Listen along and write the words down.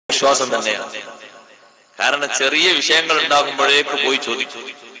ആശ്വാസം തന്നെയാണ്. കാരണം ചെറിയ വിഷയങ്ങൾ ഉണ്ടാകുമ്പോഴേക്ക് പോയി ചോദിച്ചു.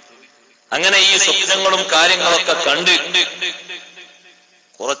 അങ്ങനെ ഈ സ്വപ്നങ്ങളും കാര്യങ്ങളൊക്കെ കണ്ട്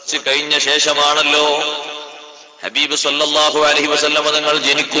കുറച്ച് കഴിഞ്ഞ ശേഷമാണല്ലോ ഹബീബ് സല്ലല്ലാഹു അലൈഹി വസല്ലം തങ്ങൾ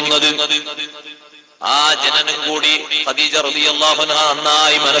ജനിക്കുന്നത്. ആ ജനനം കൂടി ഖദീജ റളിയല്ലാഹു അൻഹ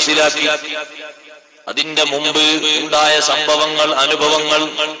നന്നായി മനസ്സിലാക്കി. അതിന്റെ മുമ്പ് ഉണ്ടായ സംഭവങ്ങൾ, അനുഭവങ്ങൾ,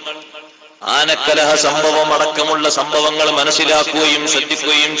 ആനക്കലഹ സംഭവം അടക്കമുള്ള സംഭവങ്ങൾ മനസ്സിലാക്കുകയും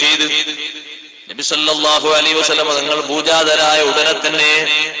ശ്രദ്ധിക്കുകയും ചെയ്ത് നബി സല്ലല്ലാഹു അലൈഹി വസല്ലം തങ്ങൾ പൂജാതരായ ഉടനെ തന്നെ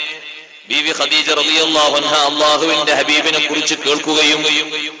ബീവി ഖദീജ റളിയല്ലാഹു അൻഹ അല്ലാഹുവിന്റെ ഹബീബിനെ കുറിച്ച് കേൾക്കുകയും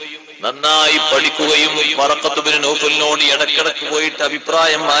നന്നായി പഠിക്കുകയും വറഖത്ത് ബിൻ നൗഫലിനോട് ഇടക്കിടക്ക് പോയിട്ട്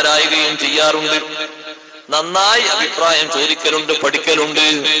അഭിപ്രായം ആരായുകയും ചെയ്യാറുണ്ട്. നന്നായി അഭിപ്രായം ചോദിക്കലുണ്ട്, പഠിക്കലുണ്ട്.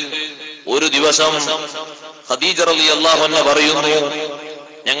 ഒരു ദിവസം ഖദീജ റളിയല്ലാഹു അൻഹ പറയുന്നു,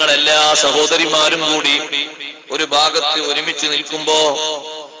 ഞങ്ങൾ എല്ലാ സഹോദരിമാരും കൂടി ഒരു ഭാഗത്ത് ഒരുമിച്ച് നിൽക്കുമ്പോ,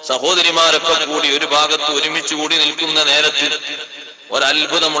 സഹോദരിമാരൊക്കെ കൂടി ഒരു ഭാഗത്ത് ഒരുമിച്ച് കൂടി നിൽക്കുന്ന നേരത്ത്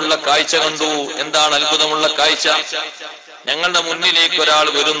ഒരത്ഭുതമുള്ള കാഴ്ച കണ്ടു. എന്താണ് അത്ഭുതമുള്ള കാഴ്ച? ഞങ്ങളുടെ മുന്നിലേക്ക് ഒരാൾ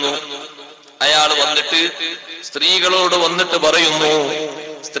വരുന്നു. അയാൾ വന്നിട്ട് സ്ത്രീകളോട് വന്നിട്ട് പറയുന്നു,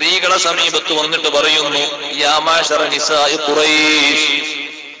 സ്ത്രീകളെ സമീപത്ത് വന്നിട്ട് പറയുന്നു, യാ മാശറ നിസാഇ ഖുറൈശ്,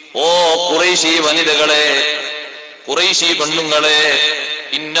 ഓ ഖുറൈശി വനിതകളെ, ഖുറൈശി പെണ്ണുങ്ങളെ,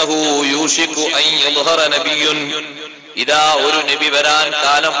 ഇന്നഹു യൂഷികു അൻ യദ്ഹറ നബിയ്യുൻ, ഇതാ ഒരു നബി വരാൻ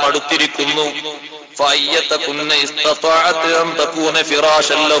കാലം അടുത്തിരിക്കുന്നു.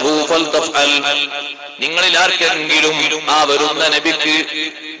 നിങ്ങളിൽ ആർക്കെങ്കിലും ആ വരുന്ന നബിക്ക്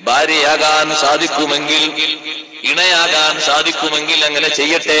ഭാര്യയാകാൻ സാധിക്കുമെങ്കിൽ, ഇണയാകാൻ സാധിക്കുമെങ്കിൽ അങ്ങനെ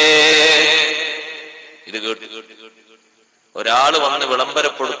ചെയ്യട്ടെ. ഇത് കേട്ടു ഒരാള് വന്ന്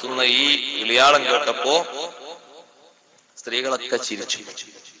വിളംബരപ്പെടുത്തുന്ന ഈ വിളിയാളം കേട്ടപ്പോ സ്ത്രീകളൊക്കെ ചിരിച്ചു.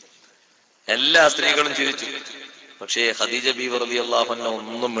 എല്ലാ സ്ത്രീകളും ചിരിച്ചു. പക്ഷേ ഖദീജ ബീവി റളിയല്ലാഹു അൻഹ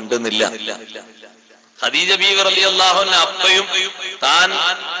ഒന്നും മിണ്ടുന്നില്ല. ഖദീജ ബീവി റളിയല്ലാഹു അൻഹ അപ്പയും താൻ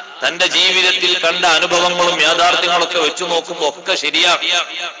തന്റെ ജീവിതത്തിൽ കണ്ട അനുഭവങ്ങളും യാഥാർത്ഥ്യങ്ങളൊക്കെ വെച്ചു നോക്കുമ്പോ ഒക്കെ ശരിയാണ്.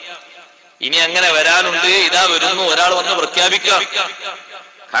 ഇനി അങ്ങനെ വരാനുണ്ട്, ഇതാ വരുന്നു, ഒരാൾ വന്ന് പ്രഖ്യാപിക്കാം.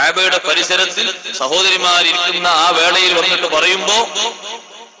 കഅബയുടെ പരിസരത്തിൽ സഹോദരിമാരിരിക്കുന്ന ആ വേളയിൽ വന്നിട്ട് പറയുമ്പോ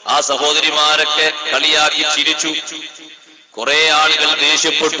ആ സഹോദരിമാരൊക്കെ കളിയാക്കി ചിരിച്ചു. കുറെ ആളുകൾ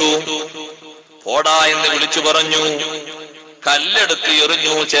ദേഷ്യപ്പെട്ടു, പോടാ എന്ന് വിളിച്ചു പറഞ്ഞു, കല്ലെടുത്ത്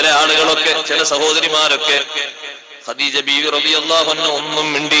എറിഞ്ഞു. ചില ആളുകളൊക്കെ, ചില സഹോദരിമാരൊക്കെ. ഖദീജ ബീവി റളിയല്ലാഹു അൻഹ ഒന്നും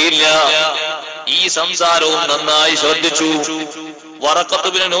മിണ്ടിയില്ല. ഈ സംസാരവും നന്നായി ശ്രദ്ധിച്ചു. വറഖത്ത്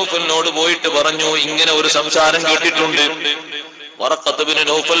ബിൻ നൗഫലിനോട് പോയിട്ട് പറഞ്ഞു, ഇങ്ങനെ ഒരു സംസാരം കേട്ടിട്ടുണ്ട്. വറഖത്ത് ബിൻ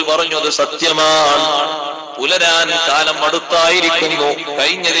നൗഫൽ പറഞ്ഞു, അത് സത്യമാണ്. പുലരാൻ കാലം അടുത്തായിരിക്കുന്നു.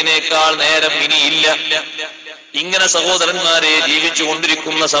 കഴിഞ്ഞതിനേക്കാൾ നേരം ഇനിയില്ല. ഇങ്ങനെ സഹോദരന്മാരെ ജീവിച്ചു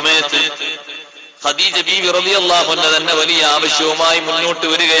കൊണ്ടിരിക്കുന്ന സമയത്ത് ഖദീജ ബീവി റളിയല്ലാഹു അൻഹ തന്നെ വലിയ ആവശ്യവുമായി മുന്നോട്ട്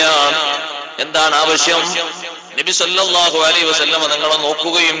വരികയാണ്. എന്താണ് ആവശ്യം? നബി സല്ലല്ലാഹു അലൈഹി വസല്ലം തങ്ങളെ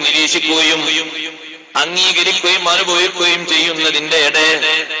നോക്കുകയും നിരീക്ഷിക്കുകയും അംഗീകരിക്കുകയും അനുഭവിക്കുകയും ചെയ്യുന്നതിന്റെ ഇടയിൽ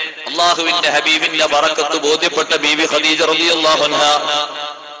അള്ളാഹുവിന്റെ ഹബീബിന്റെ ബറക്കത്ത് ബോധ്യപ്പെട്ട ബീവി ഖദീജ റളിയല്ലാഹു അൻഹ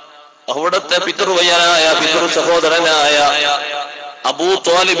അവിടുത്തെ പിതൃവ്യനായ പിതൃ സഹോദരനായ അബൂ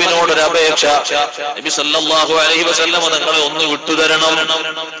ത്വാലിബിനോടൊരു അപേക്ഷ, നബി സല്ലല്ലാഹു അലൈഹി വസല്ലം തങ്ങളെ ഒന്ന് വിട്ടുതരണം,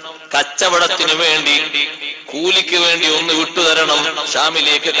 കച്ചവടത്തിന് വേണ്ടി, കൂലിക്ക് വേണ്ടി ഒന്ന് വിട്ടുതരണം,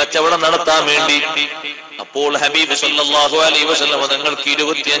 ഷാമിലേക്ക് കച്ചവടം നടത്താൻ വേണ്ടി. അപ്പോൾ ഹബീബ് സല്ലല്ലാഹു അലൈഹി വസല്ലം തങ്ങൾക്ക്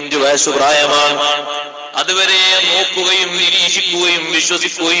 25 വയസ്സ് പ്രായമാണ്. അതുവരെ നോക്കുകയും നിരീക്ഷിക്കുകയും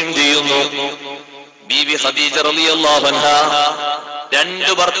വിശ്വസിക്കുകയും ചെയ്യുന്നു. ബീവി ഖദീജ റളിയല്ലാഹു അൻഹ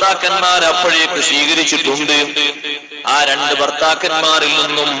 2 ഭർത്താക്കന്മാർ അപ്പോഴേക്ക് സ്വീകരിച്ചിട്ടുണ്ട്. ആ 2 ഭർത്താക്കന്മാരിൽ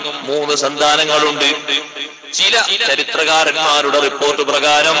നിന്നും 3 സന്താനങ്ങളുണ്ട്. ചില ചരിത്രകാരന്മാരുടെ റിപ്പോർട്ട്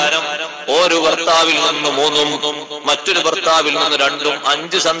പ്രകാരം ഒരു ഭർത്താവിൽ നിന്ന് 3, മറ്റൊരു ഭർത്താവിൽ നിന്ന് 2,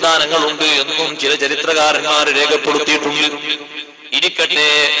 5 സന്താനങ്ങളുണ്ട് എന്നും ചില ചരിത്രകാരന്മാർ രേഖപ്പെടുത്തിയിട്ടുണ്ട്. ഇരിക്കട്ടെ,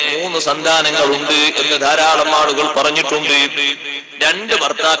 3 സന്താനങ്ങളുണ്ട് എന്ന് ധാരാളം ആളുകൾ പറഞ്ഞിട്ടുണ്ട്. 2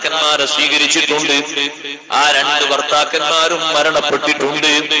 ഭർത്താക്കന്മാരെ സ്വീകരിച്ചിട്ടുണ്ട്. ആ 2 ഭർത്താക്കന്മാരും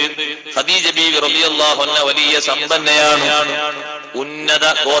മരണപ്പെട്ടിട്ടുണ്ട്. ഖദീജ ബീവി റളിയല്ലാഹു അൻഹ വലിയ സമ്പന്നയാണ്, ഉന്നത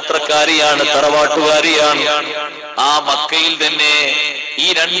ഗോത്രക്കാരിയാണ്, തറവാട്ടുകാരിയാണ്. ആ മക്കയിൽ തന്നെ ഈ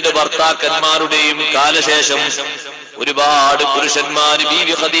 2 ഭർത്താക്കന്മാരുടെയും കാലശേഷം ഒരുപാട് പുരുഷന്മാർ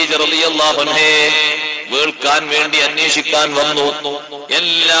ബീവി ഖദീജ റളിയല്ലാഹു അൻഹയെ വേൾക്കാൻ വേണ്ടി അന്വേഷിക്കാൻ വന്നു.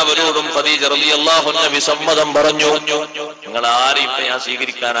 എല്ലാവരോടും ഖദീജ റളിയല്ലാഹു അൻഹ വിസമ്മതം പറഞ്ഞു, നിങ്ങൾ ആരെയും ഞാൻ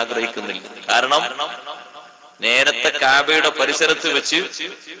സ്വീകരിക്കാൻ ആഗ്രഹിക്കുന്നില്ല. കാരണം നേരത്തെ കഅബയുടെ പരിസരത്ത് വെച്ച്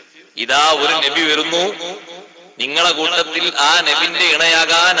ഇതാ ഒരു നബി വരുന്നു, നിങ്ങളെ കൂട്ടത്തിൽ ആ നബിന്റെ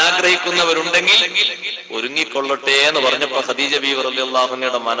ഇണയാകാൻ ആഗ്രഹിക്കുന്നവരുണ്ടെങ്കിൽ ഒരുങ്ങിക്കൊള്ളട്ടെ എന്ന് പറഞ്ഞപ്പോ ഖദീജ ബീവി റളിയല്ലാഹു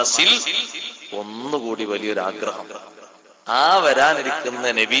അൻഹയുടെ മനസ്സിൽ ഒന്നുകൂടി വലിയൊരു ആഗ്രഹം. ആ വരാനിരിക്കുന്ന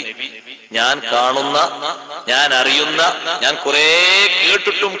നബി ഞാൻ കാണുന്ന, ഞാൻ അറിയുന്ന, ഞാൻ കുറെ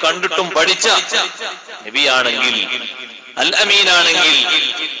കേട്ടിട്ടും കണ്ടിട്ടും പഠിച്ച നബിയാണെങ്കിൽ, അൽ അമീനാണെങ്കിൽ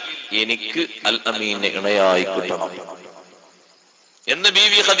എനിക്ക് അൽ അമീനെ ഇണയായി കിട്ടണം എന്ന്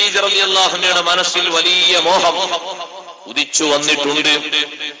ബീവി ഖദീജ റളിയല്ലാഹു അൻഹയുടെ മനസ്സിൽ വലിയ മോഹം ഉദിച്ചു വന്നിട്ടുണ്ട്.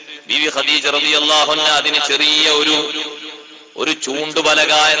 ബീവി ഖദീജ റളിയല്ലാഹു അൻഹ അതിന് ചെറിയ ഒരു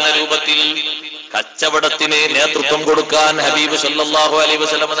ചൂണ്ടുപലക എന്ന രൂപത്തിൽ കച്ചവടത്തിന് നേതൃത്വം കൊടുക്കാൻ ഹബീബ് സല്ലല്ലാഹു അലൈഹി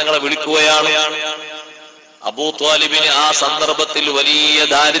വസല്ലം തങ്ങളെ വിളിക്കുകയാണ്. അബൂ ത്വാലിബിന് ആ സന്ദർഭത്തിൽ വലിയ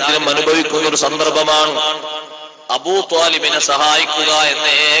ദാരിദ്ര്യം അനുഭവിക്കുന്ന ഒരു സന്ദർഭമാണ്. അബൂ ത്വാലിബിനെ സഹായിക്കുക എന്ന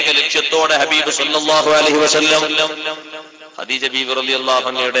ഏക ലക്ഷ്യത്തോടെ ഹബീബ് സല്ലല്ലാഹു അലൈഹി വസല്ലം ഖദീജ ബീവി റളിയല്ലാഹു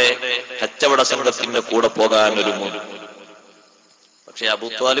അൻഹയുടെ കച്ചവട സംഘത്തിന്റെ കൂടെ പോകാൻ ഒരുങ്ങി. പക്ഷെ അബൂ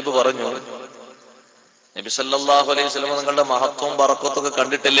ത്വാലിബ് പറഞ്ഞു, നബി സല്ലല്ലാഹു അലൈഹി വസല്ലം നിങ്ങളുടെ മഹത്വവും ബറക്കത്തും ഒക്കെ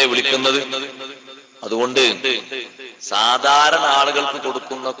കണ്ടിട്ടല്ലേ വിളിക്കുന്നത്, അതുകൊണ്ട് സാധാരണ ആളുകൾക്ക്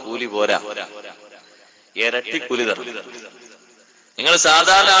കൊടുക്കുന്ന കൂലി പോരാ, ഇരട്ടി കൂലി തരണം. നിങ്ങൾ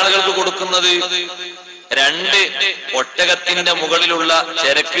സാധാരണ ആളുകൾക്ക് കൊടുക്കുന്നത് 2 ഒട്ടകത്തിന്റെ മുകളിലുള്ള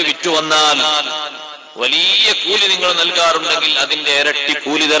ചരക്ക് വിറ്റു വന്നാൽ വലിയ കൂലി നിങ്ങൾ നൽകാറുണ്ടെങ്കിൽ അതിന്റെ ഇരട്ടി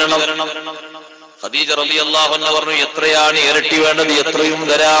കൂലി തരണം. ഖദീജ റളിയല്ലാഹു അൻഹ പറഞ്ഞു, എത്രയാണ് ഇരട്ടി വേണ്ടത്? എത്രയും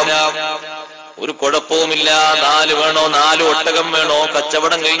തരാം, ഒരു കുഴപ്പവുമില്ല. 4 വേണോ, 4 ഒട്ടകം വേണോ,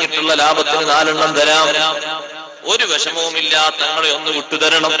 കച്ചവടം കഴിഞ്ഞിട്ടുള്ള ലാഭത്തിന് 4 എണ്ണം തരാം, ഒരു വിഷമവുമില്ല, തങ്ങളെ ഒന്ന്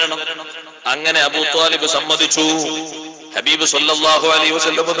വിട്ടുതരണം. അങ്ങനെ അബൂ ത്വാലിബ് സമ്മതിച്ചു. ഹബീബ് സല്ലല്ലാഹു അലൈഹി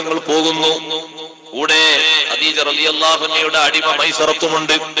വസല്ലം നിങ്ങൾ പോകുന്നു. കൂടെ ഖദീജ റളിയല്ലാഹു അൻഹയുടെ അടിമ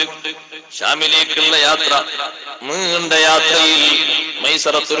മൈസറത്തുമുണ്ട്. ഷാമിലേക്കുള്ള യാത്ര, നീണ്ട യാത്രയിൽ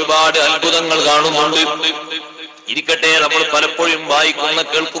മൈസറത്ത് ഒരുപാട് അത്ഭുതങ്ങൾ കാണുന്നുണ്ട്. ഇരിക്കട്ടെ, നമ്മൾ പലപ്പോഴും വായിക്കുന്ന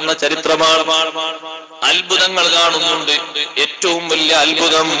കേൾക്കുന്ന ചരിത്രമാണ്. അത്ഭുതങ്ങൾ കാണുന്നുണ്ട്. ഏറ്റവും വലിയ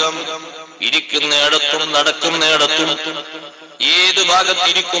അത്ഭുതം, ഇരിക്കുന്നിടത്തും നടക്കുന്നിടത്തും ഏത്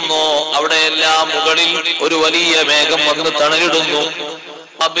ഭാഗത്തിരിക്കുന്നോ അവിടെയെല്ലാം മുകളിൽ ഒരു വലിയ മേഘം വന്ന് തണലിടുന്നു.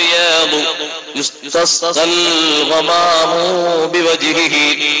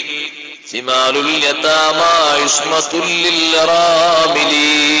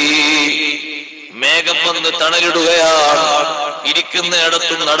 മേഘം വന്ന് തണലിടുകയാണ്.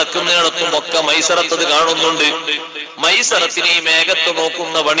 ഇരിക്കുന്നിടത്തും നടക്കുന്നിടത്തും ഒക്കെ മൈസറത്തത് കാണുന്നുണ്ട്. മൈസറത്തിന് ഈ മേഘത്തെ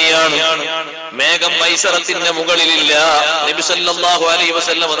നോക്കുന്ന പണിയാണ്. മേഘം മൈസറത്തിന്റെ മുകളിലില്ല. നബി സല്ലല്ലാഹു അലൈഹി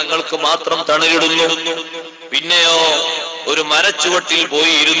വസല്ലം നിങ്ങൾക്ക് മാത്രം തണലിടുന്നു. പിന്നെയോ ഒരു മരച്ചുവട്ടിൽ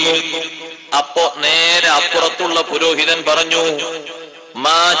പോയി ഇരുന്നു. അപ്പോ നേരെ അപ്പുറത്തുള്ള പുരോഹിതൻ പറഞ്ഞു,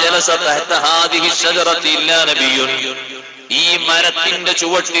 മാ ജലസ തഹ്ത ഹാദിഹി ശജറത്തി ഇല്ലാ നബിയ്യുൻ, ഈ മരത്തിന്റെ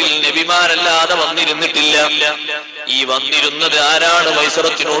ചുവട്ടിൽ നബിമാരല്ലാതെ വന്നിരുന്നിട്ടില്ല. ഈ വന്നിരുന്നത് ആരാണ്?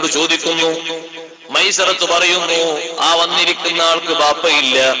 മൈസറത്തിനോട് ചോദിക്കുന്നു. മൈസറത്ത് പറയുന്നു, ആ വന്നിരിക്കുന്ന ആൾക്ക്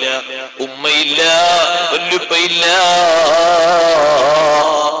ബാപ്പയില്ല, ഉമ്മയില്ല, വല്ലുപ്പയില്ല,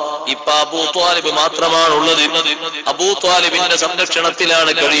 ഇപ്പൊ അബൂ ത്വാലിബ് മാത്രമാണുള്ളത്. അബൂ ത്വാലിബിന്റെ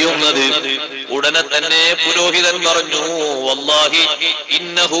സംരക്ഷണത്തിലാണ് കഴിയുന്നത്. ഉടനെ തന്നെ പുരോഹിതൻ പറഞ്ഞു, വല്ലാഹി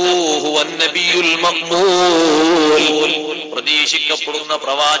ഇന്നഹു ഹുവൻ നബിയുൽ മഖ്ബൂൽ, പ്രതീക്ഷിക്കപ്പെടുന്ന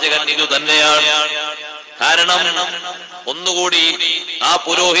പ്രവാചകൻ ഇത് തന്നെയാണ്. കാരണം ഒന്നുകൂടി ആ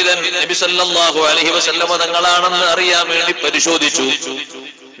പുരോഹിതൻ നബി സല്ലല്ലാഹു അലൈഹി വസല്ലം തങ്ങളാണെന്ന് അറിയാൻ വേണ്ടി പരിശോധിച്ചു.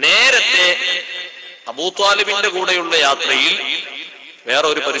 നേരത്തെ അബൂ ത്വാലിബിന്റെ കൂടെയുള്ള യാത്രയിൽ വേറെ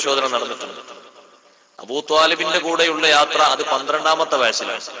ഒരു പരിശോധന നടന്നിട്ടുണ്ട്. അബൂ ത്വാലിബിന്റെ കൂടെയുള്ള യാത്ര അത് 12ാമത്തെ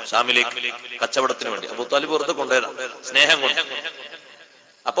വയസ്സിലാണ്. ഷാമിലേക്ക് കച്ചവടത്തിന് വേണ്ടി അബൂ ത്വാലിബ് വെറുതെ കൊണ്ടുവരാം, സ്നേഹം കൊണ്ട്.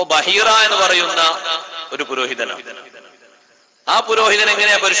 അപ്പൊ ബഹീറ എന്ന് പറയുന്ന ഒരു പുരോഹിതനാണ്. ആ പുരോഹിതൻ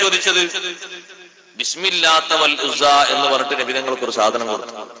എങ്ങനെയാ പരിശോധിച്ചത്? ബിസ്മില്ലാത്ത വൽ ഉസ്സ എന്ന് പറഞ്ഞിട്ട് നബിതങ്ങൾക്ക് ഒരു സാധനം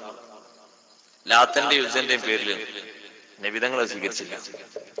കൊടുത്തു. ലാത്തന്റെയും ഉസ്സന്റെയും പേരിൽ നബിതങ്ങളെ സ്വീകരിച്ചില്ല.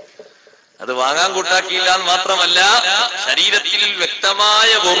 അത് വാങ്ങാൻ കൂട്ടാക്കിയില്ല എന്ന് മാത്രമല്ല, ശരീരത്തിൽ വ്യക്തമായ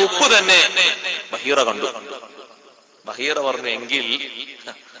വെറുപ്പ് തന്നെ ബഹീറ കണ്ടു. ബഹീറ പറഞ്ഞു,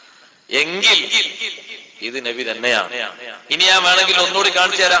 എങ്കിൽ ഇത് നബി തന്നെയാണ്. ഇനി ഞാൻ വേണമെങ്കിൽ ഒന്നുകൂടി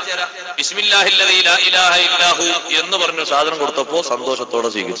കാണിച്ചു തരാം. ബിസ്മില്ലാഹില്ലദീ ലാ ഇലാഹ ഇല്ലാഹു എന്ന് പറഞ്ഞു സാധനം കൊടുത്തപ്പോ സന്തോഷത്തോടെ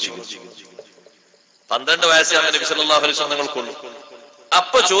സ്വീകരിച്ചു. 12 വയസ്സാണ് നബി സല്ലല്ലാഹു അലൈഹി വസല്ലം നിങ്ങൾക്കുള്ളൂ.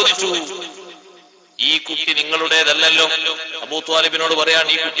 അപ്പൊ ചോദിച്ചു, ഈ കുട്ടി നിങ്ങളുടേതല്ലല്ലോ. അബൂ ത്വാലിബിനോട് പറയാൻ,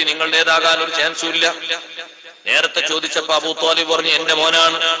 ഈ കുട്ടി നിങ്ങളുടേതാകാൻ ഒരു ചാൻസും ഇല്ല. നേരത്തെ ചോദിച്ചപ്പോ അബൂ ത്വാലിബ് പറഞ്ഞു, എന്റെ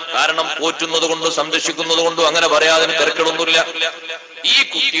മോനാണ്, കാരണം പോറ്റുന്നത് കൊണ്ടും സംരക്ഷിക്കുന്നത് കൊണ്ടും അങ്ങനെ പറയാതെ തിരക്കിടൊന്നുമില്ല. ഈ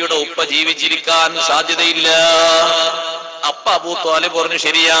കുട്ടിയുടെ ഉപ്പ ജീവിച്ചിരിക്കാൻ സാധ്യതയില്ല. അപ്പ അബൂ ത്വാലിബ് പറഞ്ഞു,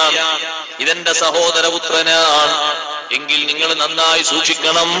 ശരിയാണ്, ഇതെന്റെ സഹോദരപുത്രനാണ്, എങ്കിൽ നിങ്ങൾ നന്നായി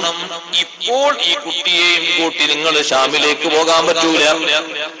സൂക്ഷിക്കണം. ഇപ്പോൾ ഈ കുട്ടിയെയും കൂട്ടി നിങ്ങൾ ഷാമിലേക്ക് പോകാൻ പറ്റൂല.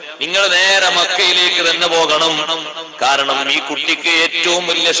 നിങ്ങൾ നേരെ മക്കയിലേക്ക് തന്നെ പോകണം. കാരണം ഈ കുട്ടിക്ക് ഏറ്റവും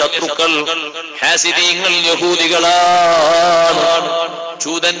വലിയ ശത്രുക്കൾ ഹാസിദീങ്ങൾ, യഹൂദികളാണ്,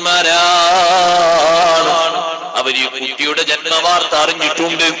 ജൂതന്മാരാണ്. അവർ ഈ കുട്ടിയുടെ ജന്മവാർത്ത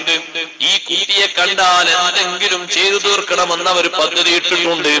അറിഞ്ഞിട്ടുണ്ട്. ഈ കുട്ടിയെ കണ്ടാൽ എന്തെങ്കിലും ചെയ്തു തീർക്കണമെന്ന് അവർ പദ്ധതി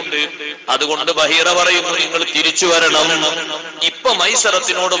ഇട്ടിട്ടുണ്ട്. അതുകൊണ്ട് ബഹീറ പറയുന്നു, നിങ്ങൾ തിരിച്ചു വരണം. ഇപ്പൊ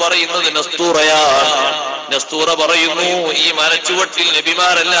മൈസറത്തിനോട് പറയുന്നത് നസ്തൂറയാണ്. നസ്തൂറ പറയുന്നു, ഈ മരച്ചുവട്ടിൽ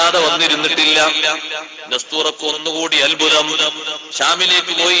നബിമാരല്ലാതെ വന്നിരുന്നിട്ടില്ല. നസ്തൂറക്ക് ഒന്നുകൂടി അത്ഭുതം.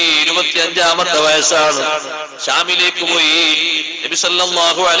 ഷാമിലേക്ക് പോയി, 25-ാമത്തെ വയസ്സാണ്. ഷാമിലേക്ക് പോയി നബി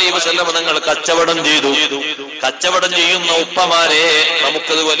സല്ലല്ലാഹു അലൈഹി വസല്ലം തങ്ങൾ കച്ചവടം ചെയ്തു. കച്ചവടം ചെയ്യുന്ന ഉപ്പമാരെ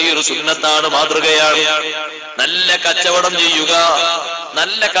നമുക്കത് വലിയൊരു സുന്നത്താണ്, മാതൃകയാണ്. നല്ല കച്ചവടം ചെയ്യുക.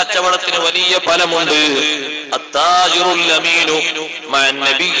 നല്ല കച്ചവടത്തിന് വലിയ ഫലമുണ്ട്. അത്താജിറുൽ അമീനു മഅൻ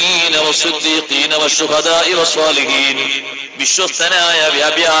നബിയ്യീന വസ്സിദ്ദീഖീന വശുഹദാഇ വസ്സാലിഹീൻ. വിശ്വസ്തനായ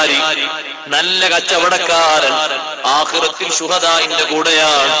വ്യാപാരി, നല്ല കച്ചവടക്കാരൻ ആഖിറത്തിൽ ശുഹദാഇന്റെ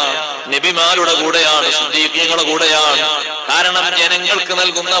കൂടെയാണ്, നബിമാരുടെ കൂടെയാണ്, സിദ്ദീഖീങ്ങളുടെ കൂടെയാണ്. കാരണം ജനങ്ങൾക്ക്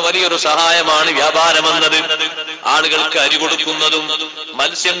നൽകുന്ന വലിയൊരു സഹായമാണ് വ്യാപാരമെന്നത്. ആളുകൾക്ക് അരി കൊടുക്കുന്നതും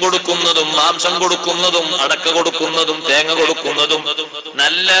മത്സ്യം കൊടുക്കുന്നതും മാംസം കൊടുക്കുന്നതും അടക്ക കൊടുക്കുന്നതും തേങ്ങ കൊടുക്കുന്നതും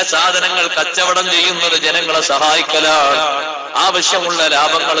നല്ല സാധനങ്ങൾ കച്ചവടം ചെയ്യുന്നത് ജനങ്ങളെ സഹായിക്കലാണ്. ആവശ്യമുള്ള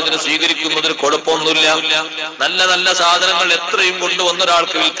ലാഭങ്ങൾ ഇതിന് സ്വീകരിക്കുന്നതിന് കുഴപ്പമൊന്നുമില്ല. നല്ല നല്ല സാധനങ്ങൾ എത്രയും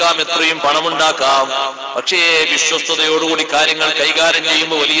കൊണ്ടുവന്നൊരാൾക്ക് വിൽക്കാം, എത്രയും പണമുണ്ടാക്കാം. പക്ഷേ വിശ്വസ്തയോടുകൂടി കാര്യങ്ങൾ കൈകാര്യം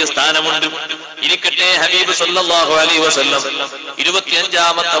ചെയ്യുമ്പോൾ വലിയ സ്ഥാനമുണ്ട്. ഇരിക്കട്ടെ, ഹബീബ് സല്ലല്ലാഹു അലൈഹി വസല്ലം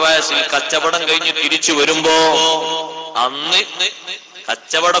 25-ാമത്തെ വയസ്സിൽ കച്ചവടം കഴിഞ്ഞ് തിരിച്ചു വരുമ്പോ അന്ന്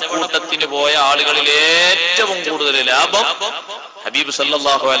കച്ചവടക്കൂട്ടത്തിന് പോയ ആളുകളിൽ ഏറ്റവും കൂടുതൽ ലാഭം ഹബീബ്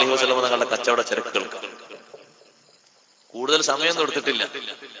സല്ലല്ലാഹു അലൈഹി വസല്ലം തങ്ങളുടെ കച്ചവട ചരക്കുകൾക്ക്. കൂടുതൽ സമയമൊന്നും എടുത്തിട്ടില്ല.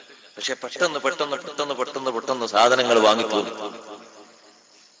 പക്ഷെ പെട്ടെന്ന് സാധനങ്ങൾ വാങ്ങിപ്പോകും.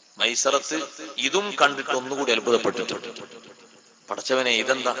 മൈസറത്ത് ഇതും കണ്ടിട്ട് ഒന്നുകൂടി അത്ഭുതപ്പെട്ടിട്ടുണ്ട്. പടച്ചവനെ,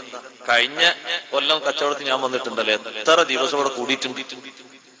 ഇതെന്താ? കഴിഞ്ഞ കൊല്ലം കച്ചവടത്തിന് ഞാൻ വന്നിട്ടുണ്ടല്ലോ, എത്ര ദിവസം ഇവിടെ കൂടിയിട്ടുണ്ട്.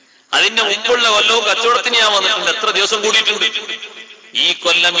 അതിന്റെ മുമ്പുള്ള കൊല്ലവും കച്ചവടത്തിന് ഞാൻ വന്നിട്ടുണ്ട്, എത്ര ദിവസം കൂടിയിട്ടുണ്ട്. ഈ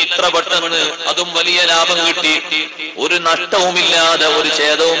കൊല്ലം ഇത്ര പെട്ടെന്ന്, അതും വലിയ ലാഭം കിട്ടി. ഒരു നഷ്ടവുമില്ലാതെ, ഒരു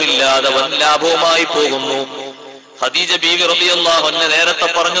ഛേദവുമില്ലാതെ വൻ ലാഭവുമായി പോകുന്നു. ഖദീജ ബീവി റളിയല്ലാഹു അൻഹ നേരത്തെ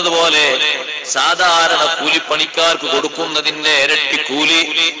പറഞ്ഞതുപോലെ സാധാരണ കൂലിപ്പണിക്കാർക്ക് കൊടുക്കുന്നതിന്റെ ഇരട്ടി കൂലി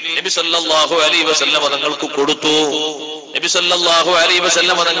നബി സല്ലല്ലാഹു അലൈഹി വസല്ലം തങ്ങൾക്ക് കൊടുത്തു. നബി സല്ലല്ലാഹു അലൈഹി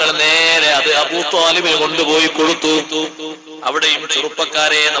വസല്ലം തങ്ങൾ നേരെ അത് അബൂ ത്വാലിബിന് കൊണ്ടുപോയി കൊടുത്തു. അവിടെയും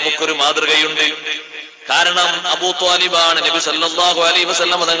ചെറുപ്പക്കാരെ നമുക്കൊരു മാതൃകയുണ്ട്. കാരണം അബൂ ത്വാലിബാണ് നബി സല്ലല്ലാഹു അലൈഹി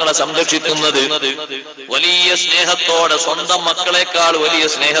വസല്ലം തങ്ങളെ സംരക്ഷിക്കുന്നത്. വലിയ സ്നേഹത്തോടെ, സ്വന്തം മക്കളെക്കാൾ വലിയ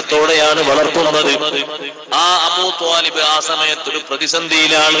സ്നേഹത്തോടെയാണ് വളർത്തുന്നത്. ആ അബൂ ത്വാലിബ് ആ സമയത്ത് ഒരു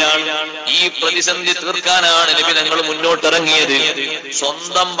പ്രതിസന്ധിയിലാണ്. ഈ പ്രതിസന്ധി തീർക്കാനാണ് നബി തങ്ങൾ മുന്നോട്ടിറങ്ങിയത്.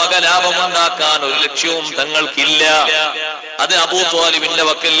 സ്വന്തം വക ലാഭമുണ്ടാക്കാൻ ഒരു ലക്ഷ്യവും തങ്ങൾക്കില്ല. അത് അബൂ ത്വാലിബിന്റെ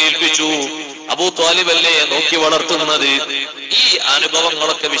വക്കൽ ഏൽപ്പിച്ചു. അബൂ ത്വാലിബ് അല്ലേ നോക്കി വളർത്തുന്നത്. ഈ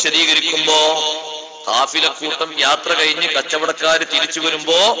അനുഭവങ്ങളൊക്കെ വിശദീകരിക്കുമ്പോ ഖാഫിലക്കൂട്ടം യാത്ര കഴിഞ്ഞ് കച്ചവടക്കാര് തിരിച്ചു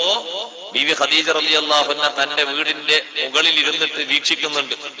വരുമ്പോ ബീവി ഖദീജ റളിയല്ലാഹു അൻഹ തന്റെ വീടിന്റെ മുകളിൽ ഇരുന്നിട്ട്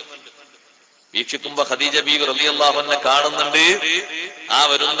വീക്ഷിക്കുന്നുണ്ട്. വീക്ഷിക്കുമ്പോ ഖദീജ ബീവി റളിയല്ലാഹു അൻഹ കാണുന്നുണ്ട്, ആ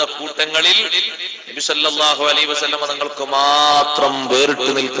വരുന്ന കൂട്ടങ്ങളിൽ നബി സല്ലല്ലാഹു അലൈഹി വസല്ലം തങ്ങൾക്ക് മാത്രം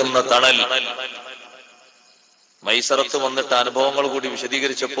വേറിട്ട് നിൽക്കുന്ന തണൽ. മൈസറത്ത് വന്നിട്ട് അനുഭവങ്ങൾ കൂടി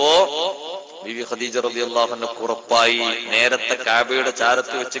വിശദീകരിച്ചപ്പോ ബീവി ഖദീജ റളിയല്ലാഹു അൻഹ ഉറപ്പായി നേരത്തെ കാബയുടെ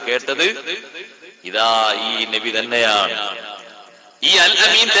ചാരത്ത് വെച്ച് കേട്ടത് ഇതാ ഈ നബി തന്നെയാണ്, ഈ അൽ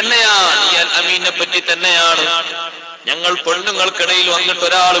അമീൻ തന്നെയാണ്, ഈ അൽ അമീനെ പറ്റി തന്നെയാണ് ഞങ്ങൾ പെണ്ണുങ്ങൾക്കിടയിൽ വന്നിട്ട്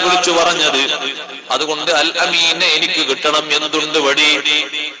ഒരാൾ വിളിച്ചു പറഞ്ഞത്. അതുകൊണ്ട് അൽ അമീനെ എനിക്ക് കിട്ടണം, എന്തുണ്ട് വഴി?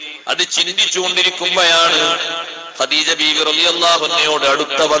 അത് ചിന്തിച്ചുകൊണ്ടിരിക്കുമ്പോഴാണ് ഖദീജ ബീവി റളിയല്ലാഹു അൻഹയോട്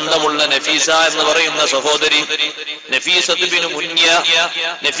അടുത്ത ബന്ധമുള്ള നഫീസ എന്ന് പറയുന്ന സഹോദരി, നഫീസത്ത് ബിൻ മുന്യ,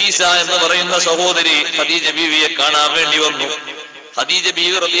 നഫീസ എന്ന് പറയുന്ന സഹോദരി ഖദീജ ബീവിയെ കാണാൻ വേണ്ടി വന്നു. ഖദീജ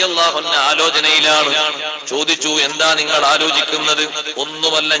ബീവി റളിയല്ലാഹു അൻഹ ആലോചനയിലാണ്. ചോദിച്ചു, എന്താ നിങ്ങൾ ആലോചിക്കുന്നത്?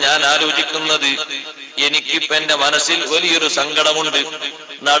 ഒന്നുമല്ല ഞാൻ ആലോചിക്കുന്നത്, എനിക്കിപ്പോ എന്റെ മനസ്സിൽ വലിയൊരു സങ്കടമുണ്ട്.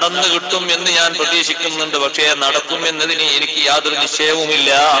 നടന്നു കിട്ടും എന്ന് ഞാൻ പ്രതീക്ഷിക്കുന്നുണ്ട്, പക്ഷേ നടക്കും എന്നതിന് എനിക്ക് യാതൊരു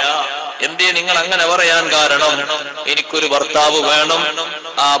നിശ്ചയവുമില്ല. എന്തേ നിങ്ങൾ അങ്ങനെ പറയാൻ കാരണം? എനിക്കൊരു ഭർത്താവ് വേണം.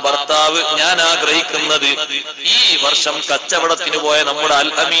 ആ ഭർത്താവ് ഞാൻ ആഗ്രഹിക്കുന്നത് ഈ വർഷം കച്ചവടത്തിന് പോയ നമ്മുടെ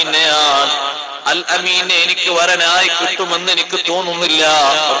അൽ അമീനെയാണ്. അൽ അമീനെ എനിക്ക് വരനായി കിട്ടുമെന്ന് എനിക്ക് തോന്നുന്നില്ല,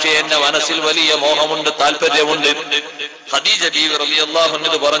 പക്ഷേ എന്റെ മനസ്സിൽ വലിയ മോഹമുണ്ട്, താല്പര്യമുണ്ട്. ഖദീജ ബീവി റളിയല്ലാഹു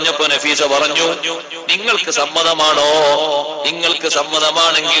അൻഹ പറഞ്ഞപ്പോ നഫീസ പറഞ്ഞു, നിങ്ങൾക്ക് സമ്മതമാണോ? നിങ്ങൾക്ക്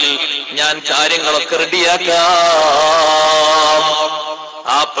സമ്മതമാണെങ്കിൽ ഞാൻ കാര്യങ്ങളൊക്കെ റെഡിയാക്കാം.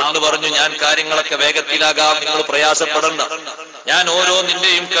 ആ പെണ്ണ് പറഞ്ഞു, ഞാൻ കാര്യങ്ങളൊക്കെ വേഗത്തിലാകാം, നിങ്ങൾ പ്രയാസപ്പെടണ്ട. ഞാൻ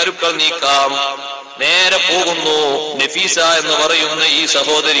ഓരോന്നിന്റെയും കരുക്കൾ നീക്കാം. നേരെ പോകുന്നു. നഫീസ എന്ന് പറയുന്ന ഈ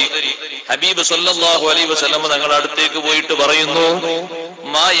സഹോദരി ഹബീബ് സല്ലല്ലാഹു അലൈഹി വസല്ലം തങ്ങളുടെ അടുത്തേക്ക് പോയിട്ട് പറയുന്നു,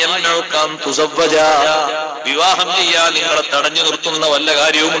 മാ യംനഉക അൻ തുസവ്വജ, വിവാഹം ചെയ്യാൻ നിങ്ങളെ തടഞ്ഞു നിർത്തുന്ന വല്ല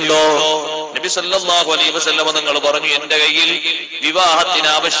കാര്യവുമുണ്ടോ? നബി സല്ലല്ലാഹു അലൈഹി വസല്ലം തങ്ങൾ പറഞ്ഞു, എന്റെ കയ്യിൽ വിവാഹത്തിന്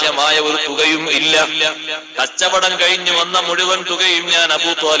ആവശ്യമായ ഒരു തുകയും ഇല്ല. കച്ചവടം കഴിഞ്ഞു വന്ന മുഴുവൻ തുകയും ഞാൻ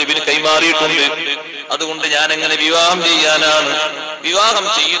അബൂ ത്വാലിബിന് കൈമാറിയിട്ടുണ്ട്. അതുകൊണ്ട് ഞാൻ എങ്ങനെ വിവാഹം ചെയ്യാനാണ്? വിവാഹം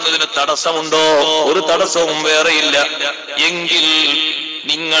ചെയ്യുന്നതിന് തടസ്സമുണ്ടോ? ഒരു തടസ്സവും വേറെയില്ല. എങ്കിൽ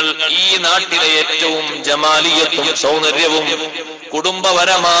നിങ്ങൾ ഈ നാട്ടിലെ ഏറ്റവും ജമാലിയത്തും സൗന്ദര്യവും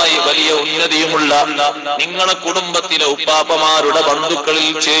കുടുംബപരമായി വലിയ ഉന്നതിയുമുള്ള നിങ്ങളെ കുടുംബത്തിലെ ഉപ്പാപ്പമാരുടെ ബന്ധുക്കളിൽ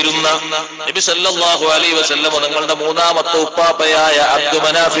ചേരുന്ന നബി സല്ലല്ലാഹു അലൈഹി വസല്ലം നിങ്ങളുടെ മൂന്നാമത്തെ ഉപ്പാപ്പയായ അബ്ദു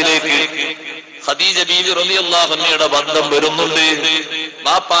മനാഫിലേക്ക് ഖദീജ ബീവി റളിയല്ലാഹു അൻഹയുടെ ബന്ധം വരുന്നുണ്ട്.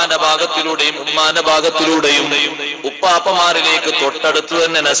 ബാപ്പാന്റെ ഭാഗത്തിലൂടെയും ഉമ്മാന്റെ ഭാഗത്തിലൂടെയും ഉപ്പാപ്പമാരിലേക്ക് തൊട്ടടുത്ത്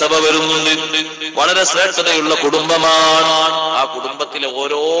തന്നെ നസബ വരുന്നുണ്ട്. വളരെ ശ്രേഷ്ഠതയുള്ള കുടുംബമാണ്. ആ കുടുംബത്തിലെ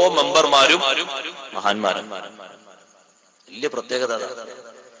ഓരോ മെമ്പർമാരും മഹാന്മാരാണ്. വലിയ പ്രത്യേകത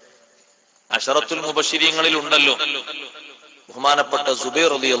അശറത്തുൽ മുബശ്ശിരീങ്ങളിൽ ഉണ്ടല്ലോ ബഹുമാനപ്പെട്ട സുബൈർ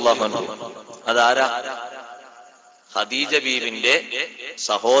റളിയല്ലാഹു അൻഹു. അതാരാ? ഖദീജ ബീവിന്റെ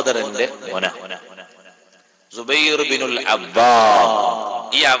സഹോദരന്റെ മോന സുബൈർ ബിനുൽ അവ്വാം.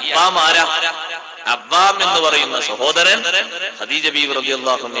 ഈ അവ്വാം ആരാ? അവ്വാം എന്ന് പറയുന്ന സഹോദരൻ ഖദീജ ബീവി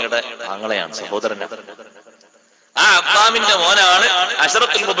റളിയല്ലാഹു അൻഹയുടെ ആങ്ങളെയാണ്, സഹോദരനാണ്. ആ അവ്വാമിന്റെ മോനാണ്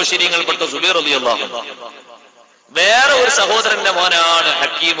അശറത്തുൽ മുബശ്ശിരീങ്ങളിൽപ്പെട്ട സുബൈർ റളിയല്ലാഹു അൻഹു. വേറെ ഒരു സഹോദരന്റെ മോനാണ്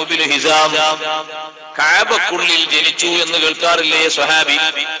ഹക്കീം ഇബ്നു ഹിസാം. കഅബക്കുള്ളിൽ ജനിച്ചു എന്ന് കേൾക്കാറില്ലേ സ്വഹാബി?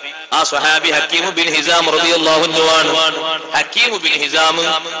 ആ സ്വഹാബി ഹക്കീം ഇബ്നു ഹിസാം റളിയല്ലാഹു അൻഹു ആണ്. ഹക്കീം ഇബ്നു ഹിസാം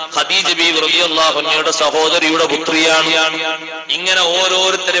ഖദീജ ബീവി റളിയല്ലാഹു അൻഹയുടെ സഹോദരിയുടെ പുത്രിയാണ്. ഇങ്ങനെ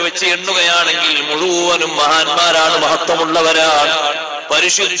ഓരോരുത്തരെ വെച്ച് എണ്ണുകയാണെങ്കിൽ മുഴുവനും മഹാന്മാരാണ്, മഹത്വമുള്ളവരാണ്,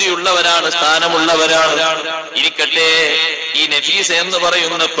 പരിശുദ്ധിയുള്ളവരാണ്, സ്ഥാനമുള്ളവരാണ്. ഇരിക്കട്ടെ, ഈ നഫീസ എന്ന്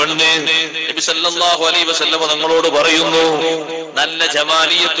പറയുന്ന പെണ്ണ് നബി സല്ലല്ലാഹു അലൈഹി വസല്ലം നമ്മളോട് പറയുന്നു, നല്ല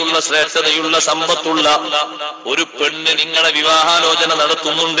ജമാലിയത്തുള്ള ശ്രേഷ്ഠതയുള്ള സമ്പത്തുള്ള ഒരു പെണ്ണ് നിങ്ങളെ വിവാഹാലോചന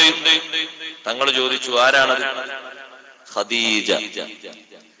നടത്തുന്നുണ്ട്. തങ്ങൾ ചോദിച്ചു, ആരാണത്? ഖദീജ.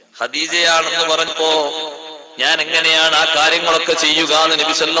 ഖദീജയാണെന്ന് പറഞ്ഞപ്പോ ഞാൻ എങ്ങനെയാണ് ആ കാര്യങ്ങളൊക്കെ ചെയ്യുക എന്ന്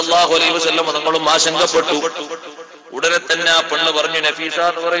നബി സല്ലല്ലാഹു അലൈഹി വസല്ലം നമ്മളും ആശങ്കപ്പെട്ടു. ഉടനെ തന്നെ ആ പെണ്ണ് പറഞ്ഞു, നഫീസ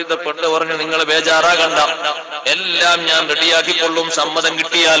എന്ന് പറയുന്ന പെണ്ണ് പറഞ്ഞു, നിങ്ങൾ ബേജാറാകണ്ട, എല്ലാം ഞാൻ റെഡിയാക്കിക്കൊള്ളും, സമ്മതം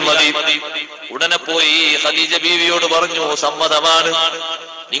കിട്ടിയാൽ മതി. ഉടനെ പോയി ഖദീജ ബീവിയോട് പറഞ്ഞു, സമ്മതമാണ്,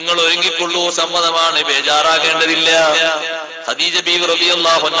 നിങ്ങൾ ഒരുങ്ങിക്കൊള്ളൂ, സമ്മതമാണ്, ബേജാറാകേണ്ടതില്ല. ഖദീജ ബീവി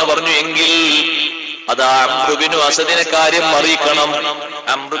റളിയല്ലാഹു അൻഹ പറഞ്ഞു, എങ്കിൽ അതാ അംറു ബിനു അസദിനെ കാര്യം അറിയിക്കണം.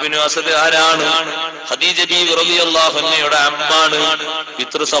 അംറു ബിനു അസദ് ആരാണ്? ഖദീജ ബീവി റളിയല്ലാഹു അൻഹയുടെ അമ്മാണ്,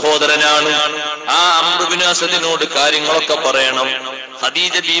 പിതൃ സഹോദരനാണ്. ആ അംറു ബിനു അസദിനോട് കാര്യങ്ങളൊക്കെ പറയണം.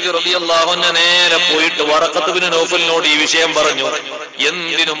 ഖദീജ ബീവി റളിയല്ലാഹു അൻഹ നേരെ പോയിട്ട് വറഖത്ത് ബിൻ നൗഫലിനോട് ഈ വിഷയം പറഞ്ഞു.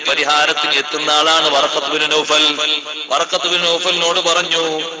 എന്തിനും പരിഹാരത്തിന് എത്തുന്ന ആളാണ് വറഖത്ത് ബിൻ നൗഫൽ. വറഖത്ത് ബിൻ നൗഫലിനോട് പറഞ്ഞു,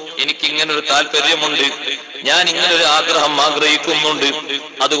 എനിക്ക് ഇങ്ങനൊരു താല്പര്യമുണ്ട്, ഞാൻ ഇങ്ങനൊരു ആഗ്രഹം ആഗ്രഹിക്കുന്നുണ്ട്,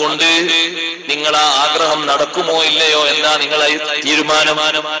 അതുകൊണ്ട് നിങ്ങൾ ആ ആഗ്രഹം നടക്കുമോ ഇല്ലയോ എന്നാ നിങ്ങളെ തീരുമാനം.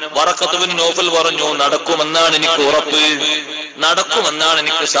 വറഖത്ത് ബിൻ നൗഫൽ പറഞ്ഞു, നടക്കുമെന്നാണ് എനിക്ക് ഉറപ്പ്, നടക്കുമെന്നാണ്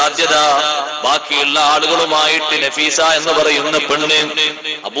എനിക്ക് സാധ്യത. ബാക്കിയുള്ള ആളുകളുമായിട്ട് നഫീസ എന്ന് പറയുന്ന പെണ്ണ്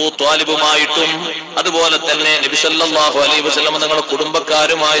അബൂ ത്വാലിബുമായിട്ടും അതുപോലെ തന്നെ നബി സല്ലല്ലാഹു അലൈഹി വസല്ലം തങ്ങളുടെ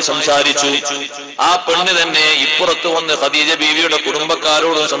കുടുംബക്കാരുമായി സംസാരിച്ചു. ആ പെണ്ണ് തന്നെ ഇപ്പുറത്ത് വന്ന് ഖദീജ ബീവിയുടെ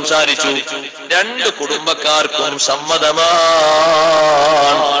കുടുംബക്കാരോടും സംസാരിച്ചു. രണ്ട് കുടുംബക്കാർക്കും സമ്മതമാണ്.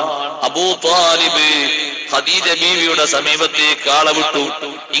 അബൂ ത്വാലിബ് ഖദീജ ബീവിയുടെ സമീപത്തേക്ക് ആളെ വിട്ടു.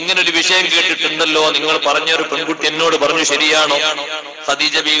 ഇങ്ങനൊരു വിഷയം കേട്ടിട്ടുണ്ടല്ലോ, നിങ്ങൾ പറഞ്ഞൊരു പെൺകുട്ടി എന്നോട് പറഞ്ഞു, ശരിയാണോ?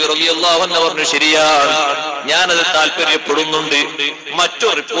 ഖദീജ ബീവി റളിയല്ലാഹു അൻഹ പറഞ്ഞു, ശരിയാണ്, ഞാനത് താല്പര്യപ്പെടുന്നുണ്ട്.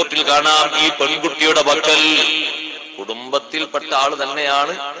 മറ്റൊരു റിപ്പോർട്ടിൽ കാണാം, ഈ പെൺകുട്ടിയുടെ പക്കൽ കുടുംബത്തിൽപ്പെട്ട ആള്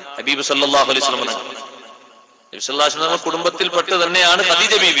തന്നെയാണ് ഹബീബ് സല്ലല്ലാഹു അലൈഹി വസല്ലം. നബി സല്ലല്ലാഹു അലൈഹി വസല്ലം കുടുംബത്തിൽപ്പെട്ട് തന്നെയാണ്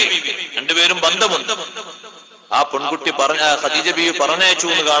ഖദീജ ബീവി. രണ്ടുപേരും ബന്ധമുണ്ട്. ആ പെൺകുട്ടി ഖദീജ ബീവി പറഞ്ഞയച്ചു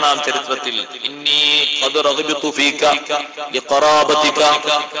എന്ന് കാണാം ചരിത്രത്തിൽ. ഇന്നി ഖദ് റഗ്ബതു ഫീക ലിഖറാബതിക,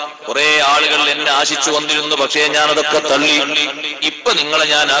 കുറെ ആളുകൾ എന്നെ ആശിച്ചു വന്നിരുന്നു, പക്ഷേ ഞാൻ അതൊക്കെ തള്ളി. ഇപ്പൊ നിങ്ങളെ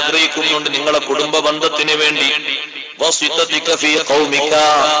ഞാൻ ആഗ്രഹിക്കുന്നുണ്ട്, നിങ്ങളെ കുടുംബ ബന്ധത്തിന് വേണ്ടി. വസിതതിക ഫീ ഖൗമിക,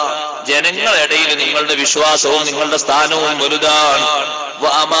 ജനങ്ങളുടെ ഇടയിൽ നിങ്ങളുടെ വിശ്വാസവും നിങ്ങളുടെ സ്ഥാനവും വലുതാണ്.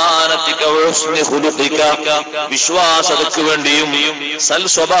 വഅമാനതിക വഹുസ്നി ഖുലുഖിക, വിശ്വാസതയ്ക്ക് വേണ്ടിയും സൽ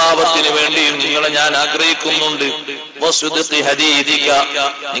സ്വഭാവത്തിന് വേണ്ടിയും നിങ്ങളെ ഞാൻ ആഗ്രഹിക്കുന്നുണ്ട്. വസുദ്ഖി ഹദീദിക,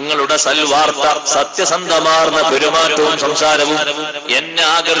 നിങ്ങളുടെ സൽവാർത്ത സത്യസന്ധമാർന്ന പെരുമാറ്റവും സംസാരവും എന്നെ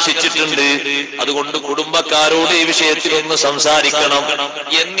ആകർഷിച്ചിട്ടുണ്ട്. അതുകൊണ്ട് കുടുംബക്കാരോട് ഈ വിഷയത്തിൽ ഒന്ന് സംസാരിക്കണം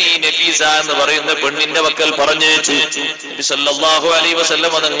എന്നീ നഫീസ എന്ന് പറയുന്ന പെണ്ണിന്റെ വക്കൽ പറഞ്ഞേച്ചു. നബി സല്ലല്ലാഹു അലൈഹി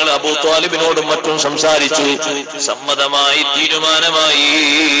വസല്ലം തങ്ങൾ അബൂ ത്വാലിബിനോടും മറ്റും സംസാരിച്ചു. സമ്മതമായി, തീരുമാനമായി.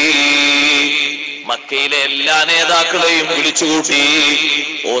 മക്കയിലെ എല്ലാ നേതാക്കളെയും വിളിച്ചുകൂട്ടി.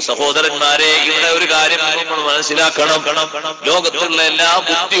 ഓ സഹോദരന്മാരെ, ഇവിടെ ഒരു കാര്യം നമ്മൾ മനസ്സിലാക്കണം. ലോകത്തുള്ള എല്ലാ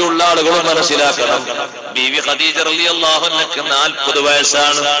ബുദ്ധിയുള്ള ആളുകളും മനസ്സിലാക്കണം. ബീവി ഖദീജ റളിയല്ലാഹു അൻഹയ്ക്ക് 40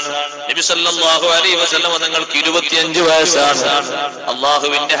 വയസ്സാണ്. നബി സല്ലല്ലാഹു അലൈഹി വസല്ലം തങ്ങൾക്ക് 25 വയസ്സാണ്.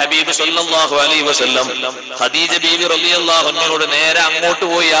 അല്ലാഹുവിന്റെ ഹബീബ് സല്ലല്ലാഹു അലൈഹി വസല്ലം ഖദീജ ബീവി റളിയല്ലാഹു അൻഹയോട് നേരെ അങ്ങോട്ട്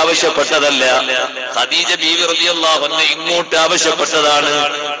പോയി ആവശ്യപ്പെട്ടതല്ല. ഖദീജ ബീവി റളിയല്ലാഹു അൻഹ ഇങ്ങോട്ട് ആവശ്യപ്പെട്ടതാണ്.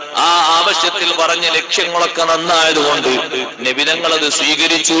 ആ ആവശ്യത്തിൽ പറഞ്ഞ ലക്ഷ്യങ്ങളൊക്കെ നന്നായതുകൊണ്ട് നബി തങ്ങൾ അത്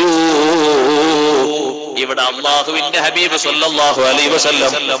സ്വീകരിച്ചു. ഇവിടെ അല്ലാഹുവിന്റെ ഹബീബ് സല്ലല്ലാഹു അലൈഹി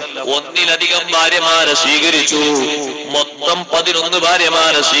വസല്ലം ഒന്നിലധികം ഭാര്യമാരെ സ്വീകരിച്ചു. മൊത്തം 11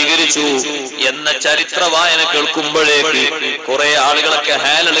 ഭാര്യമാരെ സ്വീകരിച്ചു എന്ന ചരിത്ര വായന കേൾക്കുമ്പോഴേക്ക് കുറെ ആളുകളൊക്കെ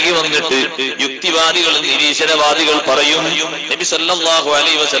ഹാലിളകി വന്നിട്ട് യുക്തിവാദികൾ, നിരീശ്വരവാദികൾ പറയും നബി സല്ലല്ലാഹു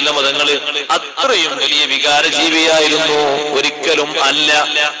അലൈഹി വസല്ലം തങ്ങൾ അത്രയും വലിയ വികാരജീവിയായിരുന്നു. ഒരിക്കലും അല്ല.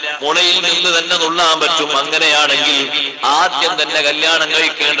 മുളയിൽ നിന്ന് തന്നെ നുള്ളാൻ പറ്റും. അങ്ങനെയാണെങ്കിൽ ആദ്യം തന്നെ കല്യാണം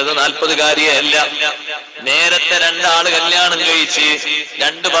കഴിക്കേണ്ടത് 40-കാരിയല്ല. നേരത്തെ 2 ആള് കല്യാണം കഴിച്ച്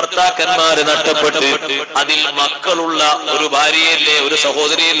 2 ഭർത്താക്കന്മാര് നഷ്ടപ്പെട്ട് അതിൽ മക്കളുള്ള ഒരു ഭാര്യയല്ലേ, ഒരു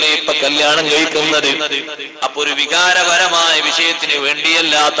സഹോദരിയല്ലേ ഇപ്പൊ കല്യാണം കഴിക്കുന്നത്. അപ്പൊ ഒരു വികാരപരമായ വിഷയത്തിന്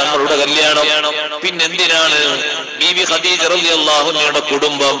വേണ്ടിയല്ല തങ്ങളുടെ കല്യാണം. പിന്നെന്തിനാണ്? ബീവി ഖദീജ റളിയല്ലാഹു അൻഹയുടെ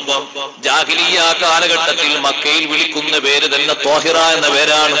കുടുംബം ജാഹിലിയ്യ കാലഘട്ടത്തിൽ മക്കയിൽ വിളിക്കുന്ന പേര് തന്നെ ത്വാഹിറ എന്ന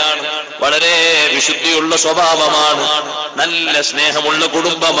പേരാണ്. വളരെ വിശുദ്ധിയുള്ള സ്വഭാവമാണ്. നല്ല സ്നേഹമുള്ള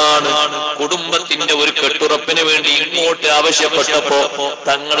കുടുംബമാണ്. കുടുംബത്തിന്റെ ഒരു കെട്ടുറപ്പിന് വേണ്ടി ഇങ്ങോട്ട് ആവശ്യപ്പെട്ടപ്പോ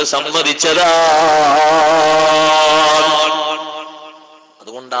തങ്ങൾ സമ്മതിച്ചതാ.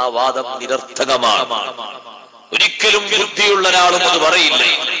 അതുകൊണ്ട് ആ വാദം നിരർത്ഥകമാണ്. ഒരിക്കലും ബുദ്ധിയുള്ള ഒരാളും അത് പറയില്ല.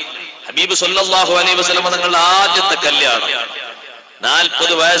 ഹബീബ് സല്ലല്ലാഹു അലൈഹി വസല്ലം തങ്ങളുടെ ആദ്യത്തെ കല്യാണം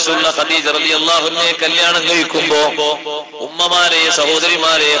 40 വയസ്സുള്ള ഖദീജ റളിയല്ലാഹു അൻഹയെ കല്യാണം കഴിക്കുമ്പോ ഉമ്മമാരെ,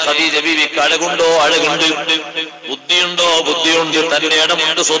 സഹോദരിമാരെ, ഖദീജ ബീവിക്ക് അഴകുണ്ടോ? അഴകുണ്ട്. ബുദ്ധിയുണ്ടോ? ബുദ്ധിയുണ്ട്. തന്റെ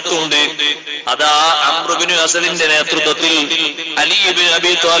ഇടമുണ്ട്, സ്വത്തുണ്ട്. അതാ അംർ ഇബ്നു അസദിന്റെ നേതൃത്വത്തിൽ അലി ഇബ്നു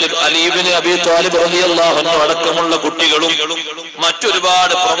അബീ ത്വാലിബ് റളിയല്ലാഹു അൻഹു അടക്കമുള്ള കുട്ടികളും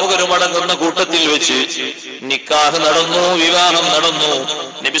മറ്റൊരുപാട് പ്രമുഖരും അടങ്ങുന്ന കൂട്ടത്തിൽ വെച്ച് നിക്കാഹ് നടന്നു, വിവാഹം നടന്നു.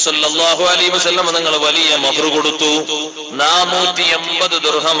 നബി സല്ലല്ലാഹു അലൈഹി വസല്ലം തങ്ങൾ വലിയ മഹ്ർ കൊടുത്തു. 480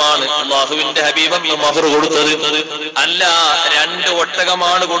 ദിർഹമാണ് അല്ലാഹുവിന്റെ ഹബീബ് മഹ്ർ കൊടുത്തത്. അല്ല, 2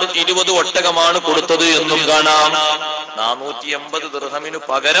 ഒട്ടകമാണ് 20 ഒട്ടകമാണ് കൊടുത്തത് എന്നും കാണാം. 480 ദിർഹമിന്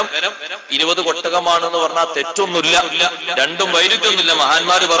പകരം 20 ഒട്ടകമാണെന്ന് പറഞ്ഞാൽ തെറ്റൊന്നുമില്ല. രണ്ടും വൈരുദ്ധ്യമൊന്നുമില്ല.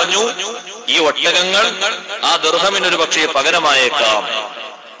 മഹാന്മാര് പറഞ്ഞു ഈ ഒട്ടകങ്ങൾ ആ ദിർഹമിനൊരു പക്ഷേ പകരമായേക്കാം.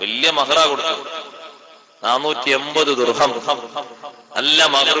 വലിയ മഹ്റ കൊടുത്തു. 480 ദിർഹം നല്ല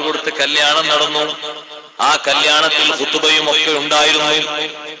മഹ്ർ കൊടുത്ത് കല്യാണം നടന്നു. ആ കല്യാണത്തിൽ ഖുതുബയും ഒക്കെ ഉണ്ടായിരുന്നു.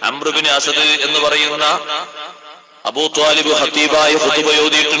 അംർ ഇബ്നു അസദ് എന്ന് പറയുന്ന അബൂ ത്വാലിബ് ഖതീബായി ഖുതുബ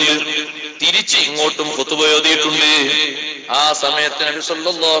ഓതിയിട്ടുണ്ട്. തിരിച്ച് ഇങ്ങോട്ടും ഖുതുബ ഓതിയിട്ടുണ്ട്. ആ സമയത്ത് നബി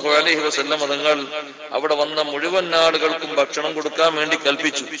സല്ലല്ലാഹു അലൈഹി വസല്ലം തങ്ങൾ അവിടെ വന്ന മുഴുവൻ ആളുകൾക്കും ഭക്ഷണം കൊടുക്കാൻ വേണ്ടി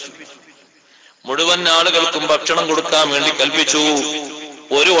കൽപ്പിച്ചു. മുഴുവൻ ആളുകൾക്കും ഭക്ഷണം കൊടുക്കാൻ വേണ്ടി കൽപ്പിച്ചു.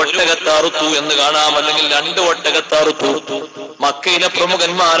 ഒരു ഒട്ടകത്താറുത്തു എന്ന് കാണാം, അല്ലെങ്കിൽ 2 ഒട്ടകത്താറുത്തു. മക്കയിലെ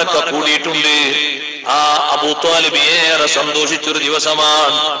പ്രമുഖന്മാരൊക്കെ കൂടിയിട്ടുണ്ട്. ആ അബൂ ത്വാലിബ് ഏറെ സന്തോഷിച്ചൊരു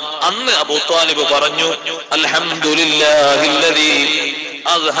ദിവസമാണ്. അന്ന് അബൂ ത്വാലിബ് പറഞ്ഞു, അൽഹംദുലില്ലാഹില്ലദീ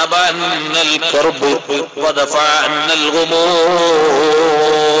അസ്ഹബ അന്നൽ കർബ് വദഫഅ അന്നൽ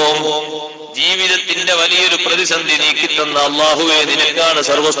ഗുമൂം. ജീവിതത്തിന്റെ വലിയൊരു പ്രതിസന്ധി നീക്കിത്തന്ന അല്ലാഹുവേ, നിനക്കാണ്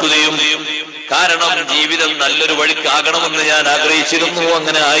സർവസ്തുതിയും. കാരണം ജീവിതം നല്ലൊരു വഴിക്കാകണമെന്ന് ഞാൻ ആഗ്രഹിച്ചിരുന്നു,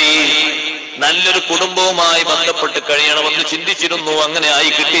 അങ്ങനെ ആയി. നല്ലൊരു കുടുംബവുമായി ബന്ധപ്പെട്ട് കഴിയണമെന്ന് ചിന്തിച്ചിരുന്നു, അങ്ങനെ ആയി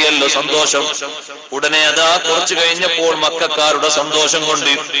കിട്ടിയല്ലോ, സന്തോഷം. ഉടനെ അതാ കുറച്ചു കഴിഞ്ഞപ്പോൾ മക്കക്കാരുടെ സന്തോഷം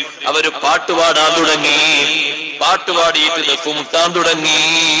കൊണ്ട് അവര് പാട്ടുപാടാൻ തുടങ്ങി. പാട്ടുപാടിയിട്ട് ദഫുമുട്ടാൻ തുടങ്ങി.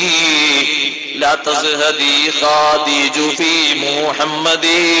 ലാ തസ്ഹദി ഖാദിജു ഫീ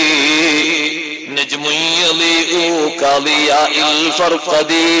മുഹമ്മദി നജ്മു യളിഉ ഖളിയാഇൽ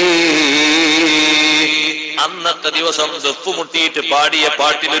ഫർഖദി. അന്നത്തെ ദിവസം ദഫ് മുട്ടിയിട്ട് പാടിയ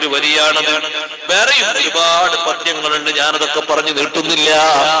പാട്ടിലൊരു വരിയാണത്. വേറെയും ഒരുപാട് പദ്യങ്ങളുണ്ട്, ഞാനതൊക്കെ പറഞ്ഞു നീട്ടുന്നില്ല.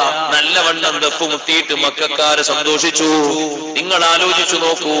 നല്ലവണ്ണം ദഫ് മുട്ടിയിട്ട് മക്കക്കാര് സന്തോഷിച്ചു. നിങ്ങൾ ആലോചിച്ചു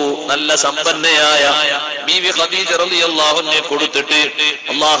നോക്കൂ, നല്ല സമ്പന്നയായ ബീവി ഖദീജ റളിയല്ലാഹു അൻഹയെ കൊടുത്തിട്ട്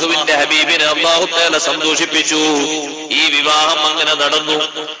അള്ളാഹുവിന്റെ ഹബീബിനെ അള്ളാഹു തആല സന്തോഷിപ്പിച്ചു. ഈ വിവാഹം അങ്ങനെ നടന്നു.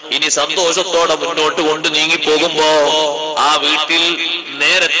 ഇനി സന്തോഷത്തോടെ മുന്നോട്ട് കൊണ്ട് നീങ്ങി പോകുമ്പോ ആ വീട്ടിൽ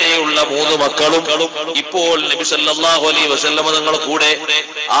നേരത്തെയുള്ള 3 മക്കളും ഇപ്പോൾ നബി സല്ലല്ലാഹു അലൈഹി വസല്ലം തങ്ങളുടെ കൂടെ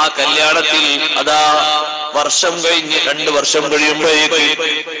ആ കല്യാണത്തിൽ അതാ വർഷം കഴിഞ്ഞ് 2 വർഷം കഴിയുമ്പോഴേക്ക്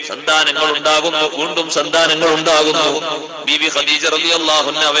സന്താനങ്ങൾ ഉണ്ടാകുന്നു, വീണ്ടും സന്താനങ്ങൾ ഉണ്ടാകുന്നു. ബീവി ഖദീജ റളിയല്ലാഹു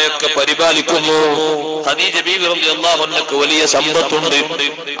അൻഹ അവയൊക്കെ പരിപാലിക്കുന്നു. ഖദീജ ബീവി റളിയല്ലാഹു അൻഹക്ക് വലിയ സമ്പത്തുണ്ട്.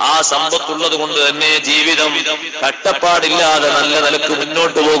 ആ സമ്പത്തുള്ളത് കൊണ്ട് തന്നെ ജീവിതം കട്ടപ്പാടില്ലാതെ നല്ല നിലക്ക്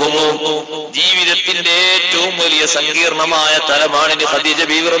മുന്നോട്ട് പോകുന്നു. ജീവിതത്തിന്റെ ഏറ്റവും വലിയ സങ്കീർണമായ തലമാണ് ഖദീജ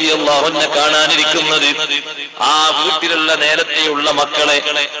ബീവി റളിയല്ലാഹു അൻഹ കാണാനിരിക്കുന്നത്. ആ വീട്ടിലുള്ള നേരത്തെയുള്ള മക്കളെ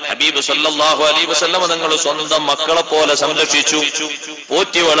ഹബീബ് സല്ലല്ലാഹു അലൈഹി വസല്ലം തങ്ങൾ സ്വന്തം മക്കളെ പോലെ സംരക്ഷിച്ചു,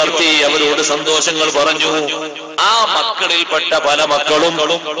 പോറ്റി വളർത്തി, അവരോട് സന്തോഷങ്ങൾ പറഞ്ഞു. ആ മക്കളിൽപ്പെട്ട പല മക്കളും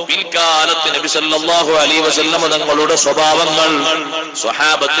പിൽക്കാലത്ത് നബി സല്ലല്ലാഹു അലൈഹി വസല്ലം തങ്ങളുടെ സ്വഭാവങ്ങൾ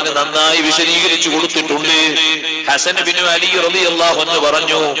സ്വഹാബത്തിന് നന്നായി വിശദീകരിച്ചു കൊടുത്തിട്ടുണ്ട്. ഹസൻ ബിൻ അലി റളിയല്ലാഹു അൻഹു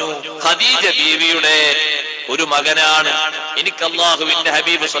പറഞ്ഞു, ഖദീജ ബീവിയുടെ ഒരു മകനാണ് എനിക്ക് അല്ലാഹുവിന്റെ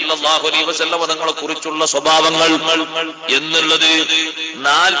ഹബീബ് സല്ലല്ലാഹു അലൈഹി വസല്ലം തങ്ങളെ കുറിച്ചുള്ള സ്വഭാവങ്ങൾ എന്നുള്ളത്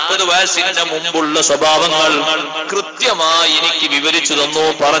 40 വയസ്സിന് മുമ്പുള്ള സ്വഭാവങ്ങൾ കൃത്യമായി എനിക്ക് വിവരിച്ചു തന്നു,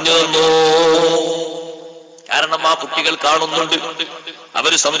 പറഞ്ഞു തന്നു. കാരണം ആ കുട്ടികൾ കാണുന്നുണ്ട്,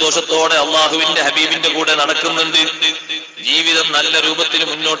 അവര് സന്തോഷത്തോടെ അള്ളാഹുവിന്റെ ഹബീബിന്റെ കൂടെ നടക്കുന്നുണ്ട്. ജീവിതം നല്ല രൂപത്തിൽ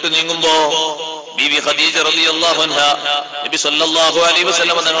മുന്നോട്ട് നീങ്ങുമ്പോ ബീവി ഖദീജ റളിയല്ലാഹു അൻഹ നബി സല്ലല്ലാഹു അലൈഹി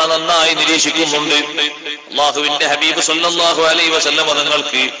വസല്ലം തങ്ങളെ നന്നായി നിരീക്ഷിക്കുന്നുണ്ട്. അള്ളാഹുവിന്റെ ഹബീബ് സല്ലല്ലാഹു അലൈഹി വസല്ലം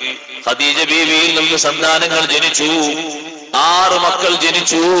തങ്ങൾക്ക് ഖദീജ ബീവിയിൽ നിന്ന് സന്താനങ്ങൾ ജനിച്ചു. 6 മക്കൾ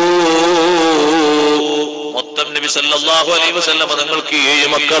ജനിച്ചു. മൊത്തം നബി സല്ലല്ലാഹു അലൈഹി വസല്ലം തങ്ങൾക്ക് 7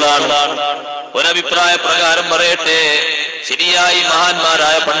 മക്കളാണ്. ഒരഭിപ്രായ പ്രകാരം പറയട്ടെ, ശരിയായി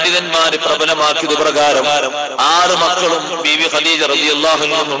മഹാന്മാരായ പണ്ഡിതന്മാര് പ്രബലമാക്കിയത് പ്രകാരം 6 മക്കളും ബീവി ഖദീജ റളിയല്ലാഹു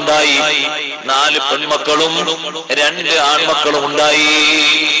അൻഹ ഉണ്ടായി. 4 പെൺമക്കളും 2 ആൺമക്കളും ഉണ്ടായി.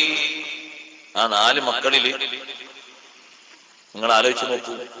 ആ 4 മക്കളില് നിങ്ങൾ ആലോചിച്ച്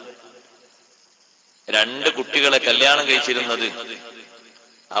നോക്കൂ, 2 കുട്ടികളെ കല്യാണം കഴിച്ചിരുന്നത്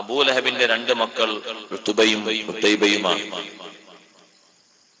അബൂലഹബിന്റെ 2 മക്കൾ ഉത്ബയും ഉത്തൈബയുമാണ്.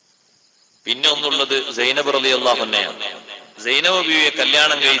 പിന്നെ ഒന്നുള്ളത് സൈനബ് റളിയല്ലാഹു അൻഹയാണ്. സൈനബ് ബീവിയെ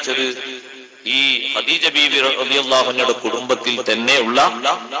കല്യാണം കഴിച്ചത് ഈ ഖദീജ ബീവി റളിയല്ലാഹു അൻഹയുടെ കുടുംബത്തിൽ തന്നെയുള്ള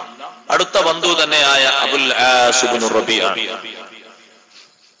അടുത്ത ബന്ധു തന്നെയായ അബുൽ ആസ് ഇബ്നു റബീഅ.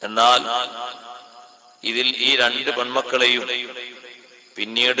 എന്നാൽ ഇതിൽ ഈ 2 പെൺമക്കളെയും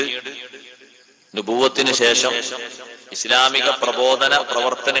പിന്നീട് നുബുവത്തിന് ശേഷം ഇസ്ലാമിക പ്രബോധന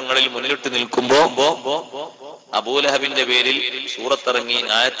പ്രവർത്തനങ്ങളിൽ മുന്നിട്ട് നിൽക്കുമ്പോ അബൂലഹബിന്റെ പേരിൽ സൂറത്തിറങ്ങി,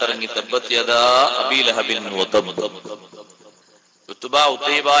 ആയത്തിറങ്ങി, തബ്ബത് യദാ അബീ ലഹബിൻ വതബ്. ഉത്ബ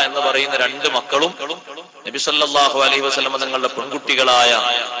ഉത്തൈബ എന്ന് പറയുന്ന 2 മക്കളും നബി സല്ലല്ലാഹു അലൈഹി വസല്ലം തങ്ങളുടെ പെൺകുട്ടികളായ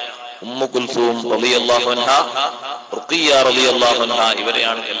ഉമ്മു കുൽസൂം റളിയല്ലാഹു അൻഹ, റുഖിയ്യ റളിയല്ലാഹു അൻഹ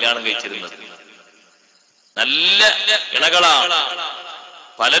ഇവരെയാണ് കല്യാണം കഴിച്ചിരുന്നത്. നല്ല ഇണകളാണ്.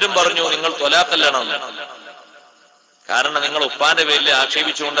 പലരും പറഞ്ഞു നിങ്ങൾ ത്വലാഖ് കല്യാണം, കാരണം നിങ്ങൾ ഉപ്പാന്റെ പേരിൽ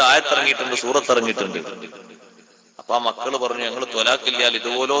ആക്ഷേപിച്ചുകൊണ്ട് ആയത്തിറങ്ങിയിട്ടുണ്ട്, സൂറത്തിറങ്ങിയിട്ടുണ്ട്. അപ്പൊ ആ മക്കള് പറഞ്ഞു ഞങ്ങൾ ത്വലാഖില്ലാൽ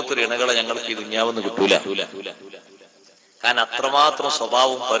ഇതുപോലത്തൊരു ഇണകളെ ഞങ്ങൾക്ക് ഈ ദുനിയാവെന്ന് കിട്ടൂല. കാരണം അത്രമാത്രം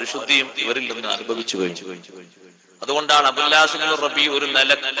സ്വഭാവവും പരിശുദ്ധിയും ഇവരിൽ നിന്ന് അനുഭവിച്ചു കഴിഞ്ഞു. അതുകൊണ്ടാണ് അബുൽ ആസ് ഇബ്നു റബീ ഒരു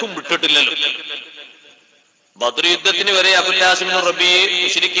നിലക്കും വിട്ടിട്ടില്ലല്ലോ. ബദ്ർ യുദ്ധത്തിന് വരെ അബുൽ ആസ് ഇബ്നു റബീ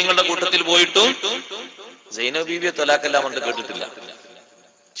മുശ്രിക്കീങ്ങളുടെ കൂട്ടത്തിൽ പോയിട്ടും സൈനബ് ബീവിയെ ത്വലാഖെല്ലാം കൊണ്ട് കേട്ടിട്ടില്ല.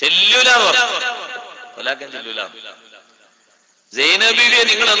 ചെല്ലൂല, ത്വലാഖൻ ചെല്ലൂല. സൈനബ് ബീവിയെ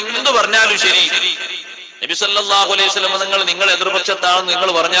നിങ്ങൾ എന്ത് പറഞ്ഞാലും ശരി, നബി സല്ലല്ലാഹു അലൈഹി വസല്ലം നിങ്ങൾ എതിർപക്ഷത്താണെന്ന് നിങ്ങൾ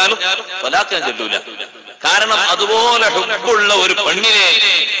പറഞ്ഞാലും ത്വലാഖൻ ചെല്ലൂല. കാരണം അതുപോലെ ഹുബ്ബുള്ള ഒരു പെണ്ണിനെ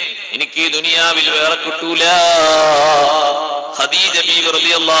എനിക്ക് ഈ ദുനിയാവിൽ വേറെ കിട്ടൂല. ഖദീജ ബീവി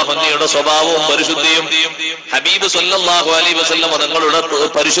റളിയല്ലാഹു അൻഹയുടെ സ്വഭാവവും പരിശുദ്ധിയും ഹബീബ് സല്ലല്ലാഹു അലൈഹി വസല്ലം തങ്ങളുടെ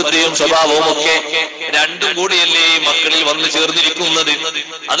പരിശുദ്ധിയും സ്വഭാവവും ഒക്കെ രണ്ടും കൂടിയല്ലേ മക്കളിൽ വന്നു ചേർന്നിരിക്കുന്നത്.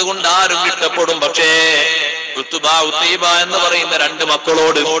 അതുകൊണ്ട് ആരും ഇഷ്ടപ്പെടും. പക്ഷേ ഉത്ബ ഉത്തൈബ എന്ന് പറയുന്ന 2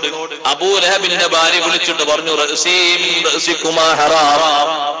 മക്കളോട് അബൂലഹബിന്റെ ഭാര്യ വിളിച്ചിട്ട് പറഞ്ഞു,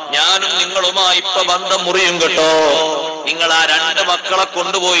 ഞാനും നിങ്ങളുമായി ഇപ്പൊ ബന്ധം മുറിയും കേട്ടോ. നിങ്ങൾ ആ രണ്ട് മക്കളെ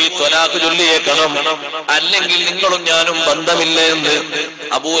കൊണ്ടുപോയി ത്വലാഖ് ചൊല്ലിയേക്കണം, അല്ലെങ്കിൽ നിങ്ങളും ഞാനും ബന്ധമില്ല എന്ന്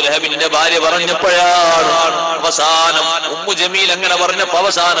അബൂ ലഹബിന്റെ ഭാര്യ പറഞ്ഞപ്പോഴാണ് അവസാനം ഉമ്മു ജമീൽ അങ്ങനെ പറഞ്ഞപ്പോ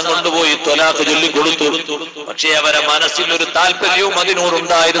അവസാനം കൊണ്ടുപോയി ത്വലാഖ് ചൊല്ലിക്കൊടുത്തു. പക്ഷേ അവരെ മനസ്സിൽ ഒരു താല്പര്യവും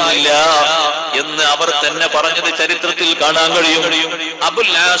അതിനോടുണ്ടായിരുന്നില്ല എന്ന് അവർ തന്നെ പറഞ്ഞത് ചരിത്രത്തിൽ കാണാൻ കഴിയും.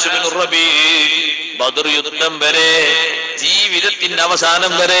 അബുൽ ആസ് ബിൻ റബീ ബദർ യുദ്ധം വരെ, ജീവിതത്തിന്റെ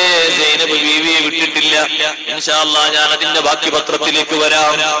അവസാനം വരെ സൈനബ് ബീവിയെ വിട്ടിട്ടില്ല. ഇൻഷാ അല്ലാഹ് ഞാൻ അതിന്റെ ബാക്കി പത്രത്തിലേക്ക്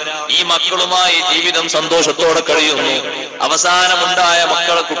വരാം. ഈ മക്കളുമായി ജീവിതം സന്തോഷത്തോടെ കഴിയുന്നു. അവസാനമുണ്ടായ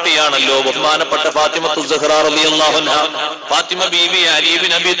മക്കളെ കുട്ടിയാണല്ലോ ബഹുമാനപ്പെട്ട ഫാത്തിമത്തു സഹ്റ റളിയല്ലാഹു അൻഹ. ഫാത്തിമ ബീവി അലി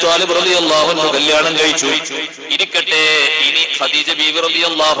ഇബ്നു അബീ ത്വാലിബ് റളിയല്ലാഹു അൻഹു കല്യാണം കഴിച്ചു. ഇരിക്കട്ടെ, ഇനി ഖദീജ ബീവി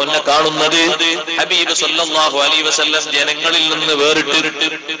റളിയല്ലാഹു അൻഹ കാണുന്നത് ഹബീബ് സല്ലല്ലാഹു അലൈഹി വസല്ലം ജനങ്ങളിൽ നിന്ന് വേറിട്ട്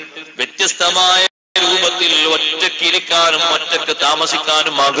വ്യത്യസ്തമായ രൂപത്തിൽ ഒറ്റക്കിരിക്കാനും ഒറ്റക്ക്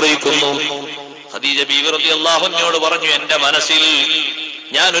താമസിക്കാനും ആഗ്രഹിക്കുന്നു. ഖദീജ ബീവി റളിയല്ലാഹു അൻഹയോട് പറഞ്ഞു, എന്റെ മനസ്സിൽ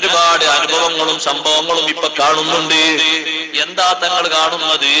ഞാൻ ഒരുപാട് അനുഭവങ്ങളും സംഭവങ്ങളും ഇപ്പൊ കാണുന്നുണ്ട്. എന്താ തങ്ങൾ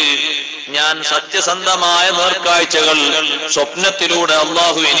കാണുന്നത്? ഞാൻ സത്യസന്ധമായ നേർക്കാഴ്ചകൾ സ്വപ്നത്തിലൂടെ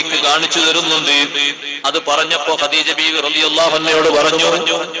അള്ളാഹു എനിക്ക് കാണിച്ചു തരുന്നുണ്ട്. അത് പറഞ്ഞപ്പോ ഖദീജ ബീവി റളിയല്ലാഹു അൻഹയോട് പറഞ്ഞു,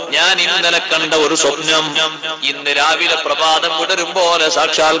 ഞാൻ ഇന്നലെ കണ്ട ഒരു സ്വപ്നം ഇന്ന് രാവിലെ പ്രഭാതം വിടരും പോലെ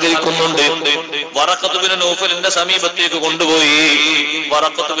സാക്ഷാത്കരിക്കുന്നുണ്ട്. വറഖത്ത് ബിൻ നൗഫലിന്റെ സമീപത്തേക്ക് കൊണ്ടുപോയി.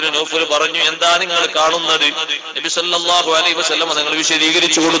 വറഖത്ത് ബിൻ നൗഫൽ പറഞ്ഞു, എന്താ നിങ്ങൾ കാണുന്നത്? നബി സല്ലല്ലാഹു അലൈഹി വസല്ലം നിങ്ങൾ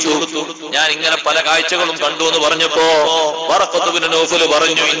വിശദീകരിച്ചു കൊടുത്തു. ഞാൻ ഇങ്ങനെ പല കാഴ്ചകളും കണ്ടു എന്ന് പറഞ്ഞപ്പോ വറഖത്ത് ബിൻ നൗഫൽ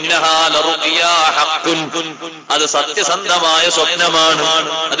പറഞ്ഞു, ഇന്നഹാ ലറുഖിയാ ഹഖ്ഖുൻ, അത് സത്യസന്ധമായ സ്വപ്നമാണ്,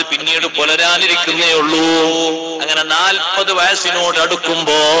 അത് പിന്നീട് പുലരാനിരിക്കുന്നേ ഉള്ളൂ. അങ്ങനെ 40 വയസ്സിനോട്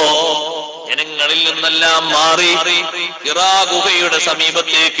അടുക്കുമ്പോ ജനങ്ങളിൽ നിന്നെല്ലാം മാറി ഹിറാ ഗുഹയുടെ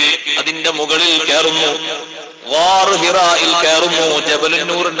സമീപത്തേക്ക് അതിന്റെ മുകളിൽ കയറുന്നു. ഹിറായിൽ കയറുന്നു.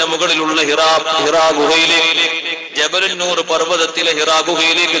 ജബലുന്നൂറിന്റെ മുകളിലുള്ള ഹിറാ ഗുഹയിലേക്ക്, ജബലുന്നൂർ പർവ്വതത്തിലെ ഹിറാ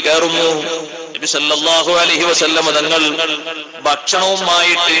ഗുഹയിലേക്ക് കയറുന്നു. നബി സല്ലല്ലാഹു അലൈഹി വസല്ലം തങ്ങൾ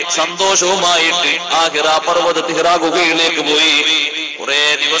ഭക്ഷണവുമായിട്ട് സന്തോഷവുമായിട്ട് ആ ഹിറാ ഗുഹയിലേക്ക് പോയി. കുറെ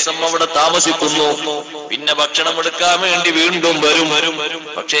ദിവസം അവിടെ താമസിക്കുന്നു. പിന്നെ ഭക്ഷണം എടുക്കാൻ വേണ്ടി വീണ്ടും വരും.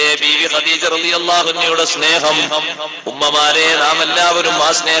 പക്ഷേ ബീവി ഖദീജ റളിയല്ലാഹു അൻഹയുടെ സ്നേഹം, ഉമ്മമാരെ നാം എല്ലാവരും ആ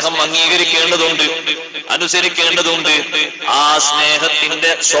സ്നേഹം അംഗീകരിക്കേണ്ടതുണ്ട്, അനുസരിക്കേണ്ടതുണ്ട്. ആ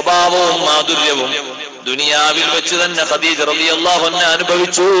സ്നേഹത്തിന്റെ സ്വഭാവവും മാധുര്യവും ദുനിയാവിൽ വെച്ച് തന്നെ ഖദീജ റളിയല്ലാഹു അൻഹ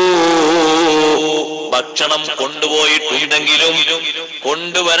അനുഭവിച്ചു. ഭക്ഷണം കൊണ്ടുപോയിട്ടുണ്ടെങ്കിലും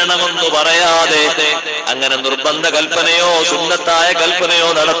കൊണ്ടുവരണമെന്ന് പറയാതെ, അങ്ങനെ നിർബന്ധ കൽപ്പനയോ സുന്നത്തായ കൽപ്പനയോ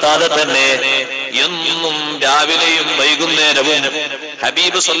നടത്താതെ തന്നെ എന്നും രാവിലെയും വൈകുന്നേരവും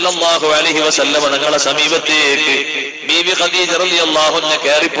ഹബീബ് സല്ലല്ലാഹു അലൈഹി വസല്ലം തങ്ങളുടെ സമീപത്തേക്ക് ബീവി ഖദീജ റളിയല്ലാഹു അൻഹ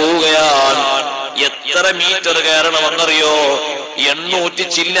കയറി പോവുകയാണ്. എത്ര മീറ്റർ കയറണമെന്നറിയോ? 800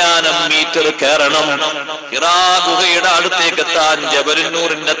 ചില്ലാനം മീറ്റർ കയറണം. ഹിറാ ഗുഹയുടെ അടുത്തേക്ക് എത്താൻ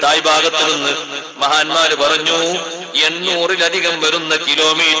ജബലുന്നൂറിന്റെ തായ്ഭാഗത്ത് നിന്ന് മഹാന്മാര് പറഞ്ഞു 800-ലധികം വരുന്ന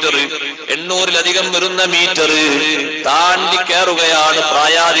കിലോമീറ്റർ, 800-ലധികം വരുന്ന മീറ്റർ താണ്ടി കയറുകയാണ്.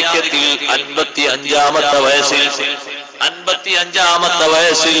 പ്രായാധിക്യത്തിൽ 55-ാമത്തെ വയസ്സിൽ, 55-ാമത്തെ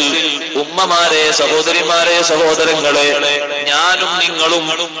വയസ്സിൽ ഉമ്മമാരെ, സഹോദരിമാരെ, സഹോദരങ്ങളെ, ഞാനും നിങ്ങളും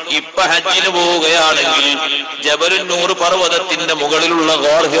ഇപ്പൊ ഹജ്ജിന് പോവുകയാണെങ്കിൽ ജബലുന്നൂർ പർവ്വതത്തിന്റെ മുകളിലുള്ള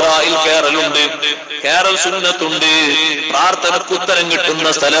ഗോർ ഹിറായിൽ കയറലുണ്ട്. കയറൽ സുന്നത്തുണ്ട്. പ്രാർത്ഥനക്ക് ഉത്തരം കിട്ടുന്ന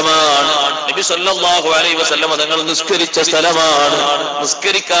സ്ഥലമാണ്. നബി സല്ലല്ലാഹു അലൈഹി വസല്ലം തങ്ങൾ നിസ്കരിച്ച സ്ഥലമാണ്.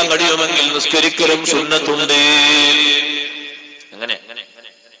 നിസ്കരിക്കാൻ കഴിയുമെങ്കിൽ നിസ്കരിക്കലും സുന്നത്തുണ്ട്. അങ്ങനെ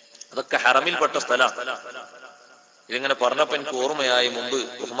അതൊക്കെ ഹറമിൽപ്പെട്ട സ്ഥലമാണ്. ഇതിങ്ങനെ പറഞ്ഞപ്പോ എനിക്ക് ഓർമ്മയായി, മുമ്പ്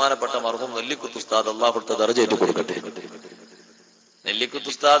ബഹുമാനപ്പെട്ട മർഹൂം നെല്ലിക്കുത്ത് ഉസ്താദ്, അല്ലാഹു ദർജ കൊടുക്കട്ടെ, നെല്ലിക്കുത്ത്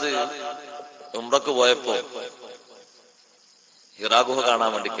ഉസ്താദ് ഉംറക്ക് പോയപ്പോ ഹിറാ ഗുഹ കാണാൻ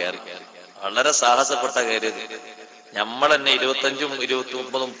വേണ്ടി കയറി. വളരെ സാഹസപ്പെട്ട കയറിയത്. നമ്മൾ തന്നെ 25,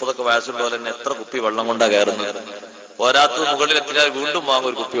 29, 30 വയസ്സുള്ള പോലെ തന്നെ എത്ര കുപ്പി വെള്ളം കൊണ്ടാ കയറുന്നത്. പോരാത്ത മുകളിലെത്തിയാൽ വീണ്ടും വാങ്ങും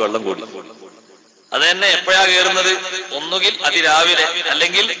ഒരു കുപ്പി വെള്ളം കൂടി. അത് തന്നെ എപ്പോഴാ കയറുന്നത്? ഒന്നുകിൽ അതിരാവിലെ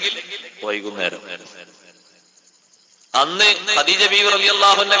അല്ലെങ്കിൽ വൈകുന്നേരം. അന്ന് ഖദീജ ബീവി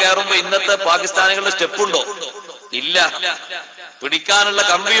റളിയല്ലാഹു അൻഹ കയറുമ്പോ ഇന്നത്തെ പാകിസ്ഥാനികളുടെ സ്റ്റെപ്പുണ്ടോ? ഇല്ല. പിടിക്കാനുള്ള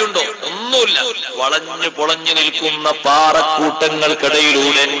കമ്പിയുണ്ടോ? ഒന്നുമില്ല. വളഞ്ഞു പൊളഞ്ഞു നിൽക്കുന്ന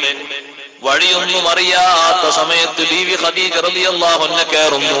പാറക്കൂട്ടങ്ങൾക്കിടയിലൂടെ വഴിയൊന്നും അറിയാത്ത സമയത്ത് ബീവി ഖദീജ റളിയല്ലാഹു അൻഹ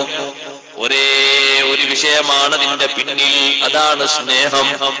കയറുന്നു. ഒരേ ഒരു വിഷയമാണ് അതിന്റെ പിന്നിൽ, അതാണ് സ്നേഹം.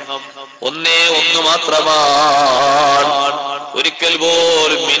 ഒന്നേ ഒന്ന് മാത്രമാണ്. ഒരിക്കൽ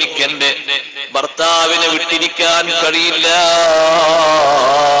പോലും എനിക്കെന്റെ ഭർത്താവിനെ വിട്ടിരിക്കാൻ കഴിയില്ല.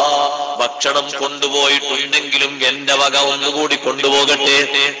 ഭക്ഷണം കൊണ്ടുപോയിട്ടുണ്ടെങ്കിലും എന്റെ വക ഒന്നുകൂടി കൊണ്ടുപോകട്ടെ.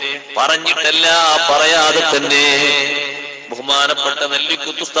 പറഞ്ഞിട്ടല്ല, പറയാതെ തന്നെ ബഹുമാനപ്പെട്ട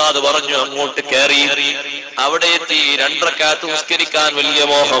നെല്ലിക്കുത്ത് ഉസ്താദ് പറഞ്ഞു, അങ്ങോട്ട് കയറി. അവിടെ എത്തി 2 റക്അത്ത് നിസ്കരിക്കാൻ വലിയ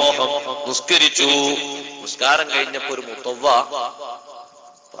മോഹം. നിസ്കരിച്ചു. നിസ്കാരം കഴിഞ്ഞപ്പോ ഒരു മുത്തവ്വ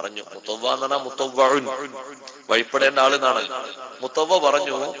പറഞ്ഞു, മുത്തവ്വ എന്ന് പറഞ്ഞാൽ മുത്തവ്വഉൻ, വഴിപ്പെടേണ്ട ആളെന്നാണ്. മുത്തവ്വ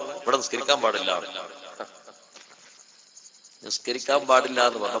പറഞ്ഞു, ഇവിടെ നിസ്കരിക്കാൻ പാടില്ല, നിസ്കരിക്കാൻ പാടില്ല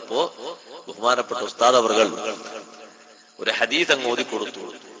എന്ന് പറഞ്ഞപ്പോ ബഹുമാനപ്പെട്ട ഉസ്താദ് അവർകൾ ഒരു ഹദീസ് അങ്ങ് ഓതി കൊടുത്തു.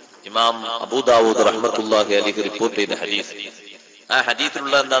 ഇമാം അബൂ ദാവൂദ് റഹ്മത്തുള്ളാഹി അലൈഹി റിപ്പോർട്ട് ചെയ്ത ഹദീസ്. ആ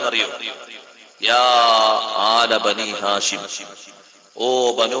ഹദീസിലുള്ള എന്താണെന്നറിയോ? യാ ആല ബനി ഹാഷിം, ഓ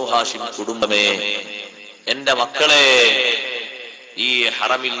ബനു ഹാഷിം കുടുംബമേ, എന്റെ മക്കളെ, ഈ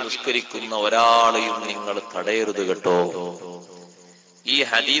ഹറമിൽ നിസ്കരിക്കുന്ന ഒരാളെയും നിങ്ങൾ തടയരുത് കേട്ടോ. ഈ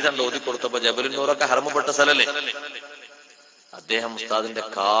ഹദീസ് ഉണ്ട് ഓതി കൊടുത്തപ്പോ ജബലുന്നൂറൊക്കെ ഹറമപ്പെട്ട സ്ഥലല്ലേ, അദ്ദേഹം ഉസ്താദിന്റെ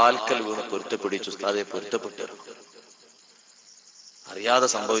കാൽക്കൽ വീണ് പൊരുത്തപ്പിടിച്ചു. ഉസ്താദെ പൊരുത്തപ്പെട്ടു, അറിയാതെ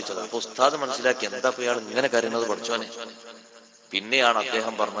സംഭവിച്ചത്. അപ്പൊ ഉസ്താദ് മനസ്സിലാക്കി, എന്താ ഇയാൾ ഇങ്ങനെ കരയുന്നത് പഠിച്ചോനെ. പിന്നെയാണ്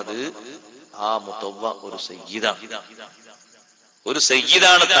അദ്ദേഹം പറഞ്ഞത്, ആ മുത്തവ്വ ഒരു സയ്യിദാണ്, ഒരു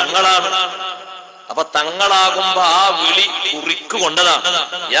സയ്യിദാണ്, തങ്ങളാണ്. അപ്പൊ തങ്ങളാകുമ്പോ ആ വിളി കുറിക്ക് കൊണ്ടതാണ്.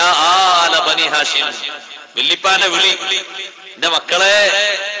 യാ ആല ബനി ഹാഷിം, വല്ലിപ്പാന്റെ വിളി. എന്റെ മക്കളെ,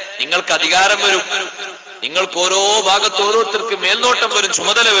 നിങ്ങൾക്ക് അധികാരം വരും, നിങ്ങൾക്ക് ഓരോ ഭാഗത്ത് ഓരോരുത്തർക്ക് മേൽനോട്ടം വരും,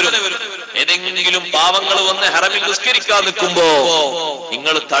 ചുമതല വരും. ഏതെങ്കിലും പാവങ്ങൾ വന്ന് ഹറമിൽ നിസ്കരിക്കാൻ നിൽക്കുമ്പോ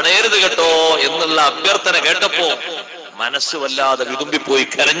നിങ്ങൾ തടയരുത് കേട്ടോ എന്നുള്ള അഭ്യർത്ഥന കേട്ടപ്പോ മനസ്സ് വല്ലാതെ വിതുമ്പിപ്പോയി,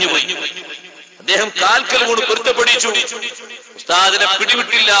 കരഞ്ഞുപോയി. അദ്ദേഹം കാൽക്കൽ കൊണ്ട് പൊരുത്തപ്പെടിച്ചു. ഉസ്താദിനെ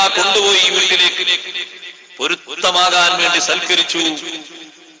പിടിവിട്ടില്ല, കൊണ്ടുപോയി വീട്ടിലേക്ക് പൊരുത്തമാകാൻ വേണ്ടി സൽക്കരിച്ചു.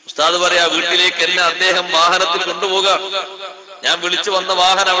 ഉസ്താദ് പറയാ, വീട്ടിലേക്ക് എന്നെ അദ്ദേഹം വാഹനത്തിൽ കൊണ്ടുപോകാം. ഞാൻ വിളിച്ചു വന്ന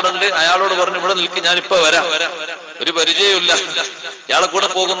വാഹനം അവിടെ ഉണ്ട്. അയാളോട് പറഞ്ഞു, ഇവിടെ നിൽക്ക്, ഞാനിപ്പോ വരാം. ഒരു പരിചയമില്ല, അയാളെ കൂടെ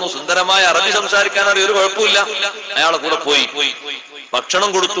പോകുന്നു. സുന്ദരമായ അറബി സംസാരിക്കാൻ അറിയ, ഒരു കുഴപ്പമില്ല. അയാളെ കൂടെ പോയി. ഭക്ഷണം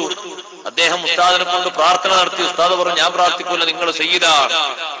കൊടുത്തു. അദ്ദേഹം ഉസ്താദിനെ കൊണ്ട് പ്രാർത്ഥന നടത്തി. ഉസ്താദ് പറഞ്ഞു, ഞാൻ പ്രാർത്ഥിക്കൂല, നിങ്ങൾ സയ്യിദാണ്,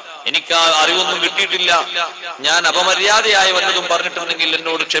 എനിക്ക് ആ അറിവൊന്നും കിട്ടിയിട്ടില്ല, ഞാൻ അപമര്യാദയായി വല്ലതും പറഞ്ഞിട്ടുണ്ടെങ്കിൽ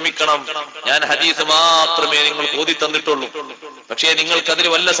എന്നോട് ക്ഷമിക്കണം. ഞാൻ ഹദീസ് മാത്രമേ നിങ്ങൾക്ക് ഓതി തന്നിട്ടുള്ളൂ. പക്ഷേ നിങ്ങൾക്ക് അതിൽ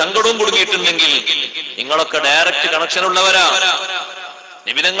വല്ല സങ്കടവും കുടുങ്ങിയിട്ടുണ്ടെങ്കിൽ നിങ്ങളൊക്കെ direct connection ഉള്ളവരാ,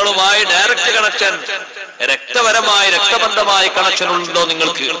 നിബിധങ്ങളുമായി direct connection, രക്തപരമായ രക്തബന്ധമായ connection ഉണ്ടോ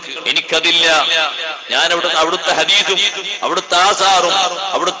നിങ്ങൾക്ക്? എനിക്കതില്ല. ഞാൻ അവിടുത്തെ ഹദീസും അവിടുത്തെ ആസാറും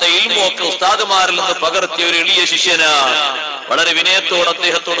അവിടുത്തെ ഇൽമും ഒക്കെ ഉസ്താദുമാരിൽ നിന്ന് പകർത്തിയ ഒരു എളിയ ശിഷ്യനാണ്. വളരെ വിനയത്തോട്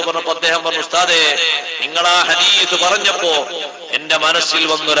അദ്ദേഹത്തോട് പറഞ്ഞപ്പോ അദ്ദേഹം പറഞ്ഞു, ഉസ്താദേ, നിങ്ങൾ ആ ഹദീസ് പറഞ്ഞപ്പോ എന്റെ മനസ്സിൽ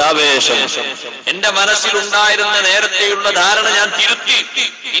വന്നൊരാവേശം, എന്റെ മനസ്സിൽ ഉണ്ടായിരുന്ന നേരത്തെയുള്ള ധാരണ ഞാൻ തിരുത്തി.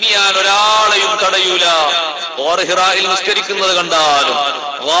 ഇനി ഞാൻ ഒരാളെയും തടയൂല. ഹിറായിൽ നിസ്കരിക്കുന്നത് കണ്ടാലും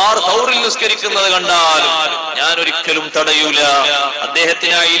തൗറിൽ നിസ്കരിക്കുന്നത് കണ്ടാലും ഞാൻ ഒരിക്കലും തടയൂല.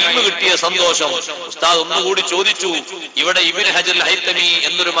 അദ്ദേഹത്തിന് ആ ഇൽമു കിട്ടിയ സന്തോഷം. ഉസ്താദ് ഒന്നുകൂടി ചോദിച്ചു, ഇവിടെ ഇബ്നു ഹജർ അൽ ഹൈതമി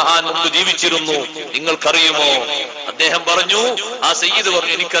എന്നൊരു മഹാൻ മുമ്പ് ജീവിച്ചിരുന്നു, നിങ്ങൾക്കറിയുമോ? അദ്ദേഹം പറഞ്ഞു, ആ സയ്യിദ്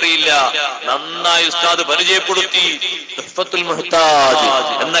പറഞ്ഞു, എനിക്കറിയില്ല. നന്നായി ഉസ്താദ് പരിചയപ്പെടുത്തി. തുഹ്ഫത്തുൽ മുഹ്താജ്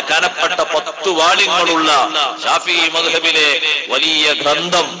എന്ന കനപ്പെട്ട 10 വാള്യങ്ങളുള്ള ശാഫിഈ മദ്ഹബിലെ വലിയ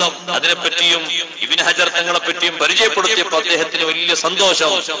ഗ്രന്ഥം, അതിനെപ്പറ്റിയും ഇബ്നു ഹജർ തങ്ങളെ പറ്റിയും പരിചയപ്പെടുത്തിയപ്പോൾ അദ്ദേഹത്തിന് വലിയ സന്തോഷം.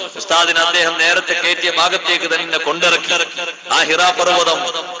 ഉസ്താദിന് അദ്ദേഹം നേരത്തെ കയറ്റിയ ഭാഗത്തേക്ക് തന്നെ കൊണ്ടിറക്കി. ആ ഹിറാ പർവ്വതം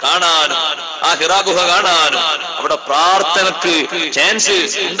കാണാനും ആ ഹിറാ ഗുഹ കാണാനും അവിടെ പ്രാർത്ഥനക്ക് ചാൻസ്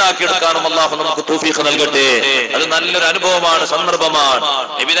ഉണ്ടാക്കിയെടുക്കാനും അല്ലാഹു നമുക്ക് തൗഫീഖ് നൽകട്ടെ. അത് നല്ലൊരു അനുഭവമാണ്, സന്ദർഭമാണ്.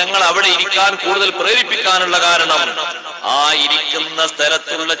 നബി തങ്ങൾ അവിടെ ഇരിക്കാൻ കൂടുതൽ പ്രേരിപ്പിക്കാനുള്ള കാരണം, ആ ഇരിക്കുന്ന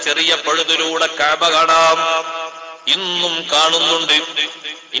സ്ഥലത്തുള്ള ചെറിയ പഴുതിലൂടെ കഅബ കാണാം. ഇന്നും കാണുന്നുണ്ട്.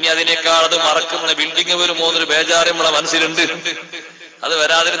 ഇനി അതിനേക്കാൾ അത് മറക്കുന്ന ബിൽഡിംഗ് വരുമോ എന്നൊരു ബേജാറ് നമ്മളെ മനസ്സിലുണ്ട്. അത്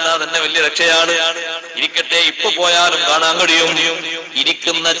വരാതിരുന്നാൽ തന്നെ വലിയ രക്ഷയാണ്. ഇരിക്കട്ടെ, ഇപ്പൊ പോയാലും കാണാൻ കഴിയും.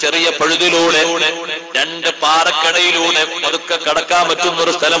 ഇരിക്കുന്ന ചെറിയ പഴുതിലൂടെ 2 പാറക്കടയിലൂടെ പതുക്കെ കടക്കാൻ പറ്റുന്ന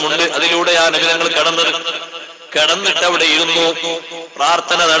ഒരു സ്ഥലമുണ്ട്. അതിലൂടെയാണ് ഞങ്ങൾ കിടന്നിട്ട് അവിടെ ഇരുന്നു,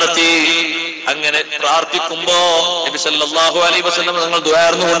 പ്രാർത്ഥന നടത്തി. അങ്ങനെ പ്രാർത്ഥിക്കുമ്പോ നബി സല്ലല്ലാഹു അലൈഹി വസല്ലം തങ്ങൾ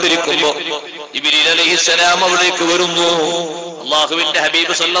ദുആർന്നു കൊണ്ടിരിക്കുമ്പോ ജിബ്രീൽ അലൈഹിസ്സലാം അവിടേക്ക് വരുന്നു. അല്ലാഹുവിന്റെ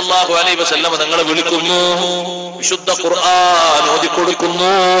ഹബീബ് സല്ലല്ലാഹു അലൈഹി വസല്ലം തങ്ങളെ വിളിക്കുന്നു, വിശുദ്ധ ഖുർആൻ ഓതി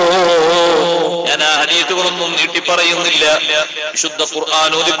കൊടുക്കുന്നു. ഞാൻ ആ ഹദീസുകളൊന്നും നീട്ടി പറയുന്നില്ല. വിശുദ്ധ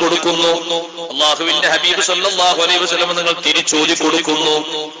ഖുർആൻ ഓതി കൊടുക്കുന്നു. അല്ലാഹുവിന്റെ ഹബീബ് സല്ലല്ലാഹു അലൈഹി വസല്ലം തങ്ങൾ തിരിച്ചോതി കൊടുക്കുന്നു.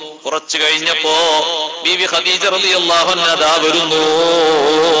 കുറച്ചു കഴിഞ്ഞപ്പോ ബീവി ഖദീജ റളിയല്ലാഹു അൻഹാ വരുന്നു.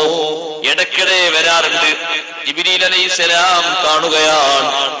 ഇടയ്ക്കിടെ വരാറുണ്ട്. ജിബ്രീൽ അലൈഹിസ്സലാം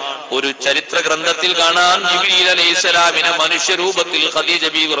കാണുകയാണ്. ഒരു ചരിത്ര ഗ്രന്ഥത്തിൽ കാണാൻ ജിബ്രീൽ അലൈഹിസ്സലാമിനെ മനുഷ്യരൂപത്തിൽ ഖദീജ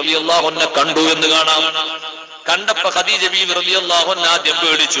ബീവി റളിയല്ലാഹു അൻഹ കണ്ടു എന്ന് കാണാം. കണ്ടപ്പോ ഖദീജ ബീവി റളിയല്ലാഹു അൻഹ ആദ്യം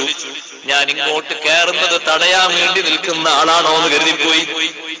പേടിച്ചു. ഞാൻ ഇങ്ങോട്ട് കയറുന്നത് തടയാൻ വേണ്ടി നിൽക്കുന്ന ആളാണോ എന്ന് കരുതിപ്പോയി.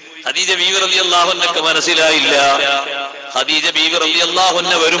 ഖദീജ ബീവി റളിയല്ലാഹു അൻഹക്ക് മനസ്സിലായില്ല. ഖദീജ ബീവി റളിയല്ലാഹു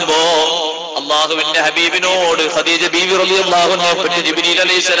അൻഹ വരുമ്പോ അല്ലാഹുവിന്റെ ഹബീബിനോട് ഖദീജ ബീവി റളിയല്ലാഹു അൻഹയെ പറ്റി ജിബ്രീൽ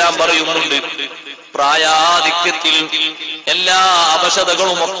അലൈഹിസ്സലാം പറയുന്നുണ്ട്, പ്രായാധിക്യത്തിൽ എല്ലാ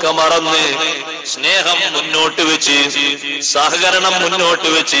അവശതകളും ഒക്കെ മറന്ന് സ്നേഹം മുന്നോട്ട് വെച്ച് സഹകരണം മുന്നോട്ട്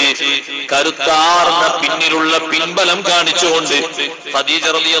വെച്ച് കരുത്താർന്ന പിന്നിലുള്ള പിൻബലം കാണിച്ചുകൊണ്ട് ഖദീജ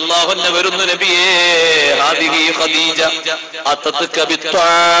റളിയല്ലാഹു അൻഹ വരുന്നു. നബിയേ, ഹാദിഹി ഖദീജ അത്തത്ക ബിത്വാം.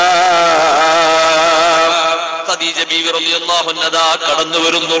 ഖദീജ ബീവി റളിയല്ലാഹു അൻഹ കടന്നു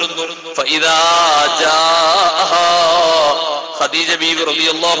വരുന്നു. ഫഇദാ ജാഅഹാ, ഖദീജ ബീവി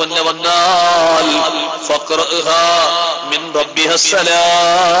റളിയല്ലാഹു അൻഹ വന്നാൽ ഫഖറഹാ മിൻ റബ്ബിഹസ്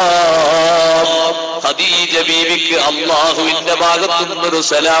സലാം. ഖദീജ ബീവിക്ക് അല്ലാഹുവിന്റെ ഭാഗത്തു നിന്നൊരു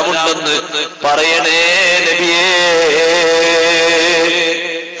സലാമുണ്ടെന്ന് പറയണേ നബിയേ.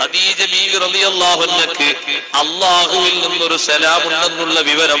 ഖദീജ ബീവി റളിയല്ലാഹു അൻഹക്ക് അല്ലാഹുവിൽ നിന്നൊരു സലാമുണ്ടെന്നുള്ള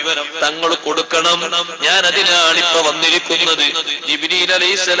വിവരം തങ്ങൾ കൊടുക്കണം. ഞാൻ അതിനാണ് ഇപ്പൊ വന്നിരിക്കുന്നത്. ജിബ്രീൽ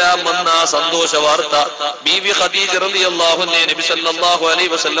അലൈഹിസ്സലാം വന്ന സന്തോഷ വാർത്ത ബീവി ഖദീജ റളിയല്ലാഹു അൻഹ നബി സല്ലല്ലാഹു അലൈഹി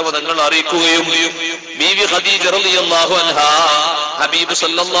വസല്ലം തങ്ങൾ അറിയിക്കുകയും ബീവി ഖദീജ റളിയല്ലാഹു അൻഹ ഹബീബ്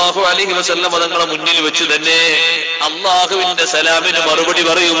സല്ലല്ലാഹു അലൈഹി വസല്ലം തങ്ങളുടെ മുന്നിൽ വെച്ച് തന്നെ അല്ലാഹുവിന്റെ സലാമിന് മറുപടി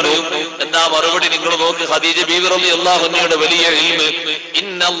പറയുന്നു. എന്താ മറുപടി? നിങ്ങൾ നോക്ക്. ഖദീജ ബീവി റളിയല്ലാഹു അൻഹയുടെ വലിയ ഇൽമ്.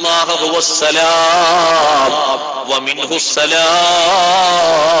 ഇന്നല്ലാഹ ഹുവസ് സലാം വമിൻഹുസ്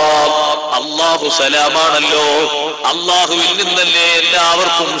സലാം. അല്ലാഹു സലാമാണല്ലോ, അല്ലാഹുവിൽ നിന്നല്ലേ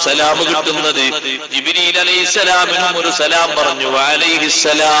എല്ലാവർക്കും സലാം കിട്ടുന്നത്. ജിബ്രീൽ അലൈഹിസ്സലാമിനും ഒരു സലാം പറഞ്ഞു,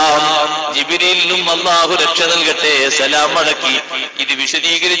 അലൈഹിസ്സലാം. ജിബ്രീലിനും അല്ലാഹു രക്ഷ നൽകട്ടെ സലാം മടക്കി. ഇത്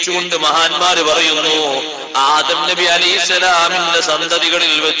വിശദീകരിച്ചുകൊണ്ട് മഹാന്മാര് പറയുന്നു, ആദം നബി അലൈഹിസ്സലാമിന്റെ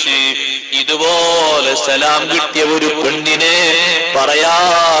സന്തതികളിൽ വെച്ച് ഇതുപോലെ സലാം കിട്ടിയ ഒരു പെണ്ണിനെ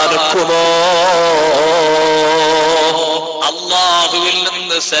പറയാനൊക്കുമോ? അല്ലാഹുവിൽ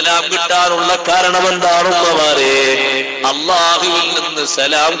നിന്ന് സലാം കിട്ടാനുള്ള കാരണം എന്താണുമ്മമാരെ? അല്ലാഹുവിൽ നിന്ന്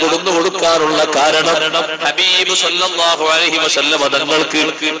സലാം കൊടുക്കാനുള്ള കാരണം ഹബീബ് സല്ലല്ലാഹു അലൈഹി വസല്ലം തങ്ങൾക്ക്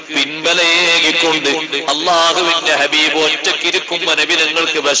പിൻബലയേകിക്കൊണ്ട് അല്ലാഹുവിന്റെ ഹബീബ് ഒറ്റക്കിരിക്കുമ്പോ നബി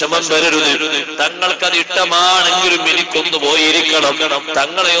തങ്ങൾക്ക് വിഷമം വരരുത്, തങ്ങൾക്കത് ഇഷ്ടമാണെങ്കിലും എനിക്കൊന്ന് പോയിരിക്കണം,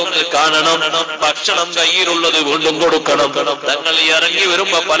 തങ്ങളെ ഒന്ന് കാണണം, ഭക്ഷണം കയ്യിലുള്ളത് വീണ്ടും കൊടുക്കണം. തങ്ങൾ ഇറങ്ങി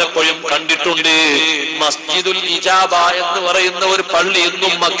വരുമ്പോ പലപ്പോഴും കണ്ടിട്ടുണ്ട് മസ്ജിദുൽ ഇജാബ എന്ന് പറയുന്ന ഒരു പള്ളി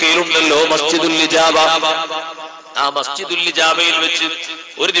ഇന്നും മക്കയിലുണ്ടല്ലോ, മസ്ജിദുൽ ഇജാബ. ആ മസ്ജിദുൽ ഇജാബയിൽ വെച്ച്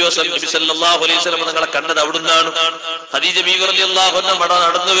ഒരു ദിവസം നബി സല്ലല്ലാഹു അലൈഹി വസല്ലം തങ്ങളെ കണ്ടത് അവിടുന്നാണ്. ഖദീജ ബീവി റളിയല്ലാഹു അൻഹ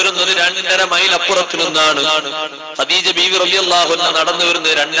നടന്നു വരുന്നത് 2.5 മൈൽ അപ്പുറത്ത് നിന്നാണ്. ഖദീജ ബീവി റളിയല്ലാഹു അൻഹ നടന്നു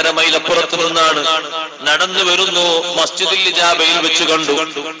വരുന്നത് 2.5 മൈൽ അപ്പുറത്ത് നിന്നാണ്. നടന്നു വരുന്നു, മസ്ജിദുൽ ഇജാബയിൽ വെച്ച് കണ്ടു.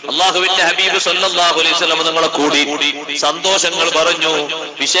 അല്ലാഹുവിന്റെ ഹബീബ് സല്ലല്ലാഹു അലൈഹി വസല്ലം തങ്ങളെ കൂടി സന്തോഷങ്ങൾ പറഞ്ഞു,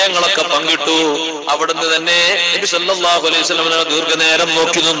 വിഷയങ്ങളൊക്കെ പങ്കിട്ടു. അവിടുന്ന് തന്നെ നബി സല്ലല്ലാഹു അലൈഹി വസല്ലം ദീർഘനേരം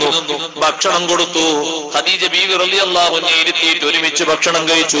നോക്കി നിന്നു, ഭക്ഷണം കൊടുത്തു. ഖദീജ ബീവി റളിയല്ലാഹു അൻഹ ഇരുത്തിയിട്ട് ഒരുമിച്ച് ഭക്ഷണം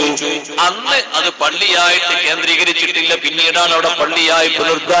കഴിച്ചു. അന്ന് അത് പള്ളിയായിട്ട് കേന്ദ്രീകരിച്ചിട്ടില്ല, പിന്നീടാണ് അവിടെ പള്ളിയായി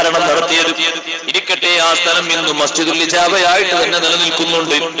പുനരുദ്ധാരണം നടത്തിയത്. ഇരിക്കട്ടെ, ആ സ്ഥലം ഇന്ന് മസ്ജിദുൽ ഇജാബയായിട്ട് തന്നെ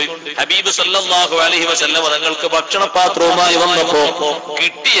നിലനിൽക്കുന്നുണ്ട്. ഹബീബ് സല്ലല്ലാഹു അലൈഹി വസല്ലം തങ്ങൾക്ക് ഭക്ഷണപാത്രവുമായി വന്നപ്പോ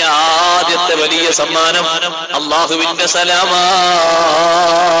കിട്ടിയ ആദ്യത്തെ വലിയ സമ്മാനം അല്ലാഹുവിന്റെ സലാമാണ്.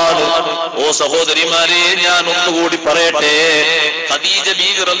 ഓ സഹോദരിമാരെ, ഞാൻ ഒന്നുകൂടി പറയട്ടെ, ഖദീജ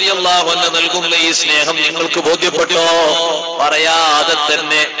ബീവി റളിയല്ലാഹു അൻഹ നൽകുന്ന ഈ സ്നേഹം നിങ്ങൾക്ക് ബോധ്യപ്പെട്ടോ? പറയാതെ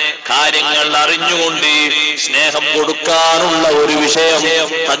തന്നെ കാര്യങ്ങൾ അറിഞ്ഞുകൊണ്ട് സ്നേഹം കൊടുക്കാനുള്ള ഒരു വിഷയം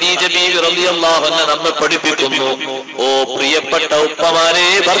ഖദീജ ബീവി റളിയല്ലാഹു അൻഹ നമ്മെ പഠിപ്പിക്കുന്നു. ഓ പ്രിയപ്പെട്ട ഉപ്പമാരെ,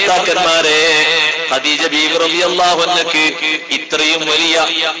 ഭർത്താക്കന്മാരെ, ഖദീജ ബീവി റളിയല്ലാഹു അൻഹക്ക് ഇത്രയും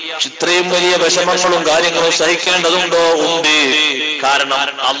വലിയ വിഷമങ്ങളും കാര്യങ്ങളും സഹിക്കേണ്ടതുണ്ടോ? ഉണ്ട്. കാരണം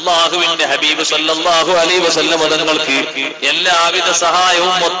അല്ലാഹുവിന്റെ ഹബീബ് സല്ലല്ലാഹു അലൈഹി വസല്ലം തങ്ങൾക്ക് എല്ലാവിധ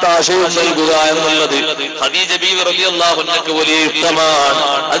സഹായവും ഒത്താശയും നൽകുക എന്നുള്ളത് ഖദീജ ബീവി റളിയല്ലാഹു അൻഹക്ക് വലിയ ഇഷ്ടമാണ്.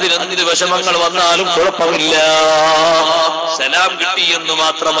 അതിലെന്ത് വിഷമങ്ങൾ വന്നാലും കുഴപ്പമില്ല. സലാം കിട്ടി എന്ന്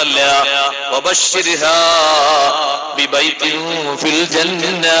മാത്രമല്ല, വബശ്ശിർഹാ ബിബൈത്തിൻ ഫിൽ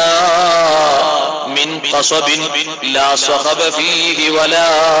ജന്ന മിൻ ഖസബിൻ ലാ സഖബ ഫീഹി വലാ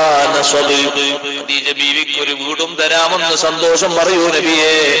നസബ്. ഖദീജ ബീവിക്ക് ഒരു വീടും തരാമെന്ന് സന്തോഷം പറയൂ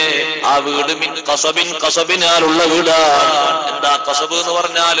നബിയേ. ആ വീട് മിൻ ഖസബിൻ, ഖസബിനാലുള്ള വീടാണ്. എന്താ ഖസബ് എന്ന്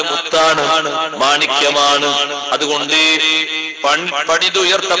പറഞ്ഞാൽ? മുത്താണ്, മാണിക്യമാണ്. അതുകൊണ്ട്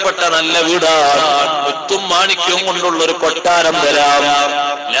പണിതുയർത്തപ്പെട്ട നല്ല വീടാണ്. മുത്തും മാണിക്യവും കൊണ്ടുള്ള ഒരു കൊട്ടാരം തരാം.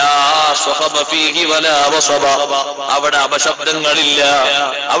 ലാ സഖബ ഫീഹി വലാ വസബ. അവിടെ അപശബ്ദങ്ങളില്ല,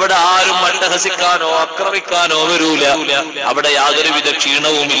 അവിടെ ആരും അട്ടഹസിക്കാനോ ആക്രമിക്കാനോ വരൂല, അവിടെ യാതൊരുവിധ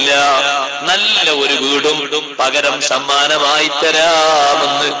ക്ഷീണവുമില്ല. നല്ല ഒരു വീടും പകരം സമ്മാനമായി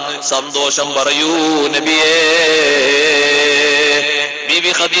തരാമെന്ന് സന്തോഷം പറയൂ നബിയേ.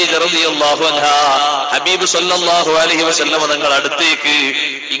 ബീബി ഖദീജ റളിയല്ലാഹു അൻഹാ ഹബീബ് സല്ലല്ലാഹു അലൈഹി വസല്ലം തങ്ങൾ അടുത്തേക്ക്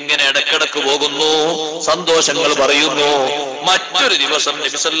ഇങ്ങനെ ഇടക്കിടക്ക് പോകുന്നു, സന്തോഷങ്ങൾ പറയുന്നു. മറ്റൊരു ദിവസം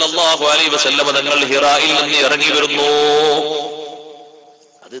നബി സല്ലല്ലാഹു അലൈഹി വസല്ലം തങ്ങൾ ഹിറായിൽ നിന്ന് ഇറങ്ങി വരുന്നു.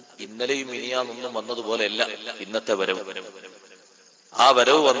 അത് ഇന്നലെയും ഇനിയാന്നൊന്നും വന്നതുപോലെയല്ല ഇന്നത്തെ വരവ്. ആ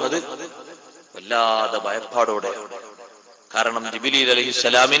വരവ് വന്നത് വല്ലാതെ ഭയപ്പാടോടെ. കാരണം ജിബ്രീൽ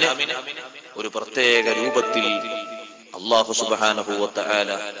അലൈഹിസ്സലാമിനെ ഒരു പ്രത്യേക രൂപത്തിൽ അല്ലാഹു സുബ്ഹാനഹു വ തആല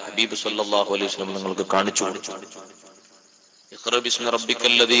ഹബീബ് സല്ലല്ലാഹു അലൈഹി വസല്ലം നിങ്ങൾക്ക് കാണിച്ചു കൊടുത്തു. ഇഖ്റ ബിസ്മി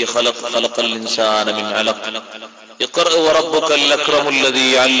റബ്ബിക്കല്ലദീ ഖലഖ് ഖലഖൽ ഇൻസാന മിൻ അലഖ് ഇഖ്റ വറബ്ബുക്കൽ അക്രമുൽ ലദീ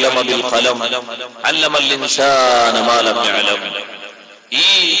അല്ലമ ബിൽ ഖലം അല്ലമൽ ഇൻസാന മാ ലം യഅലം. ഈ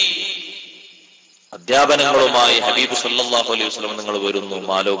അധ്യാപനങ്ങളുമായി ഹബീബ് സല്ലല്ലാഹു അലൈഹി വസല്ലം നിങ്ങൾ വരുന്നു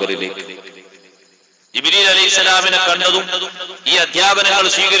മാലോകരിലേക്ക്. ജിബ്രീൽ അലൈഹിസ്സലാമിനെ കണ്ടതും ഈ അധ്യാപനങ്ങൾ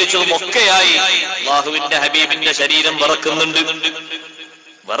സ്വീകരിച്ചതും ഒക്കെയായി അല്ലാഹുവിന്റെ ഹബീബിന്റെ ശരീരം വിറക്കുന്നുണ്ട്.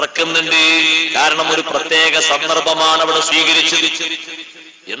 കാരണം ഒരു പ്രത്യേക സന്ദർഭമാണ് അവിടെ സ്വീകരിച്ചത്.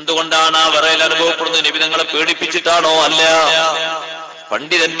 എന്തുകൊണ്ടാണ് ആ വിറയൽ അനുഭവപ്പെടുന്നത്? നബി തങ്ങളെ പേടിപ്പിച്ചിട്ടാണോ? അല്ല.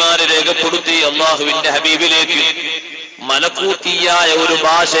 പണ്ഡിതന്മാരെ രേഖപ്പെടുത്തി അല്ലാഹുവിന്റെ ഹബീബിലേക്ക് മലക്കൂത്തിയായ ഒരു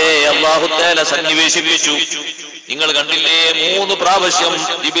ഭാഷയെ അല്ലാഹു തആല സന്നിവേശിപ്പിച്ചു. നിങ്ങൾ കണ്ടില്ലേ, 3 പ്രാവശ്യം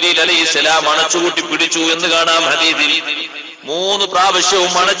ജിബ്രീൽ അലൈഹിസ്സലാം അണച്ചുകൂട്ടി പിടിച്ചു എന്ന് കാണാം ഹദീസിൽ. 3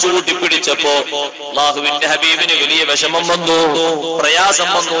 പ്രാവശ്യവും അണച്ചുകൂട്ടി പിടിച്ചപ്പോ അല്ലാഹുവിന്റെ ഹബീബിന് വലിയ വിഷമം വന്നു, പ്രയാസം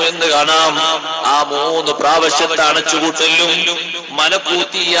വന്നു എന്ന് കാണാം. ആ 3 പ്രാവശ്യത്തെ അണച്ചുകൂട്ടലും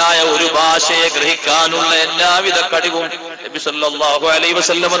മലക്കൂത്തിയായ ഒരു ഭാഷയെ ഗ്രഹിക്കാനുള്ള എല്ലാവിധ കഴിവും നബി സല്ലല്ലാഹു അലൈഹി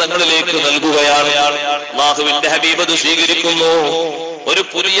വസല്ലം തങ്ങളിലേക്ക് നൽകുകയാണ്. അല്ലാഹുവിന്റെ ഹബീബ് അത് സ്വീകരിക്കുന്നു. ഒരു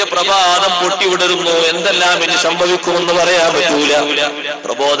പുതിയ പ്രഭാതം പൊട്ടിവിടരുന്നു. എന്തെല്ലാം ഇനി സംഭവിക്കുമെന്ന് പറയാൻ പറ്റൂല.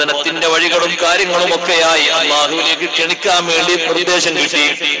 പ്രബോധനത്തിന്റെ വഴികളും കാര്യങ്ങളും ഒക്കെയായി അല്ലാഹുവിലേക്ക് ക്ഷണിക്കാൻ വേണ്ടി നിർദ്ദേശം കിട്ടി.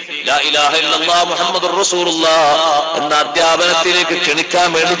 ലാ ഇലാഹ ഇല്ലല്ലാഹ് മുഹമ്മദുർ റസൂലുള്ളാഹ് എന്ന അധ്യാപനത്തിലേക്ക് ക്ഷണിക്കാൻ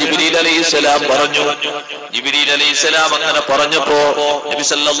വേണ്ടി ജിബ്രീൽ അലൈഹിസ്സലാം പറഞ്ഞു. ജിബ്രീൽ അലൈഹിസ്സലാം അങ്ങനെ പറഞ്ഞപ്പോ നബി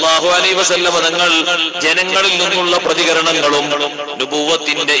സല്ലല്ലാഹു അലൈഹി വസല്ലം തങ്ങൾ ജനങ്ങളിൽ നിന്നുള്ള പ്രതികരണങ്ങളും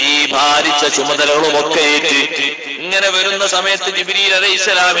നുബുവത്തിന്റെ ഈ ഭാരിച്ച ചുമതലകളും ഒക്കെ ഏറ്റ് ഇങ്ങനെ വരുന്ന സമയത്ത് ജിബ്രീൽ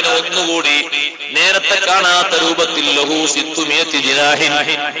അലൈഹിസ്സലാമിനെ ഒന്നുകൂടി നേരത്തെ കാണാത്ത രൂപത്തിൽ ലഹു സിത്തുമിയത്തി ജിനാഹിൻ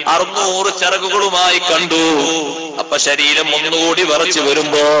 600 ചിറകുകളുമായി കണ്ടു. അപ്പൊ ശരീരം ഒന്നുകൂടി വിറച്ചു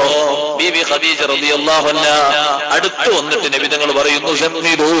വരുമ്പോ ബീബി ഖദീജ റളിയല്ലാഹു അൻഹാ അടുത്ത് വന്നിട്ട് നബി തങ്ങൾ പറയുന്നു,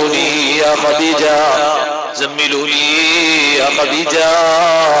 സമ്മിലൂനി യാ ഖദീജ, സമ്മിലൂനി യാ ഖദീജ,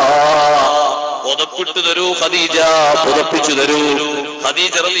 പുതപ്പിട്ടു തരൂ ഖദീജ, പുതപ്പിച്ചു തരൂ.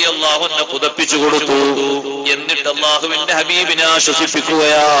 ഖദീജ റളിയല്ലാഹു അൻഹ പുതപ്പിച്ചു കൊടുത്തു. എന്നിട്ട് അല്ലാഹുവിന്റെ ഹബീബിനെ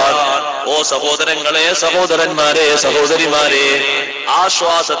ആശ്വസിപ്പിക്കുകയാണ്. ഓ സഹോദരങ്ങളെ, സഹോദരന്മാരെ, സഹോദരിമാരെ,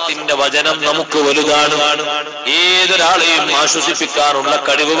 ആശ്വാസത്തിന്റെ വചനം നമുക്ക് വലുതാണ്. ഏതൊരാളെയും ആശ്വസിപ്പിക്കാനുള്ള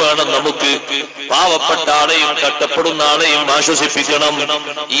കഴിവ് വേണം നമുക്ക്. പാവപ്പെട്ട ആളെയും കഷ്ടപ്പെടുന്ന ആളെയും ആശ്വസിപ്പിക്കണം.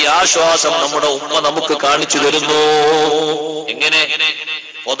 ഈ ആശ്വാസം നമ്മുടെ ഉമ്മ നമുക്ക് കാണിച്ചു തരുന്നു. എങ്ങനെ?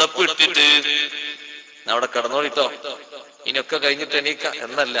 പുതപ്പിട്ടിട്ട് അവിടെ കിടന്നോളിട്ടോ, ഇനിയൊക്കെ കഴിഞ്ഞിട്ട് എണീക്ക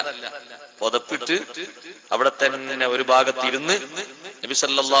എന്നല്ല. പുതപ്പിട്ട് അവിടെ തന്നെ ഒരു ഭാഗത്തിരുന്ന് നബി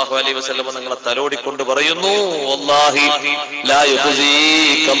സല്ലല്ലാഹു അലൈഹി വസല്ലം നിങ്ങളെ തലോടിക്കൊണ്ട് പറയുന്നു, വല്ലാഹി ലാ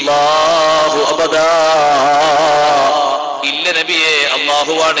യുഖ്സീകല്ലാഹു അബദാ. ഇല്ല നബിയെ,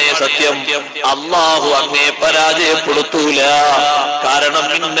 അല്ലാഹുവാണേ സത്യം, അല്ലാഹു അങ്ങേ പരാജയപ്പെടുത്തൂല. കാരണം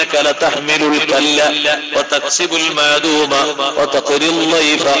ഇന്നക ലതഹ്മിലുൽ കല്ല വതക്സിബുൽ മഅദൂമ വതഖ്റിൽ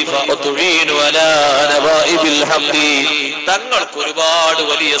ലൈഫ വതുഈനു അലാ നവാഇബിൽ ഹഖ്. തങ്ങൾക്ക് ഒരുപാട്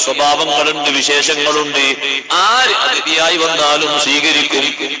വലിയ സ്വഭാവങ്ങളുണ്ട്, വിശേഷങ്ങളുണ്ട്. ആര് അതിഥിയായി വന്നാലും സ്വീകരിക്കും.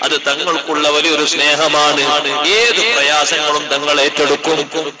 അത് തങ്ങൾക്കുള്ള വലിയൊരു സ്നേഹമാണ്. ഏത് പ്രയാസങ്ങളും തങ്ങൾ ഏറ്റെടുക്കും.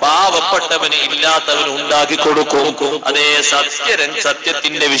 പാവപ്പെട്ടവന് ഇല്ലാത്തവന് ഉണ്ടാക്കി കൊടുക്കും. അതേ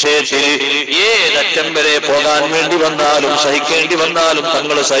സത്യത്തിന്റെ വിഷയത്തിൽ ഏതറ്റം വരെ പോകാൻ വേണ്ടി വന്നാലും സഹിക്കേണ്ടി വന്നാലും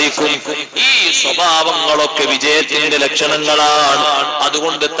തങ്ങൾ സഹിക്കും. ഈ സ്വഭാവങ്ങളൊക്കെ വിജയത്തിന്റെ ലക്ഷണങ്ങളാണ്.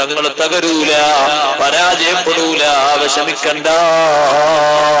 അതുകൊണ്ട് തങ്ങൾ തകരൂല, പരാജയപ്പെടൂല, വിഷമിക്കണ്ട.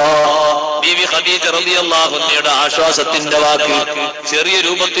 ബീവി ഖദീജ റളിയല്ലാഹു അൻഹയുടെ ആശ്വാസത്തിന്റെ വാക്ക് ചെറിയ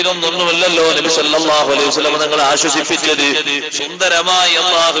രൂപത്തിലൊന്നൊന്നുമല്ലല്ലോ നബി സല്ലല്ലാഹു അലൈഹി വസല്ലം തങ്ങളെ ആശ്വസിപ്പിച്ചത്. സുന്ദരമായി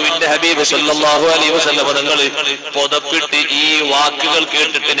അല്ലാഹുവിന്റെ ഹബീബ് സല്ലല്ലാഹു അലൈഹി വസല്ലം തങ്ങൾ പുതപ്പിട്ട് ഈ വാക്കുകൾ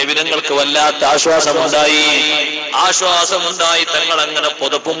കേട്ടിട്ട് നബി തങ്ങൾക്ക് വല്ലാത്ത ആശ്വാസമുണ്ടായി. തങ്ങൾ അങ്ങനെ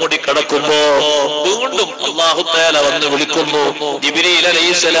പുതപ്പും മൂടി കിടക്കുമ്പോ വീണ്ടും അല്ലാഹു തആല വന്ന് വിളിക്കുന്നു. ജിബ്രീൽ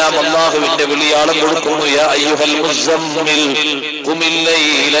അലൈഹിസ്സലാം അല്ലാഹുവിന്റെ വിളിയാളം കൊടുക്കുന്നു, യാ അയ്യുഹൽ മുസമ്മിൽ ഖുമിൽ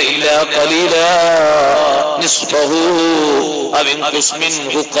ലൈല ഇല്ലാ ഖലീലാ നിസ്ഫഹു അവ ഇൻഖുസ്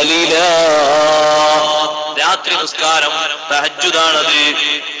മിൻഹു ഖലീലാ. രാത്രി നിസ്കാരം തഹജ്ജുദാണത്.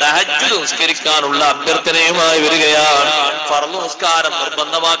 തഹജ്ജുദ് നിസ്കരിക്കാനുള്ള അഭ്യർത്ഥനയുമായി വരികയാണ്. ഫർള് നിസ്കാരം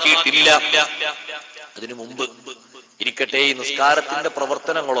നിർബന്ധമാക്കിയിട്ടില്ല. അതിനു മുമ്പ് ഇരിക്കട്ടെ, ഈ നിസ്കാരത്തിന്റെ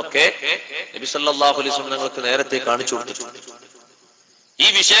പ്രവർത്തനങ്ങളൊക്കെ നബി സല്ലല്ലാഹു അലൈഹി വസല്ലം നിങ്ങൾക്ക് നേരത്തെ കാണിച്ചു കൊടുത്തിട്ടുണ്ട്. ഈ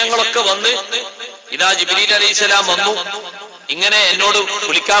വിഷയങ്ങളൊക്കെ വന്ന് ഇതാ ജിബ്രീൽ അലൈഹിസ്സലാം വന്നു, ഇങ്ങനെ എന്നോട്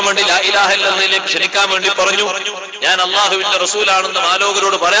വിളിക്കാൻ വേണ്ടി ലാ ഇലാഹ ഇല്ലല്ലാഹിലേക്ക് ക്ഷണിക്കാൻ വേണ്ടി പറഞ്ഞു, ഞാൻ അള്ളാഹുവിന്റെ റസൂലാണെന്ന്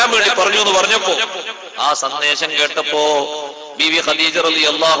മാലോകരോട് പറയാൻ വേണ്ടി പറഞ്ഞു എന്ന് പറഞ്ഞപ്പോ ആ സന്ദേശം കേട്ടപ്പോ ബീവി ഖദീജ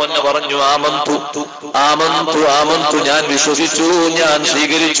റളിയല്ലാഹു അൻഹ പറഞ്ഞു, ആമന്തു ആമന്തു ആമന്തു, ഞാൻ വിശ്വസിച്ചു, ഞാൻ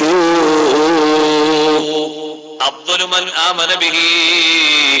സ്വീകരിച്ചു. അഫ്ദലു മൻ ആമന ബിഹി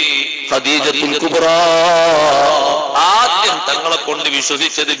ഖദീജത്തുൽ കുബ്രാ, ആദ്യം തങ്ങളെ കൊണ്ട്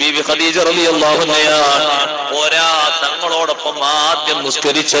വിശ്വസിച്ചത് ബീവി ഖദീജ റളിയല്ലാഹു അൻഹയാണ്. പോരാ, തങ്ങളോടൊപ്പം ആദ്യം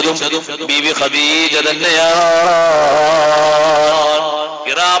നിസ്കരിച്ചതും ബീവി ഖദീജ തന്നെയാണ്.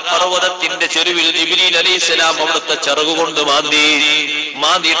 ഹിറാ പർവ്വതത്തിന്റെ ചെരുവിൽ ജിബ്രീൽ അലൈഹിസ്സലാം അവിടുത്തെ ചിറകുകൊണ്ട്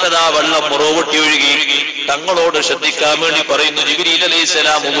മാന്തിയിട്ടതാ വെള്ളം മുറവൊട്ടി ഒഴുകി. തങ്ങളോട് ശ്രദ്ധിക്കാൻ വേണ്ടി പറയുന്നു. ജിബ്രീൽ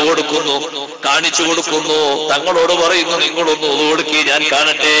അലൈഹിസ്സലാം ഉളു കൊടുക്കുന്നു, കാണിച്ചു കൊടുക്കുന്നു. തങ്ങളോട് പറയുന്നു, നിങ്ങളൊന്ന് ഉളു കൊടുക്കി, ഞാൻ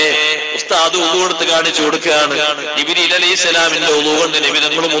കാണട്ടെ. ഉസ്താദ് ഉളു കൊടുത്ത് കാണിച്ചു കൊടുക്കുകയാണ്. ജിബ്രീൽ അലൈഹിസ്സലാമിന്റെ ഉളു കൊണ്ട് നബി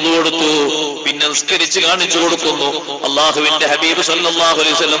തങ്ങളും ഉളു കൊടുത്തു. പിന്നെ നിസ്കരിച്ച് കാണിച്ചു കൊടുക്കുന്നു. അള്ളാഹുവിന്റെ ഹബീബ് സല്ലല്ലാഹു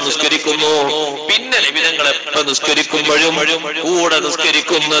അലൈഹി വസല്ലം നിസ്കരിക്കുന്നു. പിന്നെ നബി തങ്ങൾ എപ്പോ നിസ്കരിക്കുമ്പോഴും കൂടെ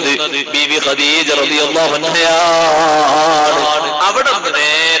നിസ്കരിക്കുന്നത് ബീവി ഖദീജ റളിയല്ലാഹു അൻഹയാണ്. അവിടെ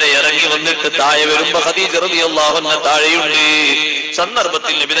നേരെ ഇറങ്ങി വന്നിട്ട് താഴെ വരുമ്പോ ഖദീജ റളിയല്ലാഹു അൻഹ താഴെയുണ്ട്.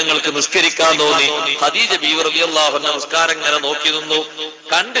 സന്ദർഭത്തിൽ നബി തങ്ങൾക്ക് നിസ്കരിക്കാൻ തോന്നി. ഖദീജ ബീവി റളിയല്ലാഹു അൻഹ നിസ്കാരം ഇങ്ങനെ നോക്കി നിന്നു,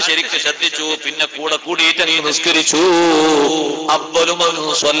 കണ്ട് ശരിക്ക് ശ്രദ്ധിച്ചു. പിന്നെ കൂടെ കൂടിയിട്ട് അങ്ങ് നിസ്കരിച്ചു. അവ്വലു മൻ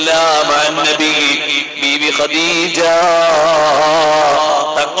സ്വല്ലാ മഅൻ നബി ബീവി ഖദീജ,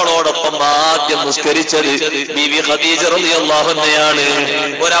 തങ്ങളോടൊപ്പം ആദ്യം നിസ്കരിച്ചത് ബീവി ഖദീജ റളിയല്ലാഹു അൻഹയാണ്.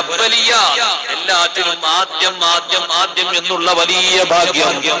 ഒരു അഫ്ദലിയ, എല്ലാറ്റിനും ആദ്യം ആദ്യം ആദ്യം എന്നുള്ള വലിയ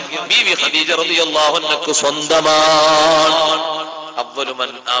ഭാഗ്യം ബീവി ഖദീജ റളിയല്ലാഹു അൻഹക്ക് സ്വന്തമാണ്. അവ്വലു മൻ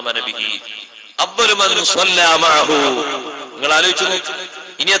ആമന ബിഹി അവ്വലു മൻ സ്വല്ലാ മഅഹു. നിങ്ങൾ ആലോചിച്ചു നോക്കൂ,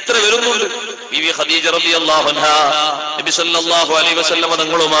 ഇനി എത്ര വരുന്നുണ്ട്. ബീവി ഖദീജ റളിയല്ലാഹു അൻഹ നബി സല്ലല്ലാഹു അലൈഹി വസല്ലം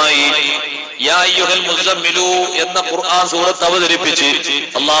തങ്ങളുമായി യാ അയ്യുഹൽ മുസമ്മിലു എന്ന ഖുർആൻ സൂറത്ത് അവതരിപ്പിച്ച്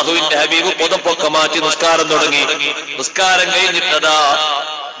അല്ലാഹുവിന്റെ ഹബീബ് പുതപ്പൊക്കെ മാറ്റി നിസ്കാരം തുടങ്ങി. നിസ്കാരം കഴിഞ്ഞിട്ടതാ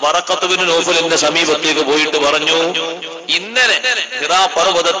വറഖത്ത് ബിൻ നൗഫലിന്റെ സമീപത്തേക്ക് പോയിട്ട് പറഞ്ഞു, ഇന്നലെ ഹിറാ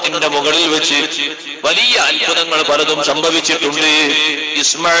പർവ്വതത്തിന്റെ മുകളിൽ വെച്ച് വലിയ അത്ഭുതങ്ങൾ പലതും സംഭവിച്ചിട്ടുണ്ട്.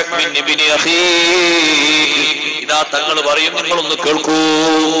 ഇസ്മഅ മിൻ ഇബ്നി അഖീ, ഇതാ തങ്ങൾ പറയും, നിങ്ങളൊന്ന് കേൾക്കൂ.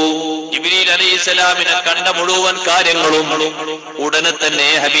 ജിബ്രീൽ അലൈഹിസ്സലാമിനെ കണ്ട മുഴുവൻ കാര്യങ്ങളും ഉടനെ തന്നെ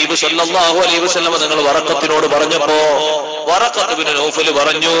ഹബീബ് സല്ലല്ലാഹു അലൈഹി വസല്ലം തങ്ങൾ വറഖത്തിനോട് പറഞ്ഞപ്പോ വറഖത്ത് ബിൻ നൗഫൽ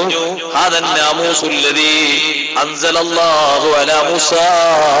പറഞ്ഞു, ഹാദൻ നാമൂസുല്ലദീ അൻസലല്ലാഹു അലാ മൂസാ,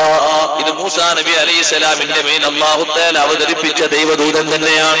 ഇത് മൂസാ നബി അലൈഹിസ്സലാമിന്റെ മേൽ അല്ലാഹു തആല അവതരിപ്പിച്ച ദൈവദൂതൻ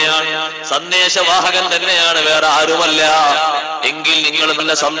തന്നെയാണ്, സന്ദേശവാഹകൻ തന്നെയാണ്, വേറെ ആരുമല്ല. എങ്കിൽ നിങ്ങൾ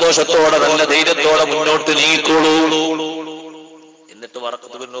നല്ല സന്തോഷത്തോടെ നല്ല ധൈര്യത്തോടെ മുന്നോട്ട് നീങ്ങിക്കോളൂ. എന്നിട്ട്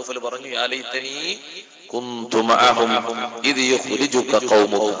വറഖത്ത് ബിൻ നൗഫൽ പറഞ്ഞു, യാ ലൈതനി കുന്തു മഅഹും ഇദ് യുഖ്രിജുക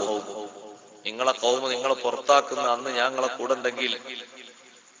ഖൗമുക, നിങ്ങളെ ഖൗമ് നിങ്ങളെ പുറത്താക്കുന്ന അന്ന് ഞങ്ങളെ കൂടെ ഉണ്ടെങ്കിൽ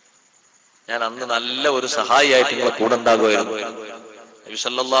ഞാൻ അന്ന് നല്ല ഒരു സഹായിയായിട്ട് നിങ്ങളെ കൂടെ ഉണ്ടാകുമായിരുന്നു. നബി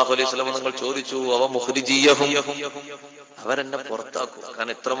സല്ലല്ലാഹു അലൈഹി വസല്ലം നിങ്ങൾ ചോദിച്ചു, അവ മുഖ്രിജിയഹും, അവരെന്നെ പുറത്താക്കും.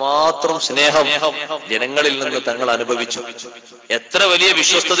 കാരണം എത്രമാത്രം സ്നേഹം ജനങ്ങളിൽ നിന്ന് തങ്ങൾ അനുഭവിച്ചു, എത്ര വലിയ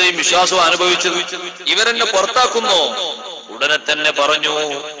വിശ്വസ്തതയും വിശ്വാസവും അനുഭവിച്ചത്. ഇവരെന്നെ പുറത്താക്കുന്നോ? ഉടനെ തന്നെ പറഞ്ഞു,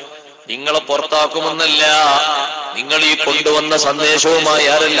 നിങ്ങളെ പുറത്താക്കുമെന്നല്ല, നിങ്ങൾ ഈ കൊണ്ടുവന്ന സന്ദേശവുമായി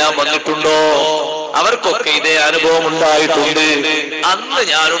ആരെല്ലാം വന്നിട്ടുണ്ടോ അവർക്കൊക്കെ ഇതേ അനുഭവം ഉണ്ടായിട്ടുണ്ട്. അന്ന്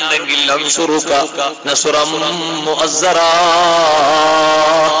ഞാനുണ്ടെങ്കിൽ അൻസുറുക നസ്റം മുഅസ്സറാ,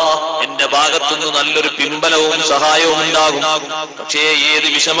 എന്റെ ഭാഗത്തുനിന്ന് നല്ലൊരു പിൻബലവും സഹായവും ഉണ്ടാകും. പക്ഷേ ഏത്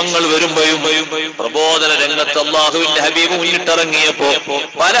വിഷമങ്ങൾ വരുമ്പോഴും പ്രബോധന രംഗത്ത് അള്ളാഹുവിന്റെ ഹബീബ് മുന്നിട്ടിറങ്ങിയപ്പോ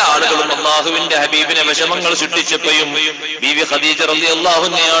പല ആളുകളും അള്ളാഹുവിന്റെ ഹബീബിനെ വിഷമങ്ങൾ സൃഷ്ടിച്ചപ്പോഴും ബീവി ഖദീജ റളിയല്ലാഹു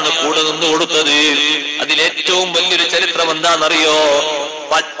അൻഹയാണ് കൂടെ നിന്ന് കൊടുത്തത്. അതിലേറ്റവും വലിയൊരു ചരിത്രം എന്താണെന്നറിയോ?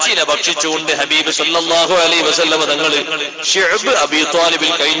 പച്ചില ഭക്ഷിച്ചുകൊണ്ട് ഹബീബ് സല്ലല്ലാഹു അലൈഹി വസല്ലം തങ്ങൾ ശിഅബ് അബീ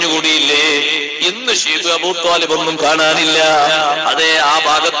ത്വാലിബിൽ കഴിഞ്ഞുകൂടിയില്ലേ? ഇന്ന് ശിഅബ് അബൂ ത്വാലിബ് ഒന്നും കാണാനില്ല. അതേ, ആ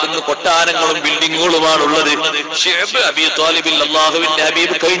ഭാഗത്തുനിന്ന് കൊട്ടാരങ്ങളും ബിൽഡിങ്ങുകളുമാണുള്ളത്. ശിഅബ് അബീ ത്വാലിബിൽ അല്ലാഹുവിന്റെ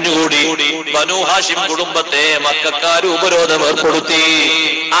ഹബീബ് കഴിഞ്ഞുകൂടി. ബനൂ ഹാഷിം കുടുംബത്തെ മക്കക്കാർ ഉപരോധം ഏർപ്പെടുത്തി.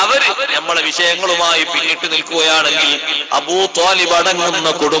 അവര് നമ്മളെ വിഷയങ്ങളുമായി പിന്നിട്ട് നിൽക്കുകയാണെങ്കിൽ അബൂ ത്വാലിബ് അടങ്ങുന്ന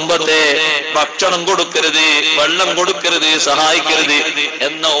കുടുംബത്തെ ഭക്ഷണം കൊടുക്കരുത്, വെള്ളം കൊടുക്കരുത്, സഹായിക്കരുത്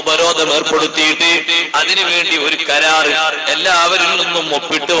എന്ന ഉപരോധം ഏർപ്പെടുത്തിയിട്ട് അതിനുവേണ്ടി ഒരു കരാർ എല്ലാവരിൽ നിന്നും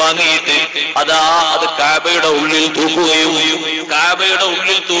ഒപ്പിട്ട് വാങ്ങിയിട്ട് അത് കഅബയുടെ ഉള്ളിൽ തൂക്കുകയും കഅബയുടെ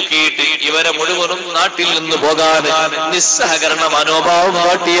ഉള്ളിൽ തൂക്കിയിട്ട് ഇവരെ മുഴുവനും നാട്ടിൽ നിന്ന് പോകാൻ നിസ്സഹകരണ മനോഭാവം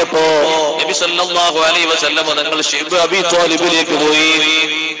കാട്ടിയപ്പോ നബി സല്ലല്ലാഹു അലൈഹി വസല്ലം തങ്ങൾ ശിഅബ് അബീ ത്വാലിബിലേക്ക് പോയി.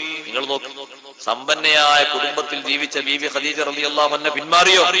 നിങ്ങൾ നോക്ക്, സമ്പന്നയായ കുടുംബത്തിൽ ജീവിച്ച ബീവി ഖദീജ റളിയല്ലാഹു അൻഹ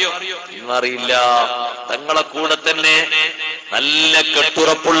പിന്മാറിയില്ല. തങ്ങളെ കൂടെ തന്നെ നല്ല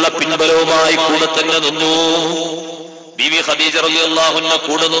കെട്ടുറപ്പുള്ള പിൻബലവുമായി കൂടെ തന്നെ നിന്നു. ബീവി ഖദീജ റളിയല്ലാഹു അൻഹ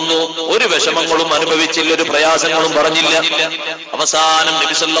കൂടെ നിന്നു. ഒരു വിഷമങ്ങളും അനുഭവിച്ചില്ല, ഒരു പ്രയാസങ്ങളും പറഞ്ഞില്ല. അവസാനം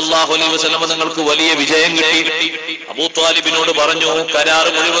നബി സല്ലല്ലാഹു അലൈഹി വസല്ലം നിങ്ങൾക്ക് വലിയ വിജയം കിട്ടി. അബൂ ത്വാലിബിനോട് പറഞ്ഞു, കരാർ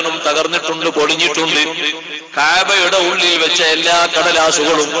മുഴുവനും തകർന്നിട്ടുണ്ട്, പൊളിഞ്ഞിട്ടുണ്ട്. കഅബയുടെ ഉള്ളിൽ വെച്ച എല്ലാ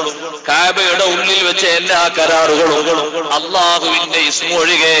കടലാസുകളും, കഅബയുടെ ഉള്ളിൽ വെച്ച എല്ലാ കരാറുകളും അല്ലാഹുവിന്റെ ഇസ്മു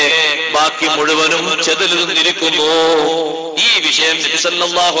ഒഴികെ ബാക്കി മുഴുവനും ചെതലുതിരിക്കുന്നു. ഈ വിഷയം നബി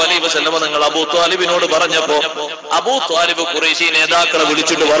സല്ലല്ലാഹു അലൈഹി വസല്ലം നിങ്ങൾ അബൂ ത്വാലിബിനോട് പറഞ്ഞപ്പോ അബൂ ത്വാലിബ് ഖുറൈശി നേതാക്കളെ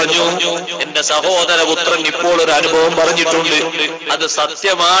വിളിച്ചിട്ട് പറഞ്ഞു, എന്റെ സഹോദരപുത്രൻ ഇപ്പോൾ ഒരു അനുഭവം പറഞ്ഞിട്ടുണ്ട്, അത്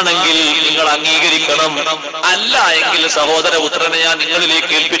സത്യമാണെങ്കിൽ നിങ്ങൾ അംഗീകരിക്കണം, അല്ല എങ്കിൽ സഹോദരപുത്രനെ ഞാൻ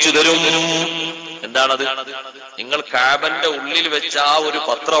നിങ്ങളിലേക്ക് ഏൽപ്പിച്ചു തരും. എന്താണത്? നിങ്ങൾ കഅബന്റെ ഉള്ളിൽ വെച്ച ആ ഒരു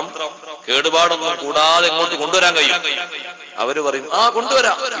പത്രം കേടുപാടൊന്നും കൂടാതെ ഇങ്ങോട്ട് കൊണ്ടുവരാൻ കഴിയും. അവര് പറയും, ആ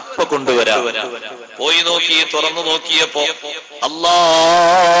കൊണ്ടുവരാം, ഇപ്പൊ കൊണ്ടുവരാം. പോയി നോക്കി, തുറന്നു നോക്കിയപ്പോ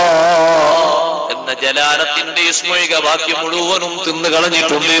അല്ലാഹ് എന്ന ജലാലത്തിന്റെ ഇസ്മൊഴിക ബാക്കി മുഴുവനും തിന്നു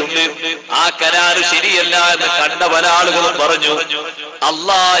കളഞ്ഞിട്ടുണ്ട്. ആ കരാറ് ശരിയല്ല എന്ന് കണ്ട പല ആളുകളും പറഞ്ഞു,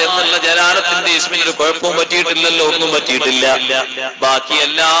 അല്ലാഹ് എന്നുള്ള ജലാലത്തിന്റെ ഇസ്മിന് കുഴപ്പവും പറ്റിയിട്ടില്ലല്ലോ, ഒന്നും പറ്റിയിട്ടില്ല. ബാക്കി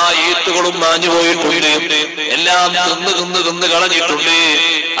എല്ലാ ഈത്തുകളും മാഞ്ഞു പോയിട്ടുണ്ട്, എല്ലാം തിന്ന് കളഞ്ഞിട്ടുണ്ട്.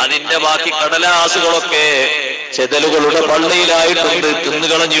 അതിന്റെ ബാക്കി കടലാസുകളൊക്കെ ചെതലുകളുടെ പള്ളിയിലായിട്ടുണ്ട്,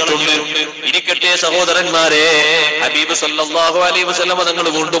 തിന്നുകളഞ്ഞിട്ടുണ്ട്. ഇരിക്കട്ടെ സഹോദരന്മാരെ, ഹബീബ് സല്ലല്ലാഹു അലൈഹി വസല്ലം നിങ്ങൾ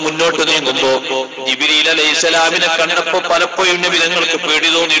വീണ്ടും മുന്നോട്ട് നീങ്ങുമ്പോ ജിബ്രീൽ അലൈഹിസ്സലാമിനെ കണ്ടപ്പോ പലപ്പോഴും നബി നിങ്ങൾക്ക് പേടി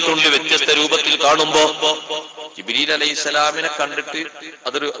തോന്നിയിട്ടുണ്ട്. വ്യത്യസ്ത രൂപത്തിൽ കാണുമ്പോ ജിബ്രീൽ അലൈഹിസ്സലാമിനെ കണ്ടിട്ട്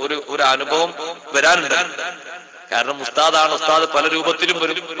അതൊരു ഒരു അനുഭവം വരാനുണ്ട്. കാരണം ഉസ്താദാണ്, ഉസ്താദ് പല രൂപത്തിലും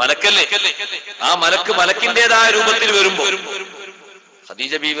വരും, മലക്കല്ലേ. ആ മലക്കിന്റേതായ രൂപത്തിൽ വരുമ്പോ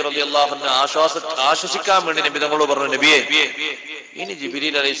ഖദീജ ബീവി റളിയല്ലാഹു അൻഹ ആശ്വസിക്കാൻ വേണ്ടി നബി തങ്ങളോട് പറഞ്ഞു, നബിയെ ഇനി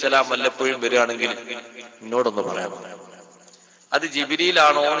ജിബ്രീൽ അലൈഹിസ്സലാം വല്ലപ്പോഴും വരികയാണെങ്കിൽ എന്നോടൊന്ന് പറയാം, അത്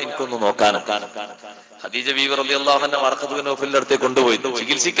ജിബ്രീലാണോ എനിക്കൊന്ന് നോക്കാനൊക്കെ. ഖദീജ ബീവി റളിയല്ലാഹു അൻഹ വറഖത്ത് ബിൻ നൗഫലിന്റെ അടുത്തേക്ക് കൊണ്ടുപോയി.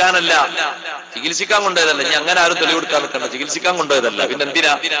 ചികിത്സിക്കാനല്ല, ചികിത്സിക്കാൻ കൊണ്ടുപോയതല്ല. ഇനി അങ്ങനെ ആരും തെളിവെടുക്കാൻ നിൽക്കണ്ട, ചികിത്സിക്കാൻ കൊണ്ടുപോയതല്ല. പിന്നെ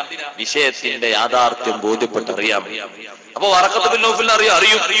എന്തിനാ? വിഷയത്തിന്റെ യാഥാർത്ഥ്യം ബോധ്യപ്പെട്ടറിയാം. അപ്പൊ വറഖത്ത് ബിൻ നൗഫലിനെ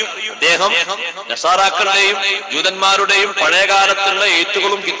അറിയും. അദ്ദേഹം നസാറാക്കളുടെയും ജൂതന്മാരുടെയും പഴയകാലത്തുള്ള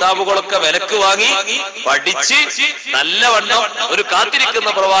എഴുത്തുകളും കിതാബുകളൊക്കെ വിലക്ക് വാങ്ങി പഠിച്ച് നല്ലവണ്ണം ഒരു കാത്തിരിക്കുന്ന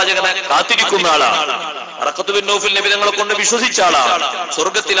പ്രവാചകനെ കാത്തിരിക്കുന്ന ആളാണ്. വറഖത്ത് ബിൻ നൗഫൽ നബി തങ്ങളെ കൊണ്ട് വിശ്വസിച്ച ആളാണ്,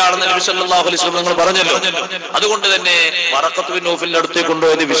 സ്വർഗത്തിലാണെന്ന് നബി സല്ലല്ലാഹു അലൈഹി വസല്ലം നിങ്ങൾ പറഞ്ഞല്ലോ. അതുകൊണ്ട് തന്നെ വറഖത്ത് ബിൻ നൗഫലിന്റെ അടുത്തേക്ക്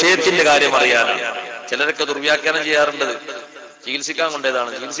കൊണ്ടുപോയത് വിഷയത്തിന്റെ കാര്യം അറിയാനാണ്. ചിലരൊക്കെ ദുർവ്യാഖ്യാനം ചെയ്യാറുണ്ട്, ചികിത്സിക്കാൻ കൊണ്ടേതാണ്,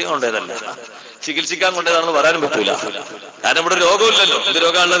 ചികിത്സിക്കാൻ കൊണ്ടേതല്ല, ചികിത്സിക്കാൻ കൊണ്ടേതാണെന്ന് പറയാനും പറ്റൂല. കാരണം ഇവിടെ രോഗമില്ലല്ലോ. എന്ത്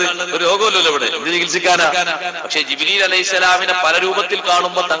രോഗമുള്ളത്? ഒരു രോഗമില്ലല്ലോ ഇവിടെ, ഇത് ചികിത്സിക്കാനാ. പക്ഷെ ജിബ്രീൽ അലൈഹിസ്സലാമിനെ പല രൂപത്തിൽ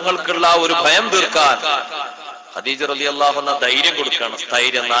കാണുമ്പോ തങ്ങൾക്കുള്ള ഒരു ഭയം തീർക്കാൻ ഖദീജ റളിയല്ലാഹു അൻഹ ധൈര്യം കൊടുക്കണം.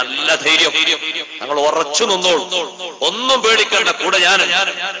 സ്ഥൈര്യം, നല്ല ധൈര്യം. ഞങ്ങൾ ഉറച്ചു നിന്നോളൂ, ഒന്നും പേടിക്കണ്ട, കൂടെ ഞാൻ,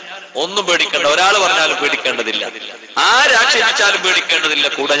 ഒന്നും പേടിക്കണ്ട. ഒരാൾ പറഞ്ഞാലും പേടിക്കേണ്ടതില്ല, ആരാക്ഷേപിച്ചാലും പേടിക്കേണ്ടതില്ല,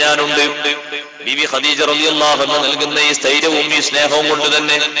 കൂടെ ഞാനുണ്ട്. ബീവി ഖദീജ റളിയല്ലാഹു അൻഹ നൽകുന്ന ഈ സ്ഥൈര്യവും ഈ സ്നേഹവും കൊണ്ട്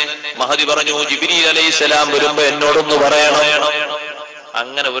തന്നെ മഹദി പറഞ്ഞു, ജിബ്രീൽ അലൈഹിസ്സലാം വരുമ്പോ എന്നോടൊന്ന് പറയണം.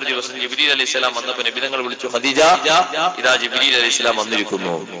 അങ്ങനെ ഒരു ദിവസം ജിബ്രീൽ അലൈഹിസ്സലാം വന്നപ്പോ നബി തങ്ങൾ വിളിച്ചു, ഖദീജ ഇതാ ജിബ്രീൽ അലൈഹിസ്സലാം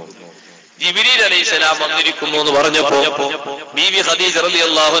വന്നിരിക്കുന്നു. ജിബ്രീൽ അലൈഹിസ്സലാം വന്നിരിക്കുന്നു എന്ന് പറഞ്ഞപ്പോ ബീവി ഖദീജ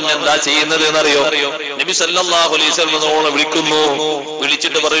റളിയല്ലാഹു അൻഹ എന്താ ചെയ്യുന്നത് എന്നറിയോ? നബി സല്ലല്ലാഹു അലൈഹി വസല്ലം വിളിക്കുന്നു.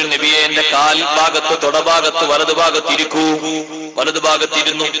 വിളിച്ചിട്ട് പറയും, നബിയെ എന്റെ കാൽ ഭാഗത്ത്, തൊടഭാഗത്ത്, വലതു ഭാഗത്ത് ഇരിക്കൂ. വലതു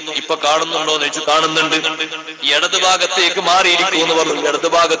ഭാഗത്തിരുന്നു. ഇപ്പൊ കാണുന്നുണ്ടോ എന്ന് വെച്ചു, കാണുന്നുണ്ട്. ഇടതു ഭാഗത്തേക്ക് മാറിയിരിക്കൂ എന്ന് പറഞ്ഞു. ഇടതു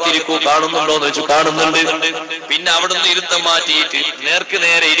ഭാഗത്തിരിക്കൂ. കാണുന്നുണ്ടോ എന്ന് വെച്ചു, കാണുന്നുണ്ട്. പിന്നെ അവിടുന്ന് ഇരുത്തം മാറ്റിയിട്ട് നേർക്ക്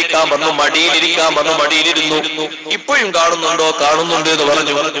നേരെ ഇരിക്കാൻ പറഞ്ഞു, മടിയിലിരിക്കാൻ പറഞ്ഞു, മടിയിലിരുന്നു. ഇപ്പോഴും കാണുന്നുണ്ടോ? കാണുന്നുണ്ട് എന്ന്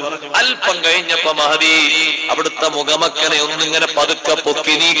പറഞ്ഞു. അല്പം കഴിഞ്ഞപ്പോ മഹദി അവിടുത്തെ മുഖമക്കനെ ഒന്നിങ്ങനെ പതുക്കെ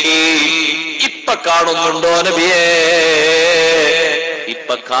പൊക്കി നീക്കി. ഇപ്പൊ കാണുന്നുണ്ടോ നബിയേ?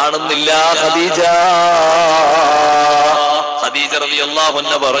 ഇപ്പൊ കാണുന്നില്ല ഖദീജ. ഖദീജ റളിയല്ലാഹു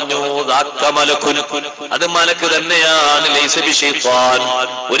അൻഹ പറഞ്ഞു, ദാക മലക്കുൻ, അത് മലക്ക് തന്നെയാണ്. ലൈസ ബിശൈത്താൻ,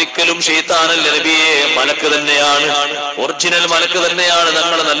 ഒരിക്കലും ശൈത്താനല്ല നബിയേ, മലക്ക് തന്നെയാണ്, ഒറിജിനൽ മലക്ക് തന്നെയാണ്.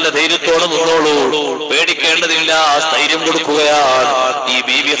 നമ്മൾ നല്ല ധൈര്യത്തോടെ നിന്നോളൂ, പേടിക്കേണ്ടതില്ല, സ്ഥൈര്യം കൊടുക്കുകയാണ്. ഈ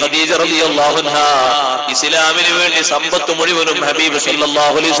ബീബി ഖദീജ റളിയല്ലാഹു അൻഹ ഇസ്ലാമിന് വേണ്ടി സമ്പത്ത് മുഴുവനും ഹബീബ്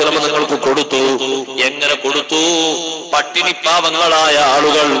സല്ലല്ലാഹു അലൈഹി വസല്ലം നിങ്ങൾക്ക് കൊടുത്തു. എങ്ങനെ കൊടുത്തു? പട്ടിണി പാവങ്ങളായ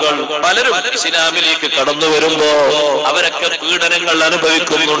ആളുകൾ പലരും ഇസ്ലാമിലേക്ക് കടന്നു വരുമ്പോ അവരൊക്കെ പീഡനങ്ങൾ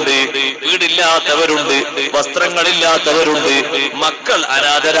അനുഭവിക്കുന്നുണ്ട്. വീടില്ലാത്തവരുണ്ട്, വസ്ത്രങ്ങളില്ലാത്തവരുണ്ട്, മക്കൾ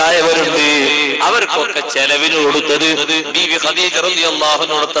അനാഥരായവരുണ്ട്. അവർക്കൊക്കെ ചെലവിന് കൊടുത്തത് ബീവി ഖദീജ റളിയല്ലാഹു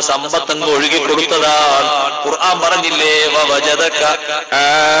അൻഹ കൊടുത്ത സമ്പത്തങ്ങ് ഒഴുകി കൊടുത്തതാണ്. ഖുർആൻ പറഞ്ഞില്ലേ, വവജദക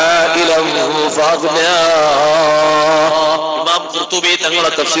ആദിലൻ ഫഗ്നാ. ഇമാം ഖുർതുബി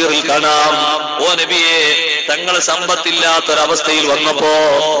തങ്ങളുടെ തഫ്സീറിൽ കാണാം, ഓ നബിയെ, തങ്ങൾ സമ്പത്തില്ലാത്തൊരവസ്ഥയിൽ വന്നപ്പോ,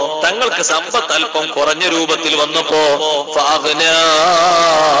 തങ്ങൾക്ക് സമ്പത്ത് അല്പം കുറഞ്ഞ രൂപത്തിൽ വന്നപ്പോ ഫഗ്നാ,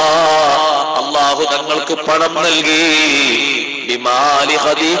 അല്ലാഹു തങ്ങൾക്ക് പണം നൽകി. ബിമാലി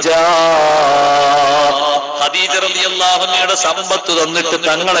ഖദീജ, ഖദീജ റളിയല്ലാഹു അൻഹയുടെ സമ്പത്ത് തന്നിട്ട്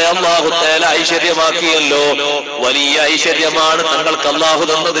തങ്ങളെ അല്ലാഹു തആല ഐശ്വര്യമാക്കിയല്ലോ. വലിയ ഐശ്വര്യമാണ് തങ്ങൾക്ക് അല്ലാഹു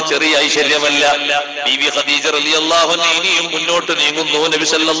തന്നത്, ചെറിയ ഐശ്വര്യമല്ല. ബീവി ഖദീജ റളിയല്ലാഹു അൻഹ ഇനിയും മുന്നോട്ട് നീങ്ങുന്നു. നബി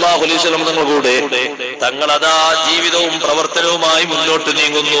സല്ലല്ലാഹു അലൈഹി വസല്ലം തങ്ങളുടെ കൂടെ തങ്ങളതാ ജീവിതവും പ്രവർത്തനവുമായി മുന്നോട്ട്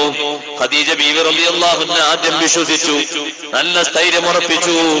നീങ്ങുന്നു. ഖദീജ ബീവി റളിയല്ലാഹു അൻഹ ആദ്യം വിശ്വസിച്ചു, നല്ല സ്ഥൈര്യം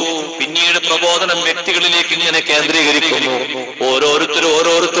ഉറപ്പിച്ചു. പിന്നീട് പ്രബോധനം വ്യക്തികളിലേക്ക് ഇങ്ങനെ കേന്ദ്രീകരിക്കുന്നു.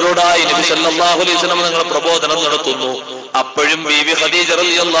 ഓരോരുത്തരോടായി നബി സല്ലല്ലാഹു അലൈഹി വസല്ലം തങ്ങൾ പ്രബോധനം നടത്തുന്നു. അപ്പോഴും ബീവി ഖദീജ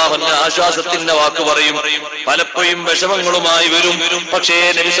റളിയല്ലാഹു അൻഹ ആശ്വാസത്തിന്റെ വാക്ക് പറയും. പലപ്പോഴും വിഷമങ്ങളുമായി വരും. പക്ഷേ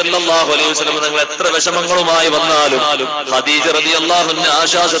നബി സല്ലല്ലാഹു അലൈഹി വസല്ലം തങ്ങൾ എത്ര വിഷമങ്ങളുമായി വന്നാലും ഖദീജ റളിയല്ലാഹു അൻഹ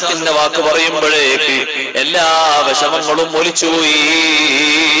ആശ്വാസത്തിന്റെ വാക്ക് പറയുമ്പോഴേക്ക് എല്ലാ വിഷമങ്ങളും ഒലിച്ചുപോയി.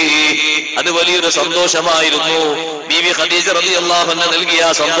 അത് വലിയൊരു സന്തോഷമായിരുന്നു. ബീവി ഖദീജ റളിയല്ലാഹു അൻഹ നൽകിയ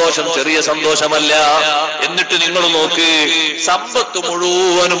സന്തോഷം ചെറിയ സന്തോഷമല്ല. എന്നിട്ട് നിങ്ങൾ നോക്ക്, സമ്പത്ത്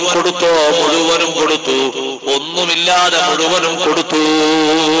മുഴുവനും കൊടുത്തോ? മുഴുവനും കൊടുത്തു. ഒന്നുമില്ലാതെ മുഴുവനും കൊടുത്തു.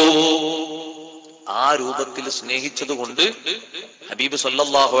 ആ രൂപത്തിൽ സ്നേഹിച്ചതുകൊണ്ട് ഹബീബ്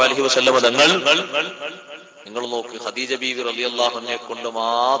സല്ലല്ലാഹു അലൈഹി വസല്ലം തങ്ങൾ, നിങ്ങൾ നോക്ക്, ഖദീജ ബീവി റളിയല്ലാഹു അൻഹയെ കൊണ്ട്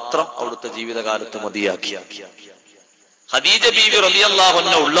മാത്രം അവിടുത്തെ ജീവിതകാലത്ത് മതിയാക്കി. ഖദീജ ബീവി റളിയല്ലാഹു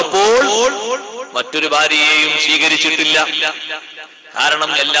അൻഹ ഉള്ളപ്പോൾ മറ്റൊരു ഭാര്യയെയും സ്വീകരിച്ചിട്ടില്ല.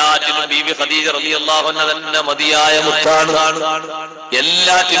 കാരണം എല്ലാറ്റിനും ബീവി ഖദീജ റളിയല്ലാഹു അൻഹ തന്നെ മതിയായ മുത്താണ്,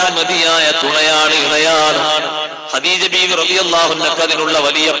 എല്ലാറ്റിനും മതിയായ തുണയാണ്, ഇണയാണ്. ഖദീജ ബീവി റളിയല്ലാഹു അൻഹക്ക് അതിനുള്ള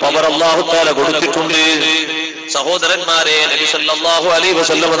വലിയ പവർ അല്ലാഹു തആല കൊടുത്തിട്ടുണ്ട്. സഹോദരന്മാരെ, നബി സല്ലല്ലാഹു അലൈഹി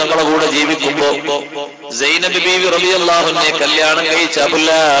വസല്ലം തങ്ങളുടെ കൂടെ ജീവിക്കുമ്പോൾ സൈനബ് ബീവി റളിയല്ലാഹു അൻഹയെ കല്യാണം കഴിച്ച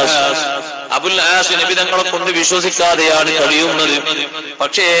അബുൽ ആസ് നബി തങ്ങളെ കൊണ്ട് വിശ്വസിക്കാതെയാണ് കഴിയുന്നത്.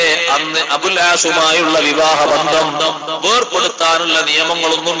 പക്ഷേ അന്ന് അബുൽ ആസുമായുള്ള വിവാഹ ബന്ധം വേർപ്പെടുത്താനുള്ള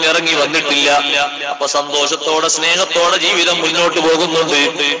നിയമങ്ങളൊന്നും ഇറങ്ങി വന്നിട്ടില്ല. അപ്പൊ സന്തോഷത്തോടെ സ്നേഹത്തോടെ ജീവിതം മുന്നോട്ട് പോകുന്നുണ്ട്.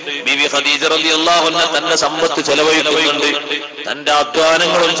 ബീവി ഖദീജ റളിയല്ലാഹു അൻഹ തന്റെ സമ്പത്ത് ചെലവഴിക്കുന്നുണ്ട്, തന്റെ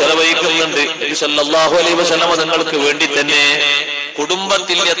അധ്വാനങ്ങളും ചെലവഴിക്കുന്നുണ്ട്. നബി സല്ലല്ലാഹു അലൈഹി വസല്ലം തങ്ങൾക്ക് വേണ്ടി തന്നെ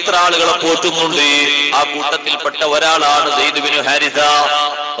കുടുംബത്തിൽ എത്ര ആളുകളെ പോറ്റുന്നുണ്ട്. ആ കൂട്ടത്തിൽപ്പെട്ട ഒരാളാണ് സെയ്ദ് ബിൻ ഹാരിസ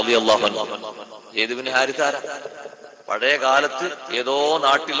റളിയല്ലാഹു അൻഹു. സെയ്ദ് ബിൻ ഹാരിസ പഴയ കാലത്ത് ഏതോ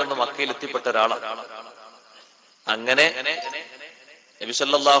നാട്ടിൽ നിന്ന് മക്കയിൽ എത്തിപ്പെട്ട ഒരാളാണ്. അങ്ങനെ നബി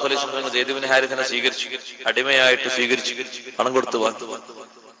സല്ലല്ലാഹു അലൈഹി വസല്ലം സെയ്ദ് ബിൻ ഹാരിസനെ സ്വീകരിച്ചു, അടിമയായിട്ട് സ്വീകരിച്ചു, പണം കൊടുത്തു വാങ്ങി.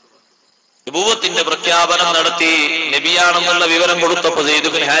 നബുവത്തിന്റെ പ്രഖ്യാപനം നടത്തി. നബിയാണെന്നുള്ള വിവരം കൊടുത്തപ്പോൾ സെയ്ദ്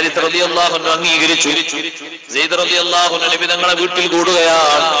ബിൻ ഹാരിസ റളിയല്ലാഹു അൻഹു അംഗീകരിച്ചു. സെയ്ദ് റളിയല്ലാഹു അൻഹു നബി തങ്ങളെ വീട്ടിൽ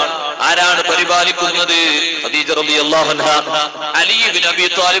കൂടുകയാണ്. ആരാണ് പരിപാലിക്കുന്നത്? ഖദീജ റളിയല്ലാഹു അൻഹ. അലി ഇബ്നു അബീ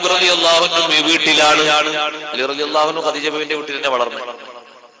ത്വാലിബ് റളിയല്ലാഹു അൻഹു വീട്ടിലാണ്. അലി റളിയല്ലാഹു അൻഹു ഖദീജ ബീവിന്റെ വീട്ടിൽ തന്നെ വളർന്നു.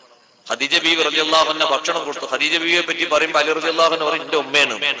 ഖദീജ ബീവി റളിയല്ലാഹു അൻഹ ഭക്ഷണം കൊടുത്തു. ഖദീജ ബീവിയെ പറ്റി പറയുമ്പോൾ അലി റളിയല്ലാഹു അൻഹു പറയും, എന്റെ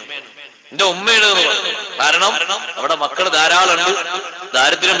ഉമ്മയാണ്, എന്റെ ഉമ്മയാണ് എന്ന് പറഞ്ഞു. കാരണം അവിടെ മക്കൾ ധാരാളമുണ്ട്,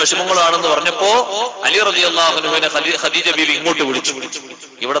 ദാരിദ്ര്യം വിഷമങ്ങളാണെന്ന് പറഞ്ഞപ്പോ അലി റളിയല്ലാഹു അൻഹുവിനെ ഖദീജ ബീവി ഇങ്ങോട്ട് വിളിച്ചു,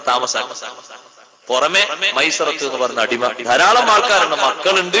 ഇവിടെ താമസാക്കി. പുറമെ മൈസറത്ത് എന്ന് പറഞ്ഞ അടിമ, ധാരാളം ആൾക്കാരുണ്ട്,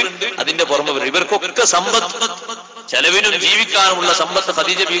 മക്കളുണ്ട്, അതിന്റെ പുറമെ വരും. ഇവർക്കൊക്കെ സമ്പത്ത്, ചെലവിനും ജീവിക്കാനുമുള്ള സമ്പത്ത്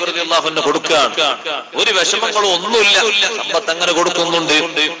ഖദീജ ബീവി റളിയല്ലാഹു അൻഹ കൊടുക്കുകയാണ്. ഒരു വിഷമങ്ങളും ഒന്നുമില്ല, സമ്പത്ത് അങ്ങനെ കൊടുക്കുന്നുണ്ട്.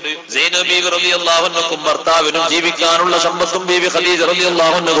 സൈനബ് ബീവി റളിയല്ലാഹു അൻഹക്കും ഭർത്താവിനും ജീവിക്കാനുള്ള സമ്പത്തും ബീവി ഖദീജ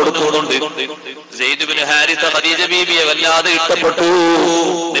റളിയല്ലാഹു അൻഹ കൊടുക്കുന്നുണ്ട്. സെയ്ദ് ബിൻ ഹാരിസ ഖദീജ ബീവിയെ വല്ലാതെ ഇഷ്ടപ്പെട്ടു.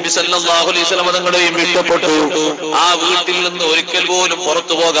 നബി സല്ലല്ലാഹു അലൈഹി വസല്ലം തങ്ങളെയും ഇഷ്ടപ്പെട്ടു. ആ വീട്ടിൽ നിന്ന് ഒരിക്കൽ പോലും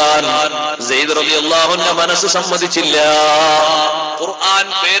പുറത്തു പോകാൻ സെയ്ദ് റളിയല്ലാഹു അൻഹ മനസ്സ് സമ്മതിച്ചില്ല. ഖുർആൻ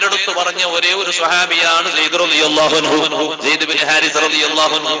പേരെടുത്ത് പറഞ്ഞ ഒരേ ഒരു സ്വഹാബിയാണ് സെയ്ദ് റളിയല്ലാഹു അൻഹു, സെയ്ദ് ബിൻ ഹാരിസ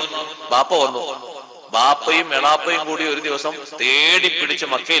റളിയല്ലാഹു അൻഹു. ബാപ്പ വന്നു. ബാപ്പയും എളാപ്പയും കൂടി ഒരു ദിവസം തേടി പിടിച്ച്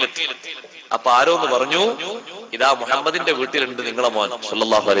മക്കയിലെത്തി. അപ്പൊ ആരോന്ന് പറഞ്ഞു, ഇതാ മുഹമ്മദിന്റെ വീട്ടിലുണ്ട് നിങ്ങളെ മോൻ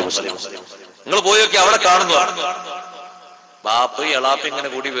സല്ലല്ലാഹു അലൈഹി വസല്ലം, നിങ്ങൾ പോയൊക്കെ അവിടെ കാണുന്നു. ബാപ്പയും എളാപ്പയും ഇങ്ങനെ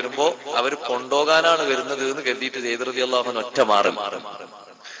കൂടി വരുമ്പോ അവര് കൊണ്ടുപോകാനാണ് വരുന്നത് എന്ന് കരുതിയിട്ട് സെയ്ദ് റളിയല്ലാഹു അൻഹു ഒറ്റ മാറി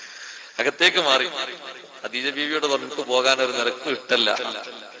അകത്തേക്ക് മാറി. ഖദീജ ബീവിയോട് പറഞ്ഞു, പോകാൻ ഒരു നിരക്ക് ഇഷ്ടല്ല,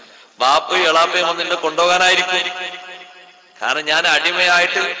 ബാപ്പയും എളാപ്പയും വന്നിട്ട് കൊണ്ടുപോകാനായിരിക്കും. കാരണം ഞാൻ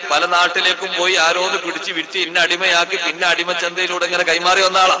അടിമയായിട്ട് പല നാട്ടിലേക്കും പോയി ആരോന്ന് പിടിച്ച് വിറ്റ് ഇന്ന അടിമയാക്കി പിന്നെ അടിമച്ചന്തയിലൂടെ ഇങ്ങനെ കൈമാറി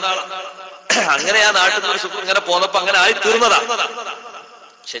വന്ന ആളാ. അങ്ങനെ ആ നാട്ടിൽ നിന്ന് ഇങ്ങനെ പോന്നപ്പോ അങ്ങനെ ആയി തീർന്നതാ.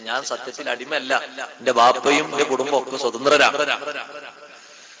 പക്ഷെ ഞാൻ സത്യത്തിൽ അടിമയല്ല. എന്റെ ബാപ്പയും എന്റെ കുടുംബം ഒക്കെ സ്വതന്ത്രരാണ്.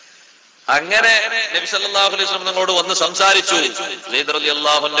 അങ്ങനെ നബി സല്ലല്ലാഹു അലൈഹി വസല്ലം നിങ്ങളോട് വന്ന് സംസാരിച്ചു. സയ്യിദ്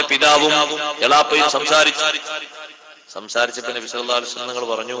റളിയല്ലാഹു അൻഹുവിന്റെ പിതാവും എളാപ്പയും സംസാരിച്ചപ്പോ നബി സല്ലല്ലാഹു അലൈഹി വസല്ലം നിങ്ങൾ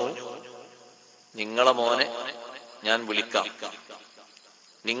പറഞ്ഞു, നിങ്ങളെ മോനെ ഞാൻ വിളിക്കാം,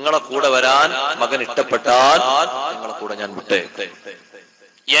 നിങ്ങളെ കൂടെ വരാൻ മകൻ ഇഷ്ടപ്പെട്ടാൽ നിങ്ങളെ കൂടെ ഞാൻ വിട്ടേ.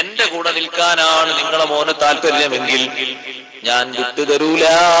 എന്റെ കൂടെ നിൽക്കാനാണ് നിങ്ങളെ മോന് താല്പര്യമെങ്കിൽ ഞാൻ വിട്ടുതരൂല,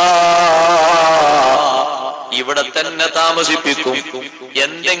 ഇവിടെ തന്നെ താമസിപ്പിക്കും.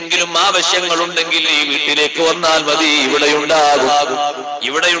 എന്തെങ്കിലും ആവശ്യങ്ങളുണ്ടെങ്കിൽ ഈ വീട്ടിലേക്ക് വന്നാൽ മതി,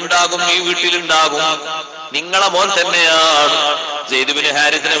 ഇവിടെയുണ്ടാകും, ഈ വീട്ടിലുണ്ടാകും. നിങ്ങളെ മോൻ തന്നെയാണ്. സെയ്ദ് ബിൻ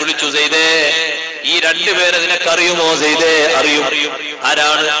ഹാരിസിനെ വിളിച്ചു, സെയ്ദേ ഈ രണ്ടുപേരെ നിനക്കറിയുമോ? സെയ്ദേ അറിയും.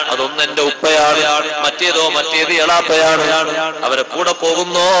 ആരാണ്? അതൊന്ന് എന്റെ ഉപ്പയാണ്, മറ്റേത് എളാപ്പയാണ്. അവരെ കൂടെ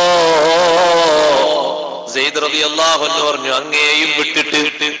പോകുന്നോ? സെയ്ദ് റളിയല്ലാഹു അൻഹു പറഞ്ഞു, അങ്ങേയും വിട്ടിട്ട്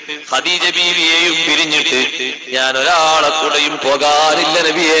ഖദീജ ബീവിയെയും പിരിഞ്ഞിട്ട് ഞാൻ ഒരാളെ കൂടെയും പോകാനില്ല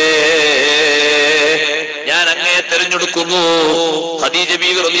നബിയേ. ഞാൻ അങ്ങേ തെരഞ്ഞെടുക്കുന്നു, ഖദീജ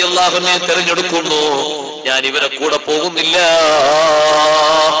ബീവി റളിയല്ലാഹു അൻഹയെ തെരഞ്ഞെടുക്കുന്നു. ഞാൻ ഇവരെ കൂടെ പോകുന്നില്ല.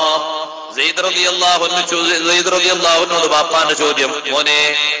 സെയ്ദ് റളിയല്ലാഹു അൻഹുവിനോട് ബാപ്പാന്റെ ചോദ്യം, മോനെ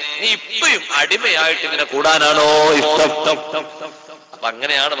നീ ഇപ്പഴും അടിമയായിട്ട് ഇങ്ങനെ കൂടാനാണോ ഇഷ്ടം? അപ്പൊ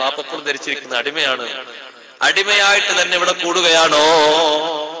അങ്ങനെയാണ് ബാപ്പപ്പോഴും ധരിച്ചിരിക്കുന്നത്, അടിമയായിട്ട് തന്നെ ഇവിടെ കൂടുകയാണോ?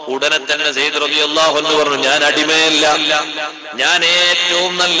 ഉടനെ തന്നെ സെയ്ദ് റളിയല്ലാഹു അൻഹു പറഞ്ഞു, ഞാൻ അടിമയല്ല, ഞാൻ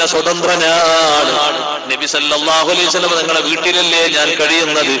ഏറ്റവും നല്ല സ്വതന്ത്രനാണ്. നബി സല്ലല്ലാഹു അലൈഹി വസല്ലം നിങ്ങളുടെ വീട്ടിലല്ലേ ഞാൻ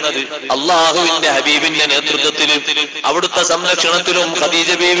കഴിയുന്നത്? അള്ളാഹുവിന്റെ ഹബീബിന്റെ നേതൃത്വത്തിലും അവിടുത്തെ സംരക്ഷണത്തിലും ഖദീജ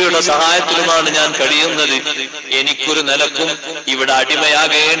ബീവിയുടെ സഹായത്തിലുമാണ് ഞാൻ കഴിയുന്നത്. എനിക്കൊരു നിലക്കും ഇവിടെ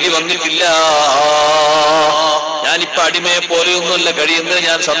അടിമയാകേണ്ടി വന്നിട്ടില്ല. ഞാനിപ്പോ അടിമയെ പോലെയൊന്നുമല്ല കഴിയുന്നത്,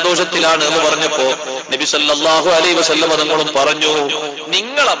 ഞാൻ സന്തോഷത്തിലാണ് എന്ന് പറഞ്ഞപ്പോ നബി സല്ലല്ലാഹു അലൈഹി വസല്ലം നിങ്ങളും പറഞ്ഞു,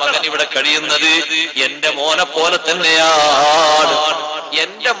 നിങ്ങളെ മകൻ ഇവിടെ കഴിയുന്നത് എന്റെ മോനെ പോലെ തന്നെയാണ്,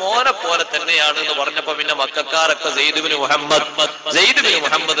 എന്ന് പറഞ്ഞപ്പോ പിന്നെ മക്കക്കാരൊക്കെ സെയ്ദ് ബിൻ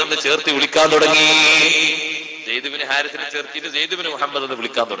മുഹമ്മദ് എന്ന് ചേർത്ത് വിളിക്കാൻ തുടങ്ങി. സെയ്ദ് ബിൻ ഹാരിസിനെ ചേർത്തിട്ട് സെയ്ദ് ബിൻ മുഹമ്മദ് എന്ന്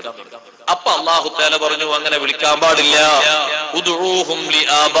വിളിക്കാൻ തുടങ്ങി. അപ്പൊ അല്ലാഹു തആല പറഞ്ഞു, അങ്ങനെ വിളിക്കാൻ പാടില്ല. ഉദ്ഊഹും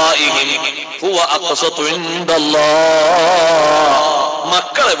ലിആബാഇഹിം ഹുവ അഖ്സതു ഇൻദല്ലാഹ്.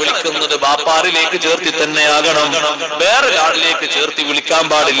 മക്കളെ വിളിക്കുന്നത് ബാപ്പാറിലേക്ക് ചേർത്തി തന്നെ ആകണം, വേറൊരാളിലേക്ക് ചേർത്തി വിളിക്കാൻ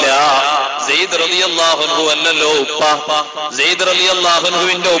പാടില്ല. സെയ്ദ് റളിയല്ലാഹു അൻഹു അല്ലല്ലോ ഉപ്പ, സെയ്ദ് റളിയല്ലാഹു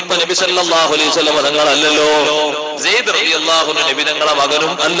അൻഹുവിന്റെ ഉപ്പ നബി സല്ലല്ലാഹു അലൈഹി വസല്ലം തങ്ങളല്ലല്ലോ, സെയ്ദ് റളിയല്ലാഹു അൻഹു നബി തങ്ങളെ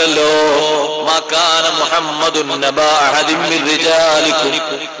മകനും അല്ലല്ലോ. മകാന മുഹമ്മദുൻ നബാ അഹദിൻ മിൻ റിജാലികും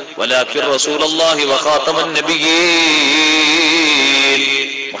വലാകിൻ റസൂലുള്ളാഹി വഖാതമൻ നബിയ്യീൻ.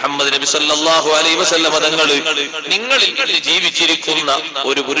 മുഹമ്മദ് നബി സല്ലല്ലാഹു അലൈഹി വസല്ലം തങ്ങൾ നിങ്ങളിൽ ജീവിച്ചിരിക്കുന്ന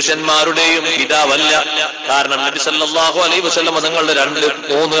ഒരു പുരുഷന്മാരുടെയും പിതാവല്ല. കാരണം നബി സല്ലല്ലാഹു അലൈഹി വസല്ലം തങ്ങളുടെ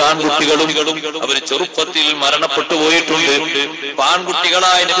 2-3 ആൺകുട്ടികളും അവർ ചെറുപ്പത്തിൽ മരണപ്പെട്ടു പോയിട്ടുണ്ട്.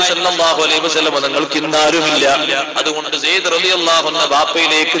 ആൺകുട്ടികളായ നബി സല്ലല്ലാഹു അലൈഹി വസല്ലം തങ്ങൾക്ക് ഇന്നാരുമില്ല. അതുകൊണ്ട് സെയ്ദ് റളിയല്ലാഹു അൻഹു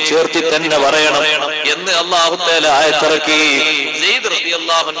ബാപ്പയിലേക്ക് ചേർത്തി തന്നെ പറയണം എന്ന് അല്ലാഹു തആല ആയത്തിറക്കി. സെയ്ദ്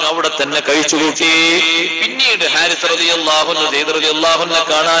റളിയല്ലാഹു അൻഹു അവിടെ തന്നെ കഴിച്ചുകൂട്ടി. പിന്നീട് ഹാരിസ് റളിയല്ലാഹു അൻഹു സെയ്ദ് റളിയല്ലാഹു അൻഹു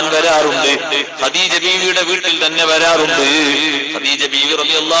കാണാൻ വരാറുണ്ട്. ഖദീജ ബീവിയുടെ വീട്ടിൽ തന്നെ വരാറുണ്ട്. ഖദീജ ബീവി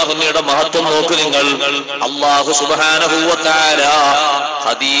റളിയല്ലാഹു അൻഹയുടെ മഹത്വം നോക്ക് നിങ്ങൾ. അല്ലാഹു സുബ്ഹാനഹു വ തആല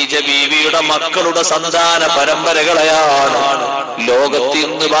ഖദീജ ബീവിയുടെ മക്കളുടെ സന്താന പരമ്പരകളെയാണ് ലോകത്ത്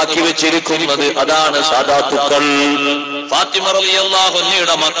ഇന്ന് ബാക്കി വെച്ചിരിക്കുന്നത്. അതാണ് സാദാത്തുക്കൾ. ഫാത്തിമ റളിയല്ലാഹു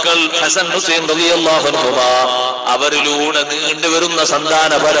അൻഹയുടെ മക്കൾ ഹസൻ ഹുസൈൻ റളിയല്ലാഹു അൻഹുമാ, അവരിലൂടെ നീണ്ടുവരുന്ന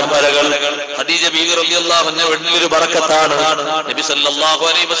സന്താന പരമ്പരകൾ ഖദീജ ബീവി റളിയല്ലാഹു അൻഹ വലിയൊരു ബറക്കത്താണ്. നബി സല്ലല്ലാഹു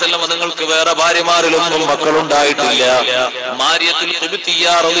അലൈഹി വസല്ലം നിങ്ങൾക്ക് വേറെ ഭാര്യമാരിലൊന്നും മക്കളുണ്ടായിട്ടില്ല. മാരിയത്തുൽ ഖുബ്തിയ്യ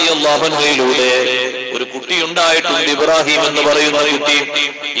റളിയല്ലാഹു അൻഹയിലൂടെ ഒരു കുട്ടി ഉണ്ടായിട്ടുണ്ട്, ഇബ്രാഹിം എന്ന് പറയുന്ന കുട്ടി.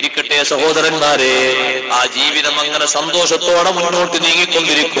 ഇരിക്കട്ടെ സഹോദരന്മാരെ, ആ ജീവിതം അങ്ങനെ സന്തോഷത്തോടെ മുന്നോട്ട്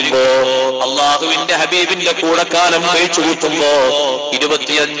നീങ്ങിക്കൊണ്ടിരിക്കുമ്പോ അള്ളാഹുവിന്റെ ഹബീബിന്റെ കൂടക്കാലം കഴിച്ചു കൂട്ടുമ്പോ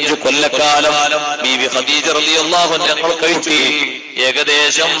 25 കൊല്ലക്കാലം ബീവി ഖദീജ റളിയല്ലാഹു അൻഹ ഞങ്ങൾ കഴിച്ചു.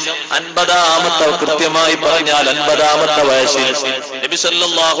 ഏകദേശം 50-ാമത്തെ, കൃത്യമായി പറഞ്ഞാൽ 50-ാമത്തെ വയസ്സിൽ നബി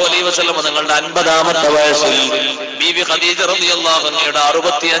സല്ലല്ലാഹു അലൈഹി വസല്ലം തങ്ങളുടെ 50-ാമത്തെ വയസ്സിൽ ബീവി ഖദീജ റളിയല്ലാഹു അൻഹയുടെ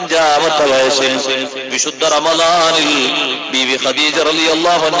 65-ാമത്തെ വയസ്സിൽ വിശുദ്ധ റമളാനിൽ ബീവി ഖദീജ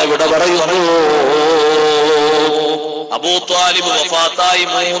റളിയല്ലാഹു അൻഹ വിട പറയുന്നു. അബൂ ത്വാലിബ് വഫാത്തായി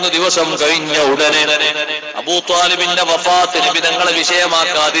 3 ദിവസം കഴിഞ്ഞ ഉടനെ അബൂ ത്വാലിബിന്റെ വഫാത്ത് നബി തങ്ങളെ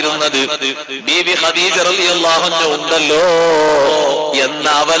വിഷയമാക്കാതിരുന്നത് ബീവി ഖദീജ റളിയല്ലാഹു അൻഹ ഉണ്ടല്ലോ എന്ന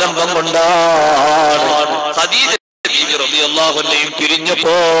അവലംബം കൊണ്ടാണ്. ഖദീജ ബീവി റളിയല്ലാഹു അൻഹയും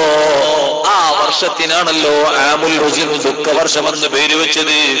പിരിഞ്ഞപ്പോ ആ വർഷത്തിനാണല്ലോ ആമുൽ ഹുസ്ൻ ദുഃഖവർഷമെന്ന് പേര്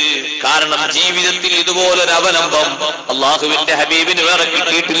വെച്ചത്. കാരണം ജീവിതത്തിൽ ഇതുപോലൊരു അവലംബം അള്ളാഹുവിന്റെ ഹബീബിന് വേറെ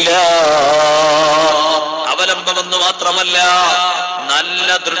കിട്ടിയിട്ടില്ല. അവലംബമെന്ന് മാത്രമല്ല, നല്ല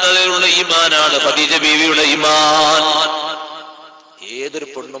ദൃഢതയുള്ള ഈമാനാണ് ഖദീജ ബീവിയുടെ ഈമാൻ. ഏതൊരു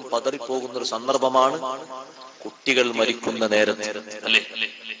പെണ്ണും പതറിപ്പോകുന്ന ഒരു സന്ദർഭമാണ് കുട്ടികൾ മരിക്കുന്ന നേരത്തെ, അല്ലേ?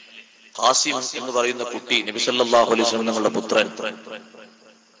 ഖാസിം എന്ന് പറയുന്ന കുട്ടി നബി സല്ലല്ലാഹു അലൈഹി വസല്ലം തങ്ങളുടെ പുത്രൻ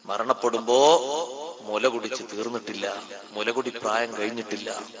മരണപ്പെടുമ്പോ മുല കുടിച്ച് തീർന്നിട്ടില്ല, മുലകുടി പ്രായം കഴിഞ്ഞിട്ടില്ല.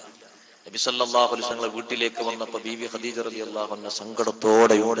 നബി സല്ലല്ലാഹു അലൈഹി വസല്ലം വീട്ടിലേക്ക് വന്നപ്പോ ബീവി ഖദീജ റളിയല്ലാഹു അൻഹ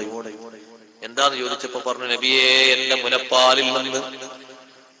സങ്കടത്തോടെ എന്താന്ന് ചോദിച്ചപ്പോ പറഞ്ഞു, നബിയേ, എന്റെ മുലപ്പാലിൽ നിന്ന്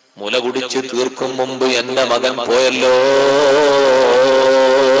മുല കുടിച്ച് തീർക്കും മുമ്പ് എന്റെ മകൻ പോയല്ലോ.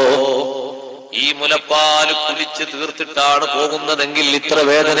 ഈ മുലപ്പാല് കുടിച്ച് തീർത്തിട്ടാണ് പോകുന്നതെങ്കിൽ ഇത്ര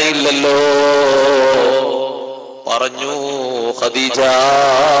വേദനയില്ലല്ലോ. പറഞ്ഞു ഖദീജ,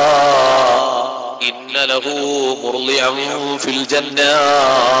 ഇന്ന ലഹു മുർളിഅൻ ഫിൽ ജന്ന.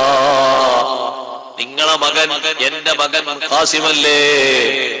 നിങ്ങളെ മകൻ, എന്റെ മകൻ ഖാസിമല്ലേ,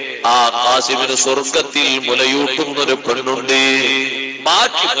 ആ ഖാസിമിന് സ്വർഗത്തിൽ മുലയൂട്ടുന്നൊരു പെണ്ണുണ്ട്.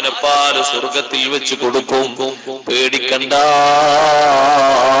 ബാക്കി മുലപ്പാല് സ്വർഗത്തിൽ വെച്ച് കൊടുക്കും, പേടിക്കണ്ട.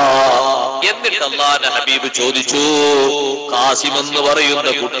 എന്നിട്ട് അല്ലാഹുവിന്റെ ഹബീബ് ചോദിച്ചു, ഖാസിം എന്ന് പറയുന്ന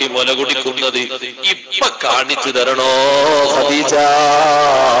കുട്ടി മുല കുടിക്കുന്നത് ഇപ്പൊ കാണിച്ചു തരണോ ഖദീജ?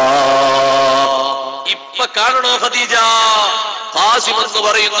 ഇപ്പൊ കാണണോ ഖദീജ? ഖാസിം എന്ന്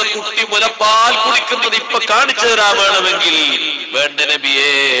പറയുന്ന കുട്ടി മുലപ്പാൽ കുടിക്കുന്നത് ഇപ്പൊ കാണിച്ചു തരാൻ വേണമെങ്കിൽ വേണ്ട നബിയേ,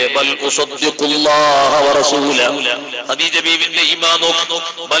 ബൽ ഉസദ്ദിഖുല്ലാഹ വറസൂല. ഖദീജ ബീവിന്റെ ഈമാൻ നോക്കൂ.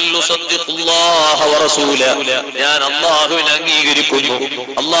 ബൽ ഉസദ്ദിഖുല്ലാഹ വറസൂല. ഞാൻ അല്ലാഹുവിനെ അംഗീകരിക്കുന്നു,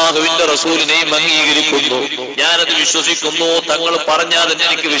 അല്ലാഹുവിന്റെ റസൂലിനെയും അംഗീകരിക്കുന്നു, ഞാനത് വിശ്വസിക്കുന്നു. തങ്ങൾ പറഞ്ഞാൽ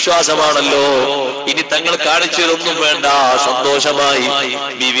എനിക്ക് വിശ്വാസമാണല്ലോ. ഇനി തങ്ങൾ കാണിച്ചതൊന്നും വേണ്ട, സന്തോഷമായി.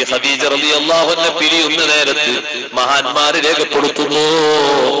 ബീവി ഖദീജ റളിയല്ലാഹു അൻഹ പിരിയുന്ന നേരത്ത് മഹാന്മാര് രേഖപ്പെടുത്തുന്നു,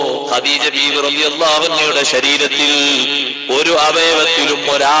 ഖദീജ ബീവി റളിയല്ലാഹു അൻഹയുടെ ശരീരത്തിൽ ഒരു അവയവത്തിലും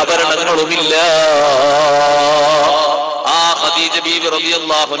ഒരാഭരണങ്ങളുമില്ല. ആ ഖദീജ ബീവി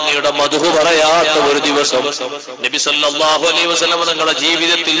റളിയല്ലാഹു അൻഹയുടെ മദ്ഹ് പറയാത്ത ഒരു ദിവസം നബി സല്ലല്ലാഹു അലൈഹി വസല്ലം തങ്ങളുടെ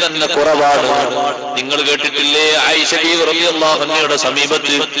ജീവിതത്തിൽ തന്നെ കുറവാണ്. നിങ്ങൾ കേട്ടിട്ടില്ലേ, ആയിഷ ബീവി റളിയല്ലാഹു അൻഹയുടെ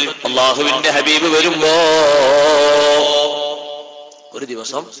സമീപത്ത് അല്ലാഹുവിന്റെ ഹബീബ് വരുമ്പോ ഒരു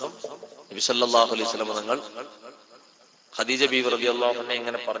ദിവസം നബി സല്ലല്ലാഹു അലൈഹി വസല്ലം തങ്ങൾ ഖദീജ ബീവി റളിയല്ലാഹു അൻഹ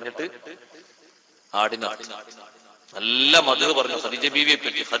ഇങ്ങനെ പറഞ്ഞിട്ട് ആടിനാട്ടി നല്ല മദ്ഹ് പറഞ്ഞു ഖദീജ ബീവിയെ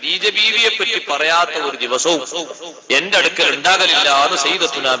പറ്റി. ഖദീജ ബീവിയെ പറ്റി പറയാത്ത ഒരു ദിവസവും എന്റെ അടുക്കൽ ഉണ്ടാകലില്ല എന്ന്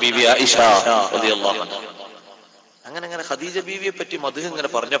സയ്യിദത്തുനാ ബീവി ആയിഷ റളിയല്ലാഹു അൻഹ. അങ്ങനെ ഖദീജ ബീവിയെ പറ്റി മദ്ഹ് ഇങ്ങനെ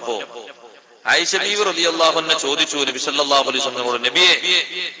പറഞ്ഞപ്പോ ആയിഷ ബീവി റളിയല്ലാഹു അൻഹ ചോദിച്ചു നബി സല്ലല്ലാഹു അലൈഹി വസല്ലമയോട്, നബിയെ,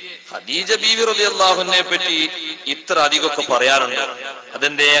 ഖദീജ ബീവി റളിയല്ലാഹു അൻഹയെ പറ്റി ഇത്ര അധികമൊക്കെ പറയാറുണ്ട്,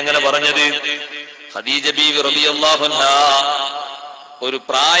 അതെന്തേ അങ്ങനെ പറഞ്ഞത്? ഖദീജ ബീവി റളിയല്ലാഹു അൻഹ ഒരു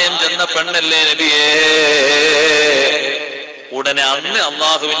പ്രായം ചെന്ന പെണ്ണല്ലേ നബിയേ. ഉടനെ അന്ന്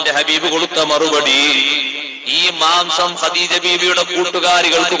അള്ളാഹുവിന്റെ ഹബീബ് കൊടുത്ത മറുപടി, ഈ മാംസം ഖദീജ ബീവിയുടെ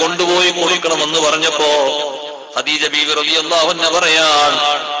കൂട്ടുകാരികൾക്ക് കൊണ്ടുപോയി കൊടുക്കണമെന്ന് പറഞ്ഞപ്പോ ഖദീജ ബീവി റളിയല്ലാഹു അൻഹ പറയാൻ,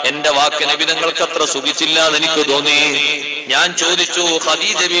 എന്റെ വാക്ക് നബി തങ്ങൾക്ക് അത്ര സുഖിച്ചില്ല എന്ന് എനിക്ക് തോന്നി. ഞാൻ ചോദിച്ചു,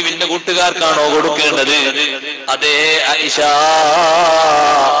 ഖദീജ ബീവിന്റെ കൂട്ടുകാർക്കാണോ കൊടുക്കേണ്ടത്? അതേ ആയിഷ,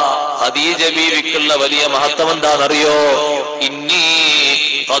 ഖദീജ ബീവിക്കുള്ള വലിയ മഹത്വം എന്താണെന്നറിയോ? ഇന്നി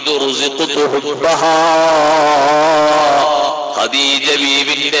ഖദ് റുസിഖ്തു ഹുബ്ബഹാ. ഖദീജ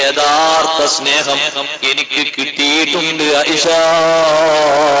ബീവിന്റെ യഥാർത്ഥ സ്നേഹം എനിക്ക് കിട്ടിയിട്ടുണ്ട് ആയിഷ.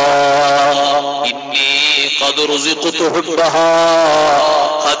 ഇന്നി ഖദ് റുസിഖ്തു ഹുബ്ബഹാ.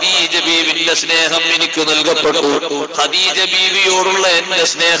 ഖദീജ ബീവിന്റെ സ്നേഹം എനിക്ക് നൽകപ്പെട്ടു. ഖദീജ ബീവിയോടുള്ള എന്റെ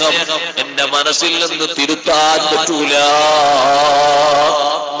സ്നേഹം എന്റെ മനസ്സിൽ നിന്ന് തിരുത്താൻ പറ്റൂല.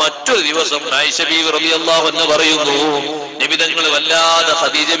 മറ്റൊരു ദിവസം ആയിഷ ബീവി റളിയല്ലാഹു അൻഹ പറയുന്നു, നബി തങ്ങൾ വല്ലാതെ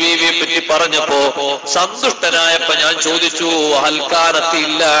ഖദീജ ബീവിയെ പറ്റി പറഞ്ഞപ്പോ സന്തുഷ്ടനായപ്പോ ഞാൻ ചോദിച്ചു, ഹൽ കാനത്ത്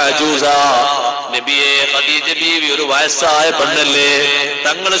ഇല്ലാ അജൂസ. നബിയെ, ഖദീജ ബീവി ഒരു വയസ്സായ പെണ്ണല്ലേ?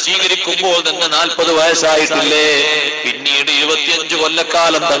 തങ്ങൾ സ്വീകരിക്കുമ്പോൾ തന്നെ 40 വയസ്സായിട്ടില്ലേ? പിന്നീട് 25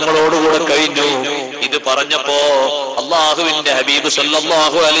 കൊല്ലക്കാലം തങ്ങളോടുകൂടെ കഴിഞ്ഞു. ഇത് പറഞ്ഞപ്പോ അള്ളാഹുവിന്റെ ഹബീബ്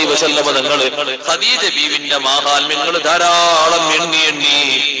സല്ലല്ലാഹു അലൈഹി വസല്ലം തങ്ങൾ ഖദീജ ബീവിന്റെ മാഹാത്മ്യങ്ങൾ ധാരാളം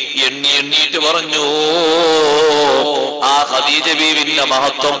എണ്ണിയിട്ട് പറഞ്ഞു, ആ ഖദീജ ബീവിന്റെ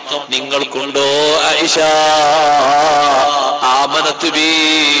മഹത്വം നിങ്ങൾക്കുണ്ടോ ആയിഷ? ആമനത്ത് ബി,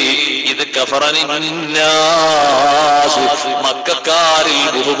 ഇത് മക്കക്കാരിൽ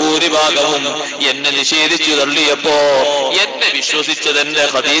ബഹുഭൂരിഭാഗവും എന്നെ നിഷേധിച്ചു തള്ളിയപ്പോ എന്നെ വിശ്വസിച്ചത് എന്റെ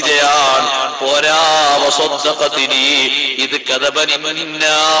ഖദീജയാണ്. പോരാ വസദ്ദഖതിനി ഇത്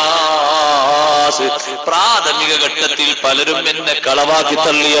കദബനിന്നാസ്. പ്രാഥമിക ഘട്ടത്തിൽ പലരും എന്നെ കളവാക്കി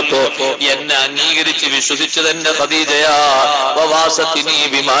തള്ളിയപ്പോ എന്നെ അംഗീകരിച്ച് വിശ്വസിച്ചത് എന്റെ ഖദീജയാ. വവാസതിനി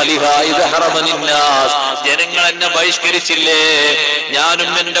ബിമാലിഹാ ഇത് ഹറമനിന്നാസ്. ജനങ്ങൾ എന്നെ ബഹിഷ്കരിച്ചില്ലേ,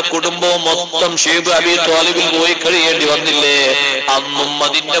 ഞാനും എന്റെ കുടുംബവും മൊത്തം ഷീബ് അബി ത്വാലിബിൽ പോയി കഴിയേണ്ടി വന്നില്ലേ. അന്നും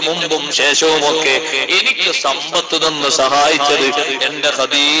അതിന്റെ മുമ്പും ശേഷവും ഒക്കെ എനിക്ക് സമ്പത്ത് തന്ന് സഹായിച്ചത് എന്റെ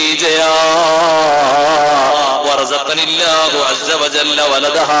ഖദീജയാ. വറസഖനില്ലാഹു അസ്സ വജല്ല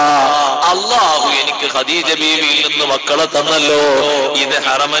വലദഹാ. അല്ലാഹു എനിക്ക് ഖദീജ ബീവിയിൽ നിന്ന് മക്കളെ തന്നല്ലോ. ഇത്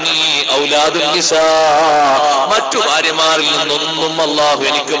ഹറമനി ഔലാദുൻ നിസാ. മറ്റു ഭാര്യമാരിൽ നിന്നൊന്നും അല്ലാഹു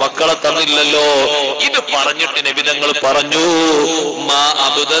എനിക്ക് മക്കളെ തന്നില്ലല്ലോ. ഇത് പറഞ്ഞിട്ട് നബി തങ്ങൾ പറഞ്ഞു, മാ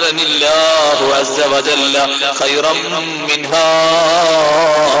അബ്ദലനില്ലാഹു അസ്സ വജല്ല ഖൈറൻ മിൻഹാ.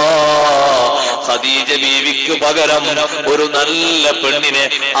 ഖദീജ ബീവിക്ക് പകരം ഒരു നല്ല പെണ്ണിനെ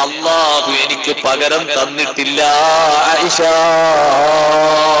അല്ലാഹു എനിക്ക് പകരം തന്നിട്ടില്ല. ആയിഷ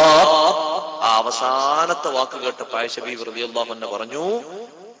അവസാനത്തെ വാക്ക് കേട്ടപ്പോൾ ആയിഷ ബീവി റളിയല്ലാഹു അൻഹ പറഞ്ഞു,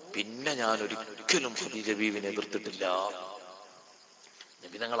 പിന്നെ ഞാൻ ഒരിക്കലും ഖദീജ ബീവിനെ എതിർത്തിട്ടില്ല.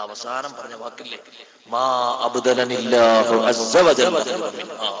 നബി തങ്ങൾ അവസാനം പറഞ്ഞ വാക്കില്ലേ, മാ അബ്ദലനില്ലാഹു അസ്സ വജല്ല.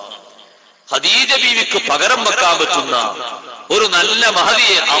 ഖദീജ ബീവിക്ക് പകരം വെക്കാൻ പറ്റുന്ന ഒരു നല്ല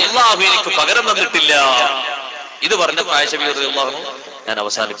മഹദിയെ അല്ലാഹു എനിക്ക് പകരം തന്നിട്ടില്ല. ഇത് പറഞ്ഞപ്പോൾ ആയിഷ ബീവി റളിയല്ലാഹു അൻഹ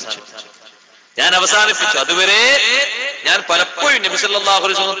ഞാൻ അവസാനിപ്പിച്ചു. അതുവരെ ഞാൻ പലപ്പോഴും നബി സല്ലല്ലാഹു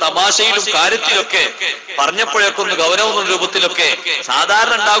അലൈഹി വസല്ലം തമാശയിലും കാര്യത്തിലൊക്കെ പറഞ്ഞപ്പോഴൊക്കെ ഒന്ന് ഗൗരവം രൂപത്തിലൊക്കെ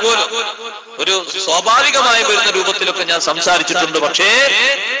സാധാരണ ഉണ്ടാകുമല്ലോ, ഒരു സ്വാഭാവികമായി വരുന്ന രൂപത്തിലൊക്കെ ഞാൻ സംസാരിച്ചിട്ടുണ്ട്. പക്ഷേ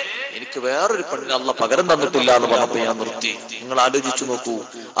എനിക്ക് വേറൊരു പെണ്ണിനെ അല്ലാഹു പകരം തന്നിട്ടില്ല എന്ന് പറഞ്ഞപ്പോൾ ഞാൻ നിർത്തി. നിങ്ങൾ ആലോചിച്ചു നോക്കൂ,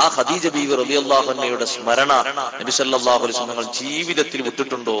 ആ ഖദീജ ബീവി റളിയല്ലാഹു അൻഹയുടെ സ്മരണ നബി സല്ലല്ലാഹു അലൈഹി വസല്ലം ജീവിതത്തിൽ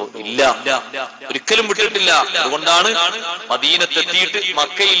വിട്ടിട്ടുണ്ടോ? ഇല്ല, ഒരിക്കലും വിട്ടിട്ടില്ല. അതുകൊണ്ടാണ് മദീനത്തെത്തിയിട്ട്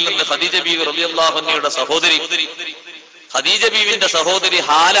മക്കയിൽ നിന്ന് ഖദീജ ബീവി റളിയല്ലാഹു അൻഹയുടെ സഹോദരി, ഖദീജ ബീവിന്റെ സഹോദരി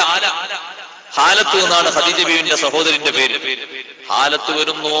ഹാലത്ത് എന്നാണ് ഖദീജ ബീവിന്റെ സഹോദരിന്റെ പേര്. ഹാലത്ത്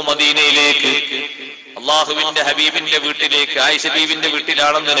വരുന്നു മദീനയിലേക്ക്, അള്ളാഹുവിന്റെ ഹബീബിന്റെ വീട്ടിലേക്ക്. ആയിഷ ബീവിന്റെ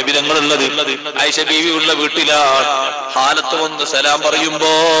വീട്ടിലാണെന്ന് നബി തങ്ങൾ ഉള്ളത്. ആയിഷ ബീവി ഉള്ള വീട്ടിലാണ്. ഹാലത്ത് വന്ന് സലാം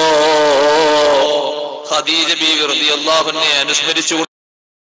പറയുമ്പോ ഖദീജ ബീവി റളിയല്ലാഹു അൻഹയെ അനുസ്മരിച്ചു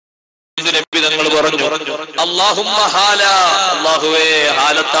നബി തങ്ങൾ പറഞ്ഞു, അല്ലാഹുമ്മ ഹാല, അല്ലാഹുവേ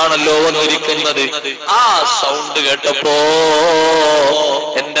ഹാലത്താണല്ലോ വന്നിരിക്കുന്നത്. ആ സൗണ്ട് കേട്ടപ്പോ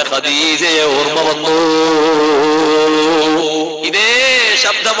എന്റെ ഖദീജയെ ഓർമ്മ വന്നു. ഇതേ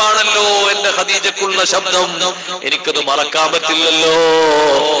ശബ്ദമാണല്ലോ എന്റെ ഖദീജക്കുള്ള ശബ്ദം, എനിക്കത് മറക്കാൻ പറ്റില്ലല്ലോ.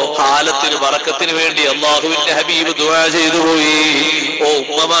 ഹാലത്തിന് ബറക്കത്തിന് വേണ്ടി അല്ലാഹുവിന്റെ ഹബീബ് ദുആ ചെയ്തു പോയി. ഓ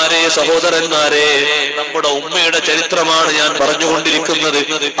ഉമ്മമാരെ, സഹോദരന്മാരെ, നമ്മുടെ ഉമ്മയുടെ ചരിത്രമാണ് ഞാൻ പറഞ്ഞുകൊണ്ടിരിക്കുന്നത്.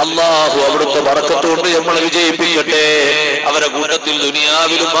 അല്ലാഹു അവിടുത്തെ ബറക്കത്ത് കൊണ്ട് നമ്മളെ വിജയിപ്പിക്കട്ടെ. അവരെ കൂട്ടത്തിൽ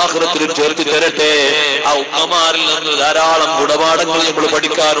ദുനിയാവിലും ആഖിറത്തിലും ചേർത്ത് തരട്ടെ. ആ ഉമ്മമാരിൽ നിന്ന് ധാരാളം ഗുണപാഠങ്ങൾ നമ്മൾ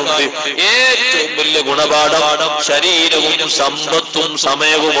പഠിക്കാറുണ്ട്. ഏറ്റവും വലിയ ഗുണപാഠം ശരീരവും സമ്പത്തും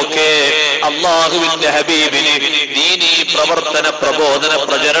സമയവും ഒക്കെ അല്ലാഹുവിന്റെ ഹബീബിന് ദീനീ പ്രവർത്തന പ്രബോധന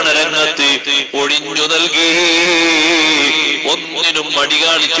പ്രചരണ രംഗത്ത് ഒഴിഞ്ഞു നൽകി. ഒന്നിനും മടി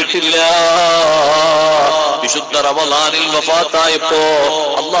കാണിച്ചിട്ടില്ല. വിശുദ്ധ റമളാനിൽ വഫാത്തായപ്പോ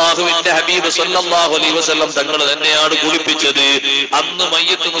അല്ലാഹുവിന്റെ ഹബീബ് സല്ലല്ലാഹു അലൈഹി വസല്ലം തങ്ങൾ തന്നെയാണ് കുളിപ്പിച്ചത്. അന്ന്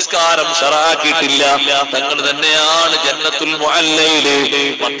മയ്യത്ത് നിസ്കാരം ശറആക്കിയിട്ടില്ല. തങ്ങൾ തന്നെയാണ് ജന്നത്തുൽ മുഅല്ലയില്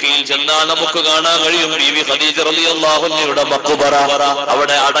മക്കയിൽ ചെന്നാൽ നമുക്ക് കാണാൻ കഴിയും ബീവി ഖദീജ റളിയല്ലാഹു അൻഹയുടെ മഖ്ബറ.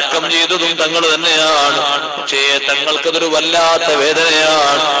 അവിടെ അടക്കം ചെയ്തതും തങ്ങൾ തന്നെയാണ്. പക്ഷേ തങ്ങൾക്കതൊരു വല്ലാത്ത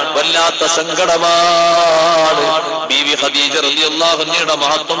വേദനയാണ്, വല്ലാത്ത സങ്കടമാണ്. ബീവി ഖദീജ റളിയല്ലാഹു അൻഹയുടെ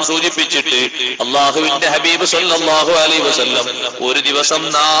മഹത്വം സൂചിപ്പിച്ചിട്ട് അല്ലാഹുവിന്റെ ഹബീബ് സല്ലല്ലാഹു അലൈഹി വസല്ലം ഒരു ദിവസം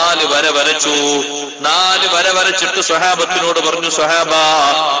 4 വര വരച്ചു. 4 വര വരച്ചിട്ട് സ്വഹാബത്തിനോട് പറഞ്ഞു, സ്വഹാബ,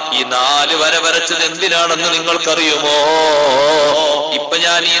 ഈ 4 വര വരച്ചത് എന്തിനാണെന്ന് നിങ്ങൾക്കറിയുമോ? ഇപ്പൊ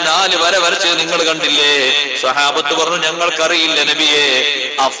ഞാൻ ഈ 4 വര വരച്ചത് നിങ്ങൾ കണ്ടില്ലേ? സ്വഹാബത്ത് പറഞ്ഞു, ഞങ്ങൾക്കറിയില്ല നബിയെ.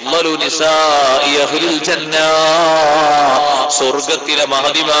 അഫ്ളലു നിസാഇ അഹ്ലിൽ ജന്ന, സ്വർഗ്ഗത്തിലെ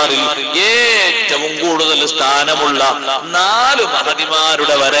മഹദിമാരിൽ ഏറ്റവും കൂടുതൽ സ്ഥാനമുള്ള 4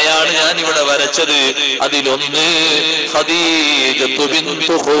 മഹദിമാരുടെ വരയാണ് ഞാൻ ഇവിടെ വരച്ചത്. അതിലൊന്ന് ഖദീജത്തു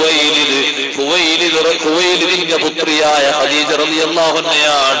ബിൻതു ഖുവൈലിദിന്റെ പുത്രിയായ ഖദീജ റളിയല്ലാഹു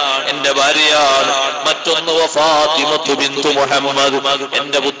അൻഹയാണ്, എന്റെ ഭാര്യയാണ്. മറ്റൊന്ന് ഫാത്തിമത്തു ബിൻതു മുഹമ്മദ്,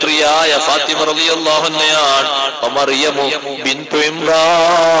 എന്റെ പുത്രിയായ ഫാത്തിമ റളിയല്ലാഹു അൻഹയാണ്. മറിയമു ബിൻതു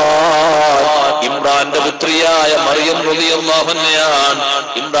ഇമ്രാന്റെ പുത്രിയായ മറിയം റളിയല്ലാഹു അൻഹയാണ്.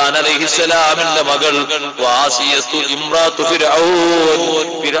 ഇമ്രാൻ അലൈഹിസ്സലാമിന്റെ മകൾ. വാസിയത്തു ഇമ്രാത്തു ഇംറാത്തു ഫിർഔൻ,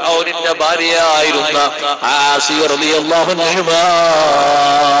 ഫിർഔനിന്റെ ഭാര്യയായിരുന്ന ആസിയ റളിയല്ലാഹു അൻഹാ.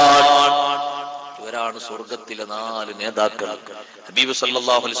 ഇവരാണ് സ്വർഗത്തിലെ 4 നേതാക്കൾ. ഹബീബ്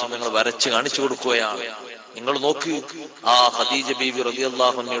സല്ലല്ലാഹു അലൈഹി വസല്ലം നിങ്ങൾ വരച്ച് കാണിച്ചു കൊടുക്കുകയാണ്. നിങ്ങൾ നോക്ക്, ആ ഖദീജ ബീവി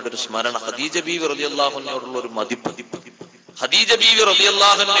റളിയല്ലാഹു അൻഹയുടെ ഒരു സ്മരണ, ഖദീജ ബീവി റളിയല്ലാഹു അൻഹയോടുള്ള ഒരു മതിപ്പ്, ഖദീജ ബീവി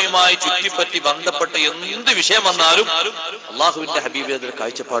റളിയല്ലാഹു അൻഹയുമായി ചുറ്റിപ്പറ്റി ബന്ധപ്പെട്ട് എന്ത് വിഷയം വന്നാലും അള്ളാഹുവിന്റെ ഹബീബ് അതിൽ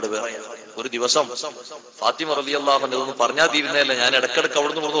കാഴ്ചപ്പാട് വേറെയാണ്. ഒരു ദിവസം ഫാത്തിമ റളിയല്ലാഹു അൻഹ ഒന്നും പറഞ്ഞാൽ തീരുന്നതല്ല, ഞാൻ ഇടക്കിടക്ക്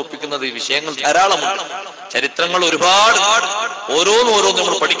അവിടുന്ന് ഇവിടുന്ന് ഒപ്പിക്കുന്നത്. ഈ വിഷയങ്ങൾ ധാരാളമുണ്ട്, ചരിത്രങ്ങൾ ഒരുപാട്, ഓരോന്നും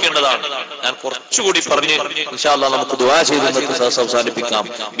നമ്മൾ പഠിക്കേണ്ടതാണ്. ഞാൻ കുറച്ചുകൂടി പറഞ്ഞ് ഇൻഷാ അല്ലാഹ് നമുക്ക് ദുആ ചെയ്ത് അവസാനിപ്പിക്കാം.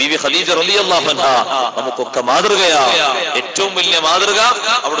 ബീവി ഖദീജ റളിയല്ലാഹു അൻഹ നമുക്കൊക്കെ മാതൃകയാണ്. ഏറ്റവും വലിയ മാതൃക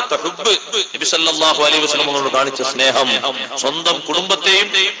അവിടുത്തെ ഹുബ്ബ്, നബി സല്ലല്ലാഹു അലൈഹി വസല്ലം കാണിച്ച സ്നേഹം, സ്വന്തം കുടുംബത്തെയും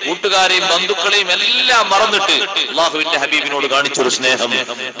കൂട്ടുകാരെയും ബന്ധുക്കളെയും എല്ലാം മറന്നിട്ട് അള്ളാഹുവിന്റെ ഹബീബിനോട് കാണിച്ചൊരു സ്നേഹം,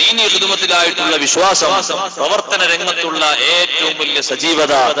 ദീനീ ഖിദ്മത്തിലായിട്ടുള്ള വിശ്വാസം, പ്രവർത്തന രംഗത്തുള്ള ഏറ്റവും വലിയ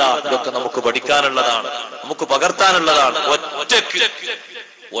സജീവത, ഇതൊക്കെ നമുക്ക് പഠിക്കാനുള്ളതാണ്, നമുക്ക് പകർത്താനുള്ളതാണ്.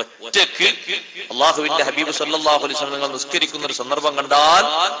 ഒറ്റക്ക് അള്ളാഹുവിന്റെ ഹബീബ് സല്ലല്ലാഹു അലൈഹി വസല്ലം നിങ്ങൾ നിസ്കരിക്കുന്ന ഒരു സന്ദർഭം കണ്ടാൽ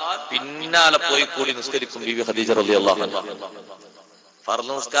പിന്നാലെ പോയി കൂടി നിസ്കരിക്കും ബീവി ഖദീജ റളിയല്ലാഹു അൻഹ.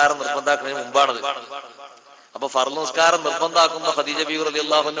 ഫർള് നിസ്കാരം നിർബന്ധാക്കുന്നതിന് മുമ്പാണത്. അപ്പൊ ഫർള് നിസ്കാരം നിർബന്ധാക്കുമ്പോ ഖദീജ ബീവി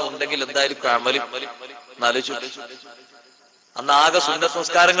റളിയല്ലാഹു അൻഹ ഉണ്ടെങ്കിൽ എന്തായിരിക്കും അമല് നാലോചിച്ചു. അന്ന് ആകെ സുന്നത്ത്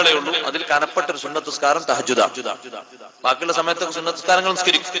നിസ്കാരങ്ങളേ ഉള്ളൂ. അതിൽ കനപ്പെട്ടൊരു സുന്നത്ത് നിസ്കാരം തഹജ്ജുദാ. ബാക്കിയുള്ള സമയത്തൊക്കെ സുന്നത്ത് നിസ്കാരങ്ങൾ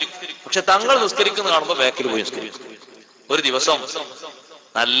നിസ്കരിക്കും. പക്ഷെ തങ്ങൾ നിസ്കരിക്കുന്ന കാണുമ്പോ ബാക്കിൽ പോയി നിസ്കരിക്കും. ഒരു ദിവസം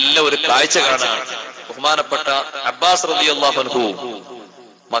നല്ല ഒരു കാഴ്ച കാണാൻ ബഹുമാനപ്പെട്ട അബ്ബാസ് റളിയല്ലാഹു അൻഹു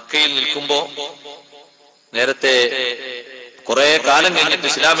മക്കയിൽ നിൽക്കുമ്പോ, നേരത്തെ കുറെ കാലം കഴിഞ്ഞിട്ട്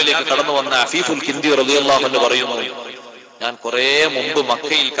ഇസ്ലാമിലേക്ക് കടന്നു വന്ന അഫീഫുൽ കിന്ദി റളിയല്ലാഹു അൻഹു പറയുന്നു, ഞാൻ കുറെ മുമ്പ്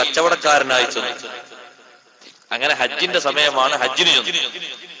മക്കയിൽ കച്ചവടക്കാരനായി ചെന്നു. അങ്ങനെ ഹജ്ജിന്റെ സമയമാണ്, ഹജ്ജിന് ചെന്നു.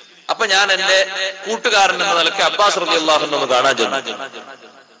 അപ്പൊ ഞാൻ എന്റെ കൂട്ടുകാരൻ എന്ന നിലയ്ക്ക് അബ്ബാസ് റളിയല്ലാഹു അൻഹു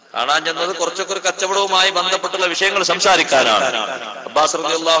കാണാൻ ചെന്നത് കുറച്ചൊക്കെ ഒരു കച്ചവടവുമായി ബന്ധപ്പെട്ടുള്ള വിഷയങ്ങൾ സംസാരിക്കാനാണ്. അബ്ബാസ്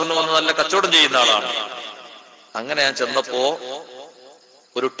റളിയല്ലാഹു അൻഹു വന്ന് നല്ല കച്ചവടം ചെയ്യുന്ന ആളാണ്. അങ്ങനെ ഞാൻ ചെന്നപ്പോ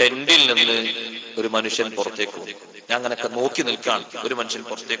ഒരു ടെന്റിൽ നിന്ന് ഒരു മനുഷ്യൻ പുറത്തേക്ക് വന്നു. ഞാൻ അങ്ങനെയൊക്കെ നോക്കി നിൽക്കാണ്. ഒരു മനുഷ്യൻ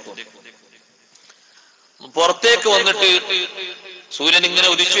പുറത്തേക്ക് വന്നിട്ട് സൂര്യൻ ഇങ്ങനെ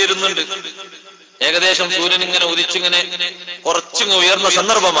ഉദിച്ചു വരുന്നുണ്ട്. ഏകദേശം സൂര്യൻ ഇങ്ങനെ ഉദിച്ചിങ്ങനെ കുറച്ചിങ്ങ് ഉയർന്ന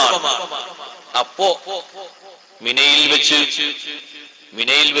സന്ദർഭമാണ്. അപ്പോ മിനയിൽ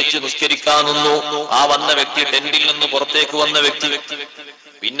വെച്ച് നിസ്കരിക്കാൻ നിന്നു. ആ വന്ന വ്യക്തി, ടെന്റിൽ നിന്ന് പുറത്തേക്ക് വന്ന വ്യക്തി.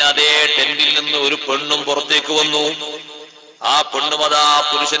 പിന്നെ അതേ ടെന്റിൽ നിന്ന് ഒരു പെണ്ണും പുറത്തേക്ക് വന്നു. ആ പെണ്ണും അതാ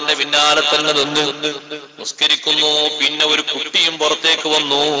പുരുഷന്റെ പിന്നാലെ തന്നെ നിന്ന് നിസ്കരിക്കുന്നു. പിന്നെ ഒരു കുട്ടിയും പുറത്തേക്ക്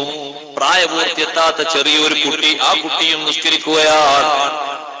വന്നു, പ്രായപൂർത്തിയെത്താത്ത ചെറിയൊരു കുട്ടി. ആ കുട്ടിയും നിസ്കരിക്കുകയാണ്.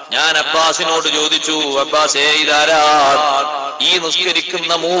 ഞാൻ അബ്ബാസിനോട് ചോദിച്ചു, അബ്ബാസേ ഇതാരാ? ഈ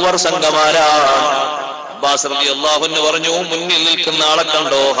നിസ്കരിക്കുന്ന മൂവർ സംഘമാരാണ്. അബ്ബാസ് റളിയല്ലാഹു അൻഹു പറഞ്ഞു, മുന്നിൽ നിൽക്കുന്ന ആളെ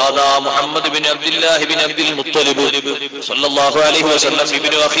കണ്ടോ? ഹാദാ Muhammad bin Abdullahi bin Abdul Muthalib സല്ലല്ലാഹു അലൈഹി വസല്ലം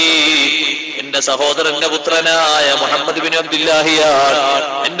ഇബ്നു അഖീ. എന്റെ സഹോദരന്റെ പുത്രനായ മുഹമ്മദ് ബിൻ അബ്ദുല്ലാഹിയാണ്.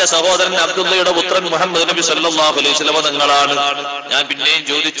 എന്റെ സഹോദരൻ അബ്ദുള്ളയുടെ പുത്രൻ മുഹമ്മദ് നബി സല്ലല്ലാഹു അലൈഹി വസല്ലം തങ്ങളാണ്. ഞാൻ പിന്നെയും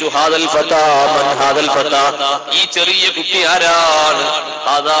ചോദിച്ചു, ഹാദൽ ഫതാ മൻ ഹാദൽ ഫതാ? ഈ ചെറിയ കുട്ടി ആരാണ്?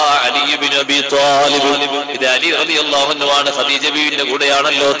 ഹാദാ അലി ഇബ്നു അബി ത്വാലിബ്. ഇത് അലി റളിയല്ലാഹു അൻഹു ആണ്. ഖദീജ ബീവിന്റെ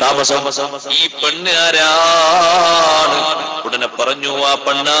കൂടെയാണല്ലോ താമസം. ഈ പെണ്ണ് ആരാ? ഉടനെ പറഞ്ഞു, ആ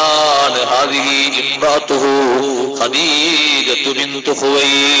പെണ്ണാണ് ഹാദിഹി ഇംറാത്തുഹു ഖദീജത്തു ബിൻതു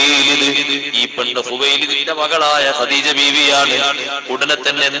ഖുവൈലിദ്. ഈ പെണ്ണ് ഖുവൈലിദിന്റെ മകളായ ഖദീജ ബീവിയാണ്. ഉടനെ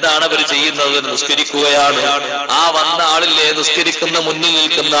തന്നെ എന്താണ് അവർ ചെയ്യുന്നത്? നിസ്കരിക്കുകയാണ്. ആ വന്ന ആളില്ലേ നിസ്കരിക്കുന്ന മുന്നിൽ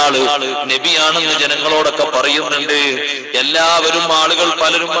നിൽക്കുന്ന ആള് നബിയാണെന്ന് ജനങ്ങളോടൊക്കെ പറയുന്നുണ്ട്. എല്ലാവരും ആളുകൾ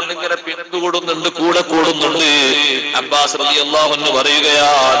പലരും വന്നിങ്ങനെ പിന്തുകൂടുന്നുണ്ട്, കൂടെ കൂടുന്നുണ്ട്. അബ്ബാസ് റളിയല്ലാഹു അൻഹു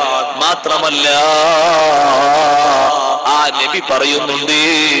പറയുകയാണ്, മാത്രമല്ല ആ നബി പറയുന്നുണ്ട്,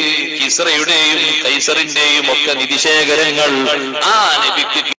 കിസ്റയുടെയും കൈസറിന്റെയും ഒക്കെ നിധിശേഖരങ്ങൾ ആ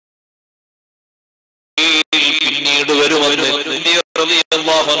നബിക്ക് പിന്നീട് വരുമെന്ന്.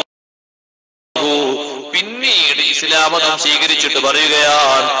 പിന്നീട് ഇസ്ലാമതം സ്വീകരിച്ചിട്ട്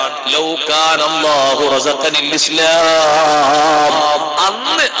പറയുകയാണ്, ലൗ കാന അല്ലാഹു റസഖനിൽ ഇസ്ലാം,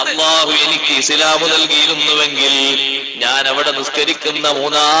 അന്ന് അല്ലാഹു എനിക്ക് ഇസ്ലാം നൽകിയിരുന്നുവെങ്കിൽ ഞാൻ അവിടെ നിസ്കരിക്കുന്ന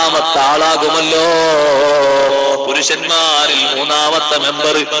മൂന്നാമത്തെ ആളാകുമല്ലോ. പുരുഷന്മാരിൽ മൂന്നാമത്തെ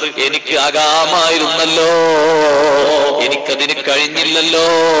മെമ്പർ എനിക്ക് ആകാമായിരുന്നല്ലോ. എനിക്കതിന് കഴിഞ്ഞില്ലല്ലോ.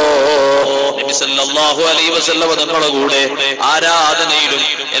 നബി സല്ലല്ലാഹു അലൈഹി വസല്ലം തങ്ങളുടെ കൂടെ ആരാധനയിലും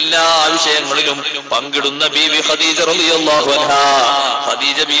എല്ലാ വിഷയങ്ങളിലും പങ്കിടുന്ന ബീവി ഖദീജ റളിയല്ലാഹു അൻഹാ.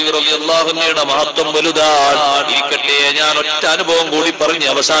 ഖദീജ ബീവി റളിയല്ലാഹു അൻഹയുടെ മഹത്വം വലുതാണ്. ഇരിക്കട്ടെ, ഞാൻ ഒറ്റ അനുഭവം കൂടി പറഞ്ഞ്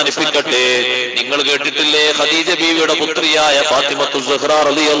അവസാനിപ്പിക്കട്ടെ. നിങ്ങൾ കേട്ടിട്ടില്ലേ ഖദീജ ബീവിയുടെ പുത്രിയായ ഫാത്തിമത്തു സുഹ്റ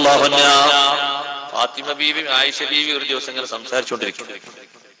റളിയല്ലാഹു അൻഹാ? ഫാത്തിമ ബീവി ആയിഷ ബീവി ഒരു ദിവസം ഇങ്ങനെ സംസാരിച്ചുകൊണ്ടിരിക്കും.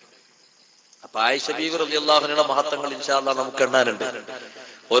 അപ്പൊ ആയിഷ ബീവി റളിയല്ലാഹു അൻഹയുടെ മഹത്വങ്ങൾ ഇൻഷാ അല്ലാഹ് നമുക്ക് എണ്ണാനുണ്ട്,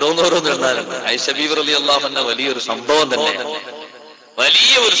 ഓരോന്നോരോന്ന് എണ്ണാനുണ്ട്. ആയിഷ ബീവി റളിയല്ലാഹു അൻഹ വലിയൊരു സംഭവം തന്നെയാണ്,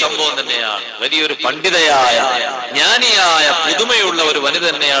 വലിയൊരു സംഭവം തന്നെയാണ്. വലിയൊരു പണ്ഡിതയായ ജ്ഞാനിയായ പുതുമയുള്ള ഒരു വനിത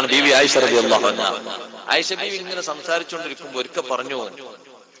തന്നെയാണ് ബീവി ആയിഷ റളിയല്ലാഹു അൻഹ. ആയിഷ ബീവി ഇങ്ങനെ സംസാരിച്ചുകൊണ്ടിരിക്കുമ്പോ ഒരിക്കൽ പറഞ്ഞു,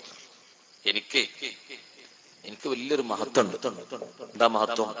 എനിക്ക് വലിയൊരു മഹത്വമുണ്ട്. എന്താ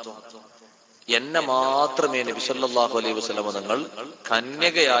മഹത്വം? എന്നെ മാത്രമേ നബി സല്ലല്ലാഹു അലൈഹി വസല്ലം തങ്ങൾ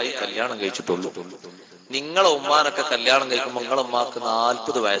കന്യകയായി കല്യാണം കഴിച്ചിട്ടുള്ളൂ. നിങ്ങളെ ഉമ്മാനൊക്കെ കല്യാണം കഴിക്കുമ്പോൾ നിങ്ങളെ ഉമ്മാക്ക്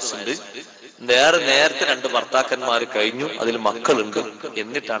 40 വയസ്സുണ്ട്, നേരത്തെ 2 ഭർത്താക്കന്മാർ കഴിഞ്ഞു, അതിൽ മക്കളുണ്ട്,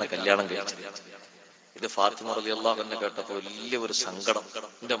 എന്നിട്ടാണ് കല്യാണം കഴിച്ചത്. ഇത് ഫാത്തിമ റളിയല്ലാഹു അൻഹ കേട്ടപ്പോ വലിയ ഒരു സങ്കടം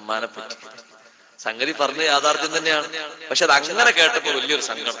എന്റെ ഉമ്മാനെ പറ്റി. സംഗതി പറഞ്ഞ യാഥാർത്ഥ്യം തന്നെയാണ്, പക്ഷെ അത് അങ്ങനെ കേട്ടപ്പോ വലിയൊരു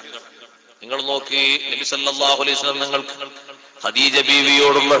സങ്കടം. നിങ്ങൾ നോക്കി, നബി സല്ലല്ലാഹു അലൈഹി വസല്ലം നിങ്ങൾക്ക് ഖദീജ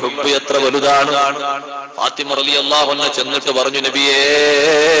ബീവിയോടുള്ള ഹുബ്ബ് എത്ര വലുതാണ്. ഫാത്തിമ റളിയല്ലാഹു അൻഹ ചെന്നിട്ട് പറഞ്ഞു, നബിയേ,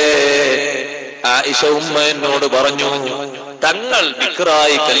 ആയിഷ ഉമ്മ എന്നോട് പറഞ്ഞു തങ്ങൾ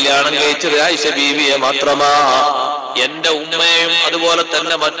ബിക്റായി കല്യാണം കഴിച്ചത് ആയിഷ ബീവിയെ മാത്രമാ. എന്റെ ഉമ്മയും അതുപോലെ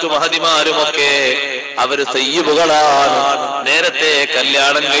തന്നെ മറ്റു മഹദിമാരുമൊക്കെ അവര് സയ്യിബുകളാണ്, നേരത്തെ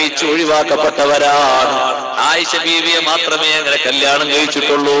കല്യാണം കഴിച്ച് ഒഴിവാക്കപ്പെട്ടവരാണ്. ആയിഷ ബീവിയെ മാത്രമേ അങ്ങനെ കല്യാണം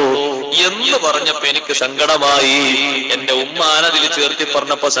കഴിച്ചിട്ടുള്ളൂ എന്ന് പറഞ്ഞപ്പോ എനിക്ക് സങ്കടമായി. എന്റെ ഉമ്മാനതിൽ ചേർത്തി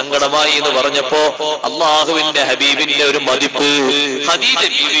പറഞ്ഞപ്പോ സങ്കടമായി എന്ന് പറഞ്ഞപ്പോ അള്ളാഹുവിന്റെ ഹബീബിന്റെ ഒരു മതിപ്പ്, ഖദീജ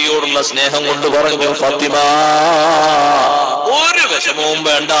ബീവിയോടുള്ള സ്നേഹം കൊണ്ട് പറഞ്ഞു, ഫാത്തിമ ഒരു വിഷമവും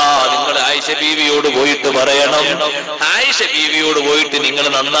വേണ്ട, നിങ്ങൾ ആയിഷ ബീവിയോട് പോയിട്ട് പറയണം, ആയിഷ ബീവിയോട് പോയിട്ട് നിങ്ങൾ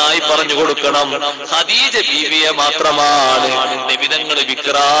നന്നായി പറഞ്ഞു കൊടുക്കണം, ഖദീജ ബീവിയെ മാത്രമാണ് നബിതങ്ങൾ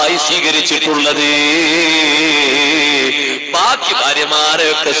വിക്റായി സ്വീകരിച്ചിട്ടുള്ളത്. ബാക്കി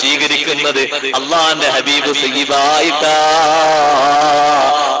ഭാര്യമാരെയൊക്കെ സ്വീകരിക്കുന്നത് അള്ളാന്റെ ഹബീബ് സയ്യിദായിട്ടാ.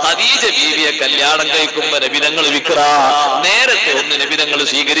 ഖദീജ ബീവിയെ കല്യാണം കഴിക്കുമ്പോ നബിതങ്ങൾ വിക്റാ നേരത്തെ ഒന്ന് നബിതങ്ങൾ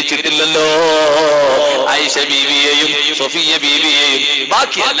സ്വീകരിച്ചിട്ടില്ലല്ലോ. ആയിഷ ബീവിയെയും സഫിയ ബീവിയെയും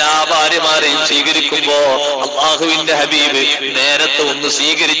ബാക്കി എല്ലാ ഭാര്യമാരെയും സ്വീകരിക്കുമ്പോ അള്ളാഹുവിന്റെ ഹബീബ് നേരത്തെ ഒന്ന്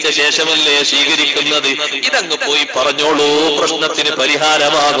സ്വീകരിച്ച ശേഷമല്ലേ സ്വീകരിക്കുന്നത്. ഇതങ്ങ് പോയി പറഞ്ഞോളൂ, പ്രശ്നത്തിന്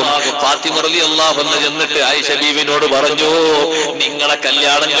പരിഹാരമാകും. ഫാത്തിമ റളിയല്ലാഹു അൻഹ ചെന്നിട്ട് ആയിഷ ബീവിനോട് പറഞ്ഞു, നിങ്ങളെ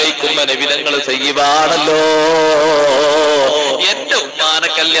കല്യാണം കഴിക്കുമ്പോ നബിതങ്ങൾ സയ്യിബാണല്ലോ, എന്റെ ഉമ്മാനെ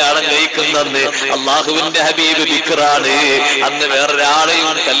കല്യാണം കഴിക്കുന്നെന്ന് അള്ളാഹുവിന്റെ ഹബീബ് ബിക്റാണ്, അന്ന് വേറൊരാളെയും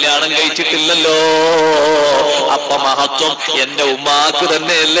കല്യാണം കഴിച്ചിട്ടില്ലല്ലോ. അപ്പൊ മഹത്വം എന്റെ ഉമ്മാക്ക്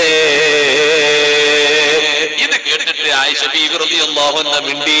തന്നെയല്ലേ. ഇത് കേട്ടിട്ട് ആയിഷ ബീവി റളിയല്ലാഹു അൻഹ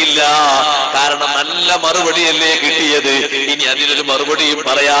മിണ്ടിയില്ല. കാരണം നല്ല മറുപടിയല്ലേ കിട്ടിയത്, ഇനി അതിനൊരു മറുപടിയും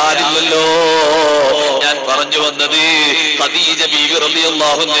പറയാനില്ലല്ലോ. ഞാൻ പറഞ്ഞു വന്നത്, ഖദീജ ബീവി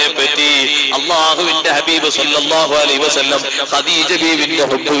റളിയല്ലാഹു അൻഹയെ പറ്റി അള്ളാഹുവിന്റെ ഹബീബ് സല്ലല്ലാഹു അലൈഹി വസല്ലം ഖദീജ ബീവിന്റെ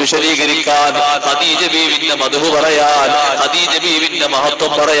ഹുബ്ബ് വിശദീകരിക്കാൻ, ഖദീജ ബീവിന്റെ മദ്ഹ് പറയാൻ, ഖദീജ ബീവിന്റെ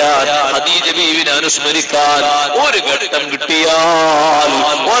മഹത്വം പറയാൻ, ഖദീജ ബീവിനെ അനുസ്മരിക്കാൻ ഒരു ഘട്ടം കിട്ടിയാൽ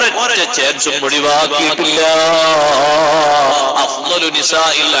ഒരൊറ്റ ചാൻസും ഒഴിവാക്കിയിട്ടില്ല. അഫ്ളലു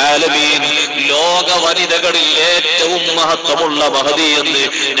നിസാഇൽ ആലമീൻ, ലോക വനിതകളിൽ ഏറ്റവും മഹത്വമുള്ള മഹദി എന്ന്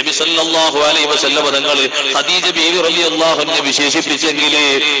നബി സല്ലല്ലാഹു അലൈഹി വസല്ലം തങ്ങൾ ഖദീജ ബീവി റളിയല്ലാഹു അൻഹ വിശേഷിപ്പിച്ചെങ്കിൽ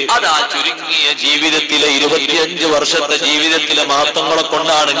അതാ ചുരുങ്ങിയ ജീവിതത്തിലെ 25 വർഷത്തെ ജീവിതത്തിലെ മഹത്വങ്ങളെ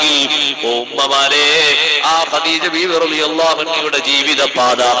കൊണ്ടാണെങ്കിൽ, ഉമ്മമാരെ, ആ ഖദീജ ബീവി റളിയല്ലാഹു അൻഹയുടെ ജീവിത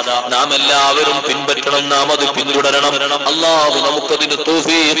പാത നാം എല്ലാവരും പിൻപറ്റണം, നാം അത് പിന്തുടരണം. അല്ലാഹു നമുക്കതിന്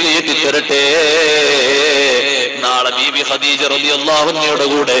തൗഫീഖ് ഏറ്റി തരട്ടെ. നാളെ ബീബി ഖദീജ റളിയല്ലാഹു അൻഹയുടെ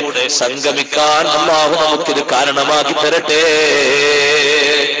കൂടെ സംഗമിക്കാൻ അല്ലാഹു നമുക്കിത് കാരണമാക്കി തരട്ടെ.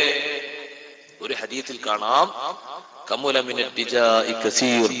 ഒരു ഹദീസിൽ കാണാം, കമുല മിനൽ ദിജാഇ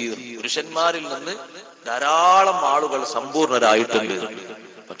കസീർ, പുരുഷന്മാരിൽ നിന്ന് ധാരാളം ആളുകൾ സമ്പൂർണരായിട്ടുണ്ട്,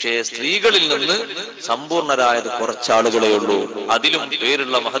 പക്ഷേ സ്ത്രീകളിൽ നിന്ന് സമ്പൂർണരായത് കുറച്ചാളുകളേ ഉള്ളൂ. അതിലും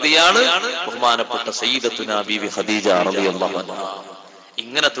പേരുള്ള മഹദിയാണ് ബഹുമാനപ്പെട്ട സയ്യിദത്തുനാ ബീബി ഖദീജ റളിയല്ലാഹു അൻഹ.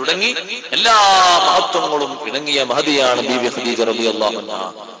 ഇങ്ങനെ തുടങ്ങി എല്ലാ മഹത്വങ്ങളും ഇണങ്ങിയ മഹദിയാണ് ബീബി ഖദീജ റളിയല്ലാഹു അൻഹ.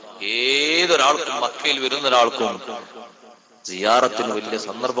 ഏതൊരാൾക്കും, മക്കയിൽ വരുന്ന ഒരാൾക്കും സിയാറത്തിന് വലിയ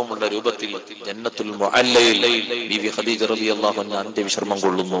സന്ദർഭമുള്ള രൂപത്തിൽ ജന്നത്തുൽ മുഅല്ലയിൽ ബീബി ഖദീജ റളിയല്ലാഹു അൻഹ അന്ത്യവിശ്രമം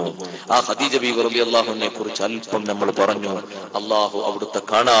കൊള്ളുന്നു. ആ ഖദീജ ബീബി റളിയല്ലാഹു അൻഹയെ കുറിച്ച് അല്പം നമ്മൾ പറഞ്ഞു. അല്ലാഹു അവിടുത്തെ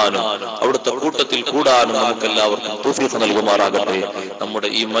കാണാനും അവിടുത്തെ കൂട്ടത്തിൽ കൂടാനും നമുക്ക് എല്ലാവർക്കും തൗഫീഖ് നൽകുമാറാകട്ടെ. നമ്മുടെ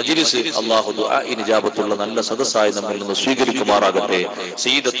ഈ മജ്ലിസ് അല്ലാഹു ദുആഇന് ഇജാബത്തുള്ള നല്ല സദസ്സായി നമ്മിൽ നിന്ന് സ്വീകരിക്കുമാറാകട്ടെ.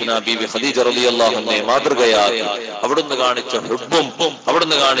 സയ്യിദത്തുനാ ബീബി ഖദീജ റളിയല്ലാഹു അൻഹയെ മാതൃകയാക്കി അവിടുന്ന് കാണിച്ച ഹുബ്ബും,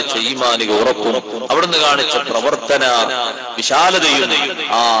 അവിടുന്ന് കാണിച്ച ഈമാനിക ഉറപ്പും, അവിടുന്ന് കാണിച്ച പ്രവർത്തന വിശാലതയും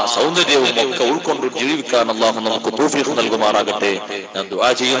ആ സൗന്ദര്യവും ഒക്കെ ഉൾക്കൊണ്ട് ജീവിക്കാൻ അള്ളാഹു നമുക്ക് തൗഫീഖ് നൽകുമാറാകട്ടെ. ഞാൻ ദുആ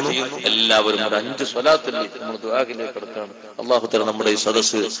ചെയ്യുന്നു. എല്ലാവരും ഒരു 5 സ്വലാത്തിൽ നമ്മൾ ദുആയിലേക്ക് കടക്കുകയാണ്. അള്ളാഹു തആല നമ്മുടെ ഈ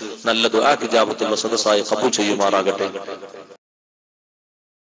സദസ്സ് നല്ല ദുആ ഇജാബത്തുള്ള സദസ്സായി ഖബൂൽ ചെയ്യുമാറാകട്ടെ.